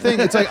 that. here's the thing.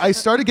 It's like I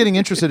started getting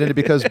interested in it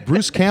because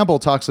Bruce Campbell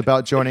talks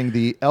about joining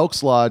the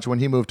Elks Lodge when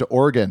he moved to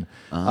Oregon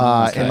in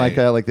like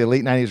the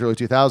late 90s, early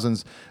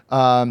 2000s.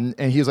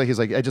 And he's like,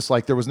 I just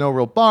like, there was no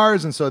real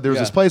bars. And so there was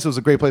this place. It was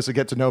a great place to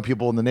get to know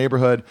people in the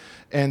neighborhood.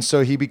 And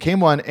so he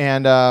became one.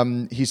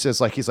 And he's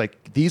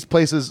like, these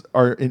places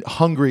are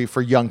hungry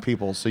for young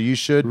people. So you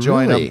should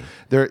join Really?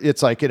 them.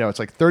 It's like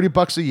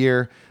 $30 a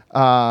year.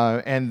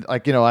 And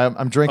like,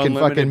 I'm drinking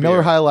Unlimited fucking Miller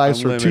beer. High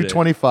Lifes for Unlimited.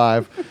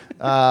 $2.25.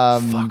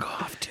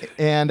 fuck off, dude.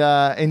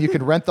 And you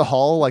can rent the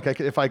hall. Like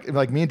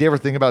me and Dave were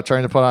thinking about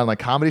trying to put on like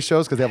comedy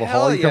shows because they have a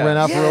hall Hell you can yeah. rent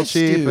out for real Yes,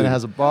 cheap, dude. and it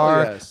has a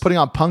bar. Hell yes. Putting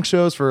on punk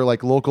shows for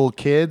like local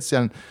kids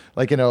and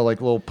like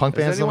little punk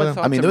bands. anyone And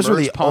thought I mean, to those were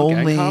merge the punk and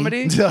only-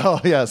 comedy?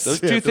 Oh yes,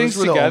 Those Yeah. two things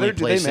Those were the together, only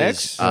do they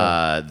mix? places,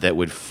 that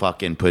would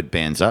fucking put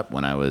bands up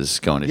when I was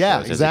going to Yeah,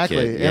 shows exactly.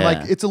 as a kid. And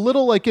like it's a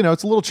little it's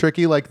a little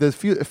tricky. Like it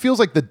feels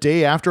like the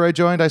day after I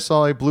joined, I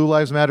saw a Blue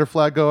Lives Matter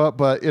flag go up,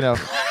 but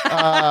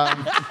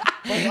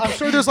I'm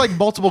sure there's like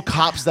multiple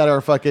cops that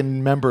are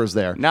fucking members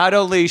there. Not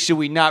only should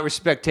we not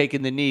respect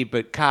taking the knee,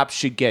 but cops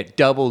should get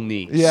double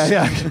knees.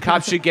 Yeah.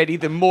 Cops should get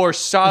even more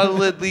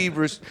solidly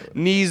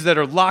knees that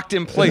are locked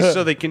in place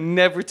so they can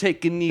never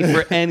take a knee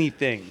for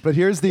anything. But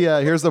here's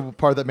the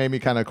part that made me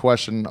kind of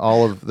question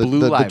all of the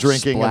Blue lives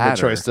drinking and the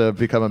splatter. choice to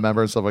become a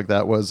member and stuff like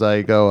that. Was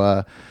I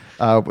go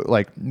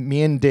like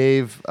me and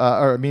Dave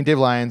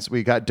Lyons,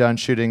 we got done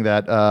shooting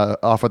that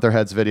Off With Their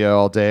Heads video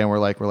all day, and we're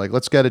like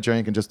let's get a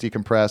drink and just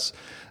decompress.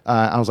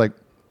 I was like,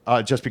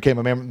 I just became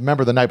a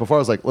member the night before. I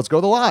was like, let's go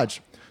to the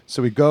lodge.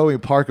 So we go, we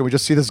park, and we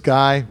just see this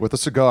guy with a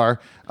cigar,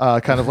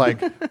 kind of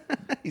like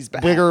He's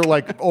back. bigger,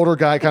 like older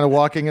guy, kind of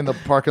walking in the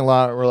parking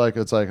lot. We're like,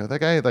 it's like, are that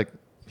guy like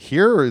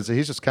here, or is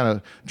he's just kind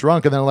of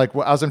drunk? And then like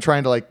as I'm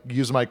trying to like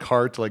use my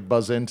card to like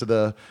buzz into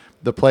the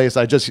place,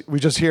 we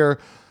just hear,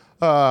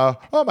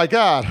 oh my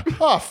god,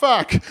 oh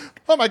fuck,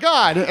 oh my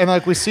god, and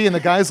like we see, and the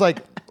guy's like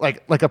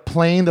a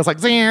plane that's like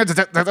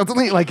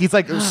he's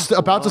like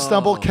about to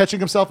stumble, catching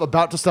himself,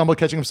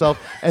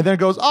 and then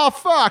goes, oh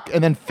fuck,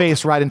 and then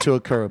face right into a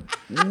curb.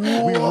 We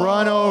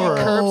run over.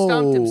 Curb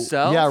stomped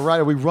himself. Yeah,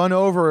 right. We run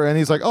over, and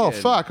he's like, "Oh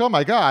fuck! Oh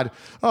my god!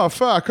 Oh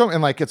fuck!"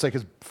 And like it's like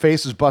his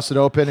face is busted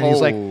open, and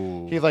he's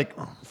like,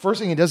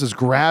 first thing he does is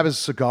grab his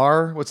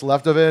cigar, what's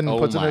left of it, and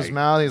puts it in his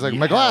mouth. He's like,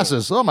 "My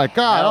glasses! Oh my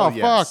god! Hell Oh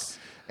yes. fuck!"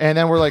 And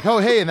then we're like, "Oh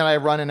hey!" And then I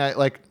run, and I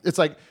like it's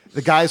like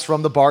the guys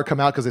from the bar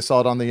come out because they saw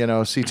it on the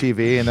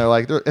CTV, and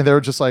they're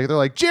just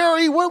like,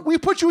 Jerry, what, we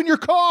put you in your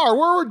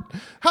car.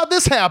 How'd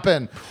this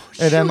happen?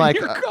 And then like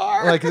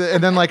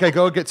and then like I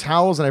go get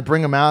towels and I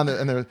bring them out,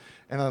 and then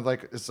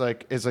it's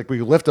like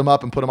we lift them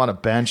up and put them on a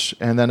bench,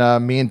 and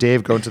then me and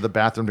Dave go into the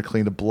bathroom to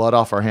clean the blood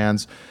off our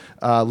hands,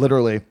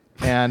 literally.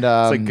 And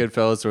It's like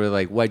Goodfellas, where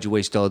like, why'd you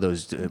waste all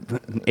those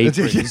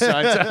aprons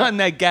on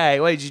that guy?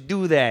 Why'd you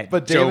do that?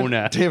 But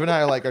Jonah. Dave and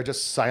I are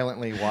just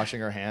silently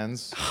washing our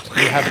hands.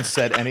 We haven't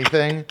said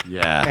anything.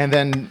 Yeah. And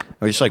then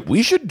Are you just like,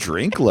 we should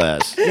drink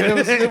less?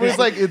 it was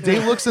like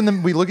Dave looks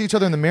we look at each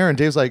other in the mirror, and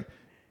Dave's like,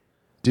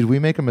 did we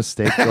make a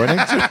mistake joining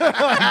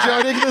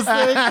this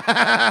thing?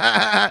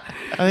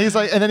 And he's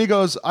like, and then he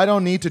goes, I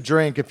don't need to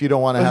drink if you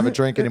don't want to have a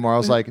drink anymore. I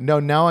was like,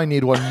 no, now I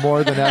need one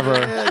more than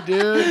ever.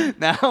 Dude.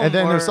 Now And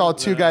then we saw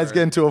two guys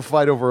get into a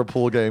fight over a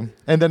pool game.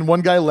 And then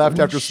one guy left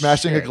after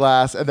smashing a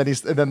glass, and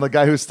then the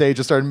guy who stayed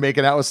just started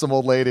making out with some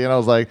old lady. And I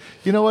was like,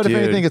 you know what? Dude.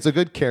 If anything, it's a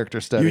good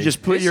character study. You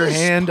just put your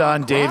hand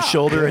on Dave's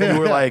shoulder and you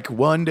were like,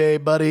 one day,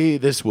 buddy,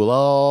 this will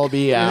all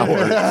be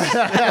ours.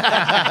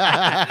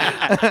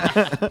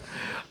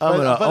 I'm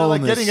going to but own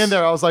like this. getting in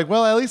there, I was like,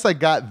 well, at least I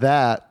got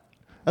that.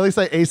 At least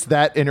I aced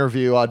that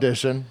interview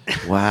audition.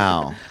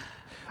 Wow.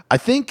 I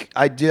think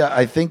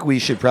we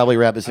should probably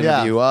wrap this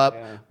interview up,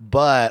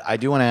 but I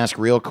do want to ask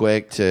real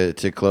quick to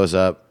close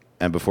up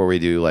and before we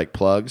do like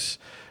plugs.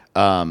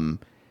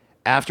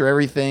 After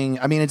everything,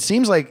 I mean, it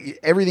seems like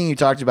everything you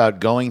talked about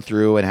going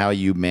through and how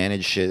you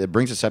manage shit, it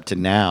brings us up to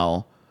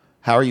now.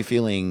 How are you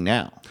feeling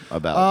now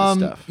about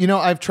this stuff?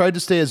 I've tried to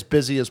stay as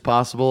busy as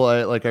possible.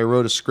 I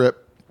wrote a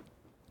script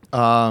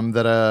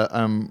that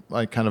I'm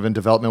like kind of in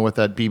development with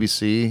at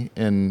BBC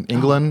in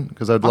England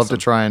because I'd love to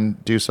try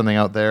and do something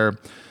out there.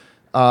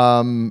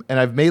 And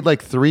I've made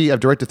I've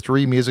directed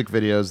 3 music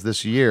videos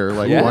this year,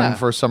 one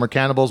for Summer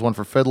Cannibals, one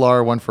for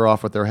Fiddler, one for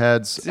Off With Their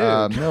Heads.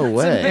 No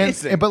way.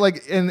 So I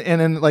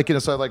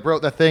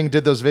wrote that thing,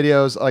 did those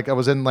videos. Like I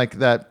was in that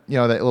that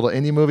little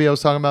indie movie I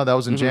was talking about. That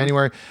was in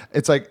January.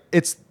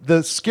 It's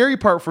the scary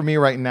part for me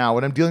right now.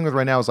 What I'm dealing with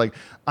right now is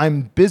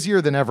I'm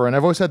busier than ever, and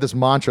I've always had this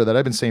mantra that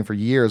I've been saying for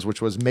years,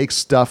 which was make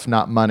stuff,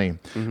 not money.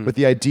 With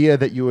the idea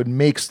that you would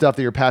make stuff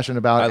that you're passionate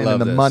about, and then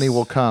the money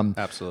will come.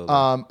 Absolutely.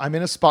 I'm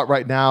in a spot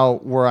right now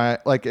where I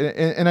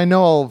and I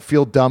know I'll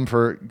feel dumb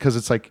because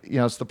it's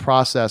it's the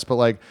process, but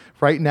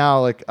right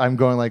now I'm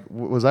going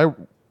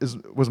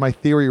was my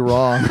theory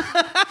wrong?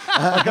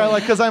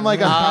 Because I'm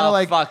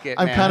fuck it,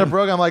 I'm man. kind of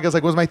broke. I'm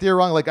was my theory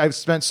wrong? I've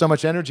spent so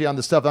much energy on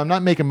this stuff. I'm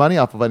not making money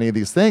off of any of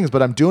these things,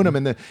 but I'm doing them,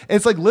 and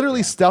it's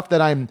literally stuff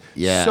that I'm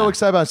so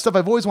excited about. Stuff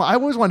I always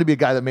wanted to be a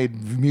guy that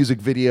made music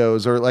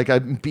videos, or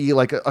I'd be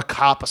a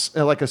cop,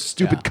 like a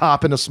stupid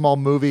cop in a small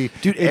movie.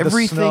 Dude, in the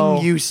everything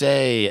snow. you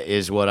say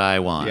is what I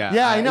want.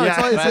 Yeah, I know.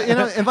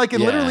 And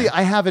literally,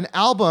 I have an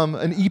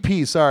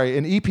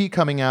EP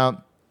coming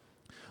out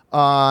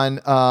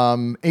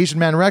on Asian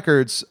Man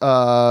Records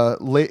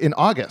late in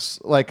August.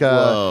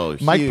 Whoa,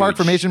 Mike Park huge.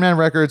 from Asian Man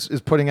Records is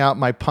putting out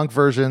my punk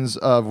versions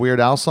of Weird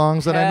Al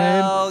songs that I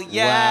made. Hell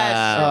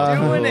yes, Wow.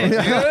 you're doing it,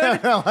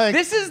 dude.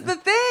 This is the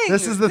thing.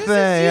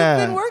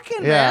 You've been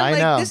working, man. I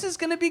know. This is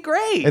gonna be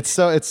great. It's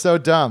so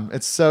dumb.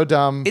 It's so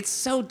dumb. It's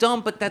so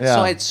dumb, but that's Yeah.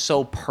 why it's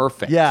so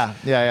perfect. Yeah.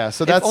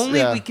 So If that's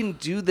only we can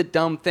do the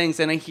dumb things.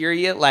 And I hear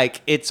you.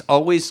 It's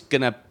always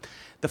gonna.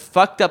 The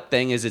fucked up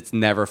thing is it's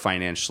never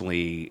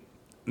financially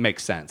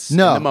makes sense in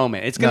the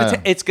moment. It's gonna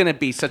it's gonna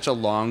be such a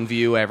long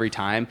view every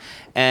time,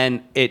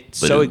 and it's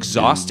so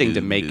exhausting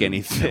to make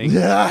anything.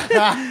 But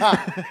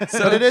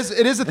it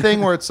is a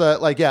thing where it's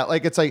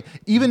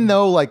even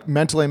though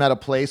mentally I'm at a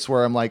place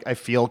where I'm I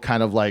feel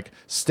kind of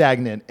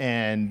stagnant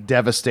and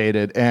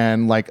devastated,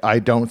 and I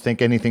don't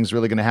think anything's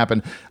really going to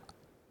happen.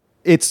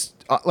 It's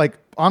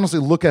honestly,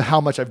 look at how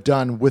much I've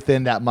done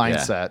within that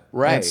mindset.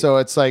 Right. And so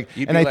it's You'd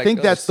and be I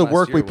think that's the last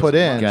work we year put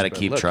wasn't in. Got to But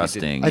keep look, you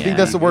trusting. I think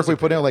that's the work we Music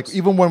put in. videos.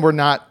 Even when we're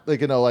not,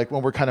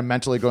 when we're kind of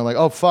mentally going,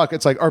 oh fuck,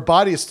 it's our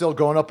body is still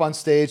going up on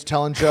stage,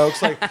 telling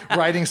jokes,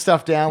 writing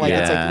stuff down. It's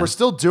Yeah. we're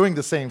still doing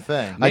the same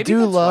thing. I do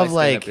that's why love, stand-up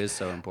like- is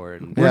so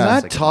important. We're Yeah. not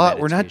It's like a taught.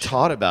 We're not meditation.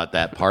 taught about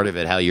that part of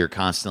it. How you're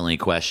constantly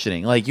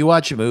questioning. You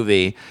watch a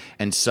movie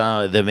and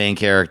the main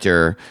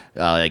character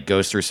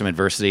goes through some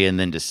adversity and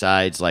then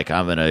decides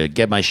I'm gonna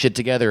get my shit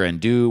together and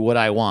do what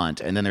I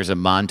want. And then there's a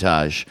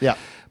montage. Yeah.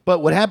 But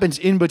what happens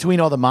in between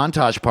all the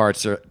montage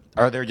parts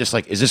are they just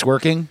like, is this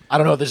working? I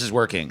don't know if this is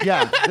working.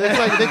 Yeah, it's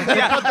like they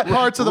cut the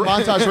parts of the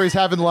montage where he's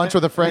having lunch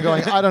with a friend,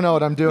 going, "I don't know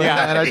what I'm doing,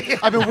 Yeah. and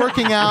I've been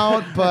working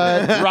out,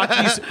 but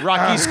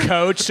Rocky's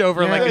coach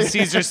over like a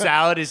Caesar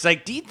salad is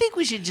like, do you think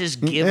we should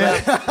just give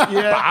up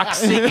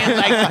boxing and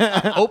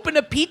like open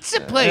a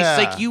pizza place? Yeah.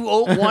 Like you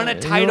won a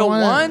title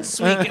want it.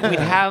 once, we'd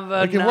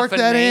have can work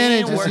that in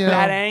and just, work you know.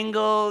 that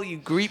angle. You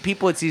greet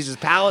people at Caesar's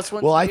Palace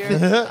once Well, a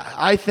year.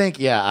 I think,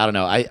 yeah, I don't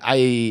know.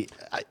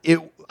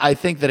 I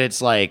think that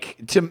it's like,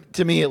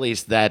 to me at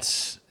least,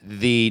 that's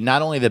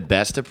not only the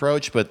best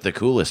approach, but the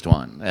coolest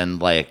one.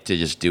 And like to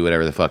just do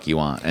whatever the fuck you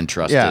want and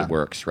trust Yeah. it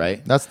works,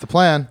 right? that's the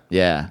plan."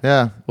 Yeah.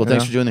 Yeah. Well,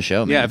 thanks for doing the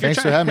show, man. Yeah, if you're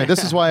Thanks for having me.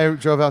 This is why I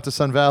drove out to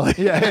Sun Valley.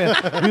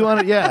 We want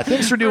to,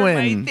 thanks for For my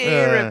doing.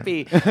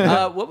 therapy.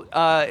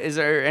 Is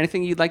there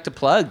anything you'd like to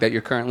plug that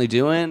you're currently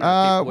doing?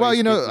 Well,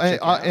 you know,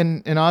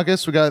 in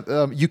August we got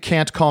 "You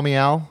Can't Call Me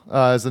Al"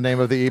 is the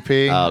name of the EP,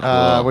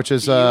 cool. which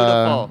is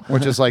Beautiful.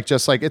 which is like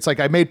just like it's like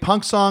I made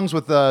punk songs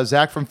with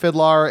Zach from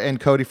Fiddlar and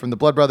Cody from the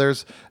Blood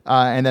Brothers,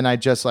 and then I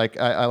just like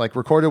I like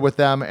recorded with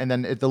them, and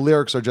then the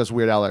lyrics are just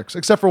Weird Al lyrics,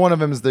 except for one of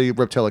them is the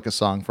Reptilica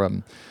song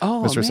from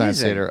Mr. Science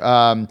amazing.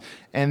 Theater.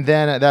 And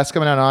then that's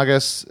coming out in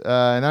August.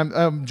 And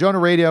I'm Jonah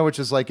Radio, which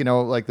is like, you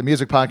know, like the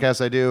music podcast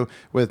I do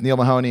with Neil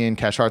Mahoney and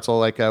Cash Hartzell.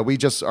 Like we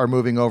just are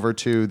moving over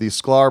to the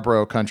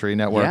Scarborough Country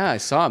Network. Yeah, I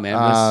saw, man. It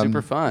was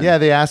super fun. Yeah,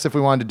 they asked if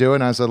we wanted to do it,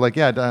 and I said, like,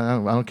 yeah, I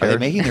don't Are care. they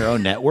making their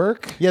own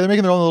network? Yeah, they're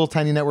making their own little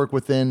tiny network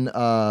within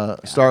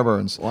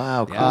Starburns.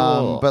 Wow,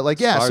 cool. But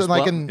like, yeah, so Sklar's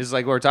like, built- it's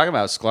like what we're talking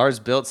about.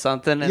 Sklar's built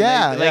something, and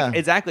Yeah, they, like yeah.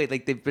 exactly,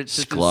 like they've been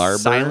just Sklarburns?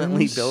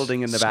 silently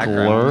building in the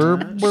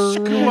background.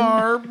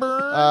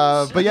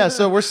 but yeah,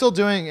 so we're still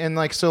doing, and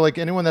like, so like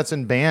anyone that's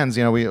in bands,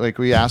 you know,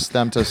 we asked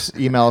them to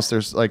email us.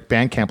 There's like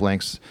Bandcamp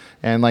links,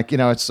 and like, you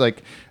know, it's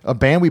like a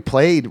band we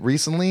played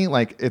recently.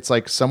 Like it's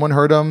like someone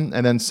heard them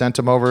and then sent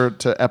them over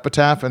to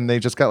Epitaph, and they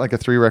just got like a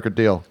 3-record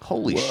deal.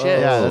 Holy shit!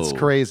 Yeah, that's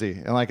crazy.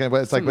 And like,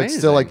 it's like it's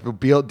still like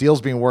the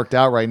deals being worked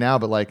out right now.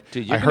 But like,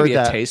 Dude, you're I gonna heard be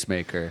that a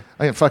tastemaker.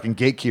 I am fucking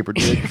gatekeeper,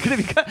 dude.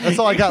 That's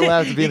all I got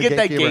left to be You a get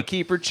that gatekeeper.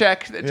 gatekeeper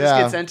check that just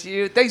Yeah. gets sent to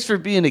you. Thanks for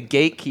being a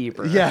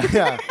gatekeeper. Yeah,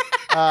 yeah.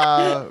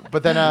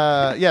 But then,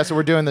 yeah. So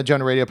we're doing the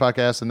Jonah Radio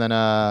podcast, and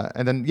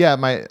then, yeah.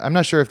 I'm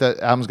not sure if that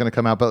album's going to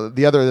come out, but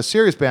the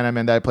serious band I'm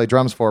in that I play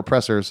drums for,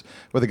 Pressers,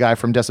 with a guy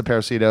from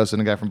Desaparecidos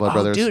and a guy from Blood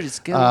Brothers. dude, it's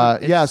good.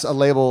 Yes, a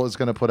label is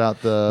going to put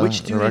out the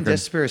Which the dude in record.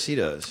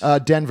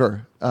 Desperacidos?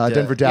 Denver.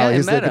 Denver Dowley. Yeah, I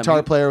He's the met him.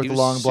 guitar player with He the was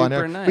long blonde super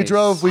hair. nice. We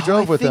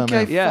drove with him.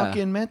 I Yeah.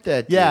 fucking met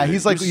that dude. Yeah,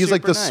 he's like was the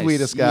super nice.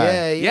 sweetest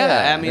guy. Yeah,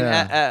 Yeah, I mean,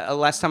 Yeah.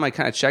 last time I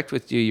kind of checked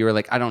with you, you were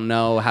like, I don't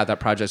know how that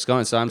project's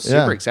going, so I'm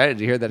super excited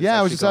to hear that. Yeah, it's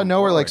I was just out of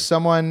nowhere. Like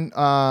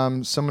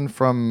forward. someone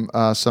from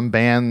some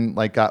band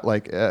like got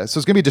like so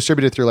it's gonna be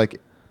distributed through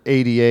like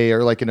ADA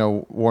or like, you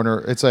know, Warner.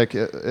 It's like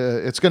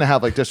it's gonna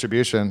have like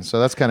distribution, so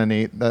that's kind of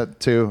neat. That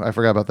too, I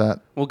forgot about that.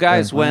 Well,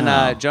 guys, when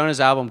Jonah's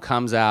album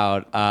comes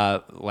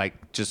out, like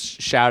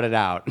just shout it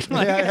out.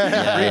 Like,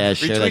 Yeah,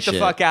 share that retweet the shit.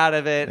 fuck out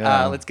of it.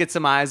 Yeah. Let's get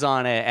some eyes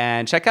on it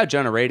and check out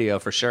Jonah Radio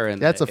for sure.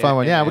 And That's a fun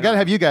one. Yeah, we gotta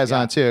have you guys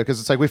on too, because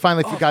it's like we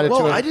finally got it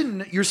Well, to it. I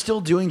didn't. You're still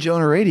doing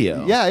Jonah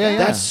Radio. Yeah.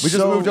 That's we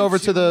just so moved over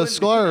to the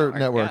Sklar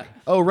network.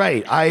 Oh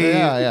right, I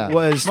Yeah.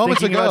 was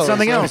Moments thinking ago, about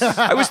something it's else.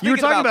 I was you were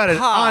thinking talking about about it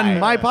pie. on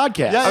my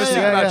podcast. Yeah, I was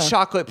thinking yeah, about yeah.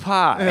 chocolate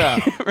pie.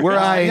 where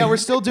Yeah, we're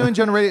still doing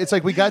generated. It's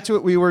like we got to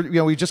it. We were, you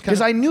know, we just kind because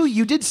of. I knew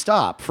you did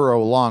stop for a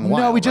long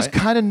while. No, we just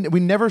right? kind of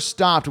we never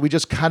stopped. We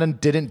just kind of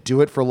didn't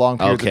do it for long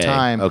periods of Okay,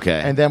 time.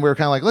 okay. And then we were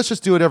kind of like, let's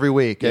just do it every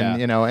week, and Yeah.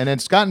 you know, and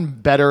it's gotten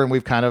better, and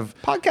we've kind of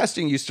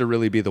Podcasting used to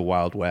really be the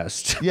Wild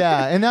West.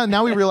 yeah. And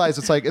now we realize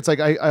it's like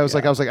I was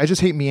like I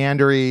just hate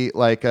meandery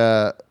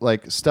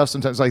like stuff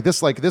sometimes. Like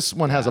this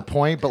one has a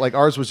point, but like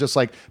ours was just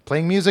like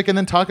playing music and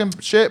then talking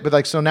shit. But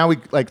like so now we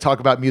like talk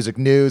about music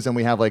news, and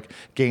we have like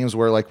games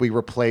where like we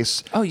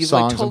replace Oh, you've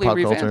songs like totally and pop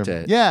revamped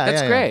culture. it. Yeah,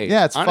 that's yeah, great.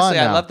 Yeah, it's honestly, fun.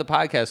 I now. love the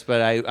podcast,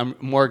 but I'm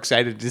more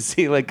excited to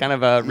see like kind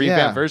of a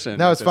revamped version.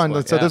 No, at it's this fun.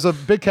 point. So Yeah. there's a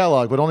big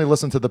catalog, but only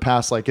listen to the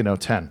past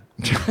 10.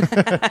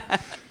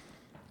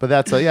 But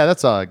that's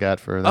that's all I got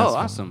for that. Oh,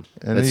 awesome.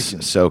 And then you That's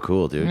can- so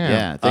cool, dude. Yeah.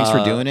 Yeah. Thanks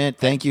for doing it.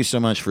 Thank you so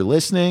much for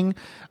listening.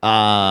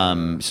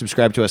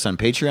 Subscribe to us on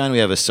Patreon. We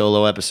have a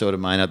solo episode of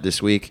mine up this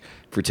week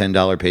for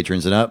 $10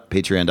 patrons and up.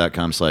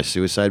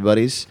 Patreon.com/Suicide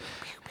Buddies.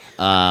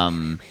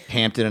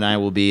 Hampton and I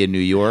will be in New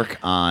York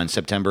on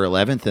September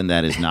 11th, and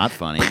that is not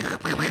funny.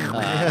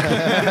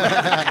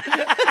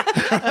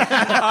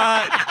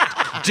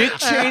 Dick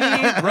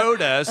Cheney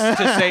wrote us to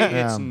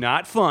say it's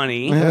not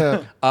funny.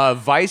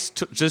 Vice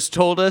just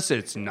told us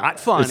it's not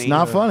funny. It's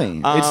not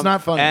funny. It's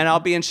not funny. And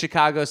I'll be in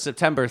Chicago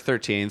September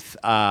 13th,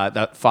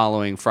 the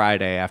following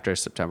Friday after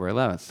September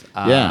 11th.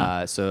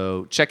 Yeah.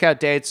 So check out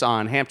dates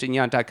on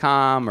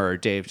HamptonYount.com or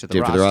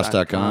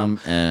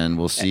DaveToTheRoss.com, and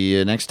we'll see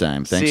you next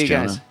time. Thanks, See you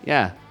Jonah. guys.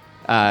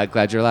 Yeah.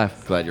 Glad you're alive.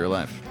 Glad you're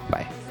alive.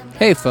 Bye.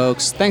 Hey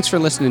folks, thanks for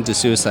listening to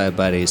Suicide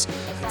Buddies.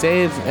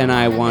 Dave and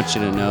I want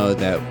you to know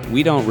that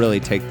we don't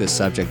really take this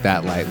subject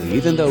that lightly,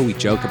 even though we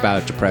joke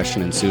about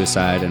depression and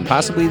suicide and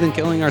possibly even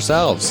killing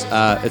ourselves.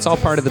 It's all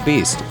part of the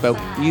beast, but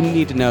you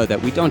need to know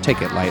that we don't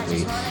take it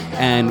lightly.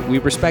 And we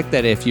respect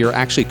that if you're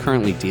actually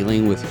currently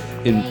dealing with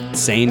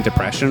insane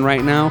depression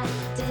right now,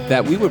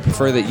 that we would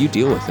prefer that you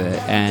deal with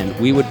it, and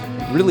we would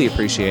really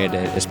appreciate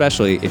it,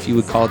 especially if you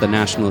would call the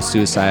National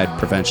Suicide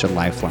Prevention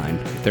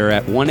Lifeline. They're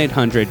at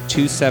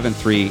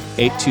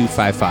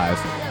 1-800-273-8255.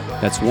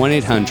 That's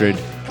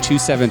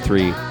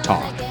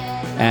 1-800-273-TALK.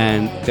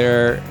 And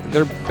they're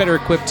better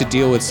equipped to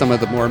deal with some of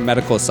the more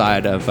medical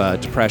side of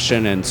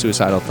depression and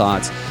suicidal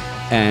thoughts.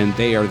 And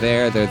they're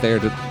there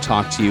to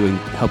talk to you and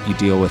help you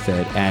deal with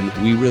it. And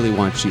we really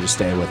want you to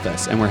stay with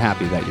us, and we're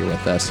happy that you're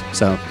with us.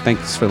 So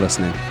thanks for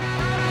listening.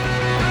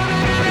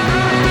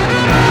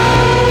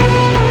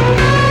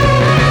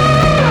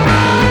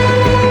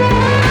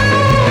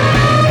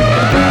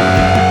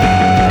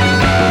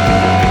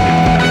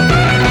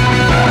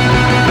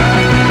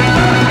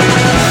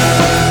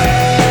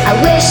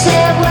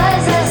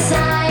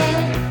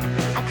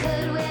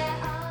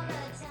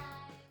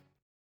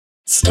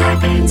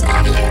 Scarpins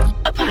Avenue,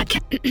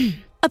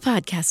 a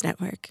podcast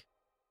network.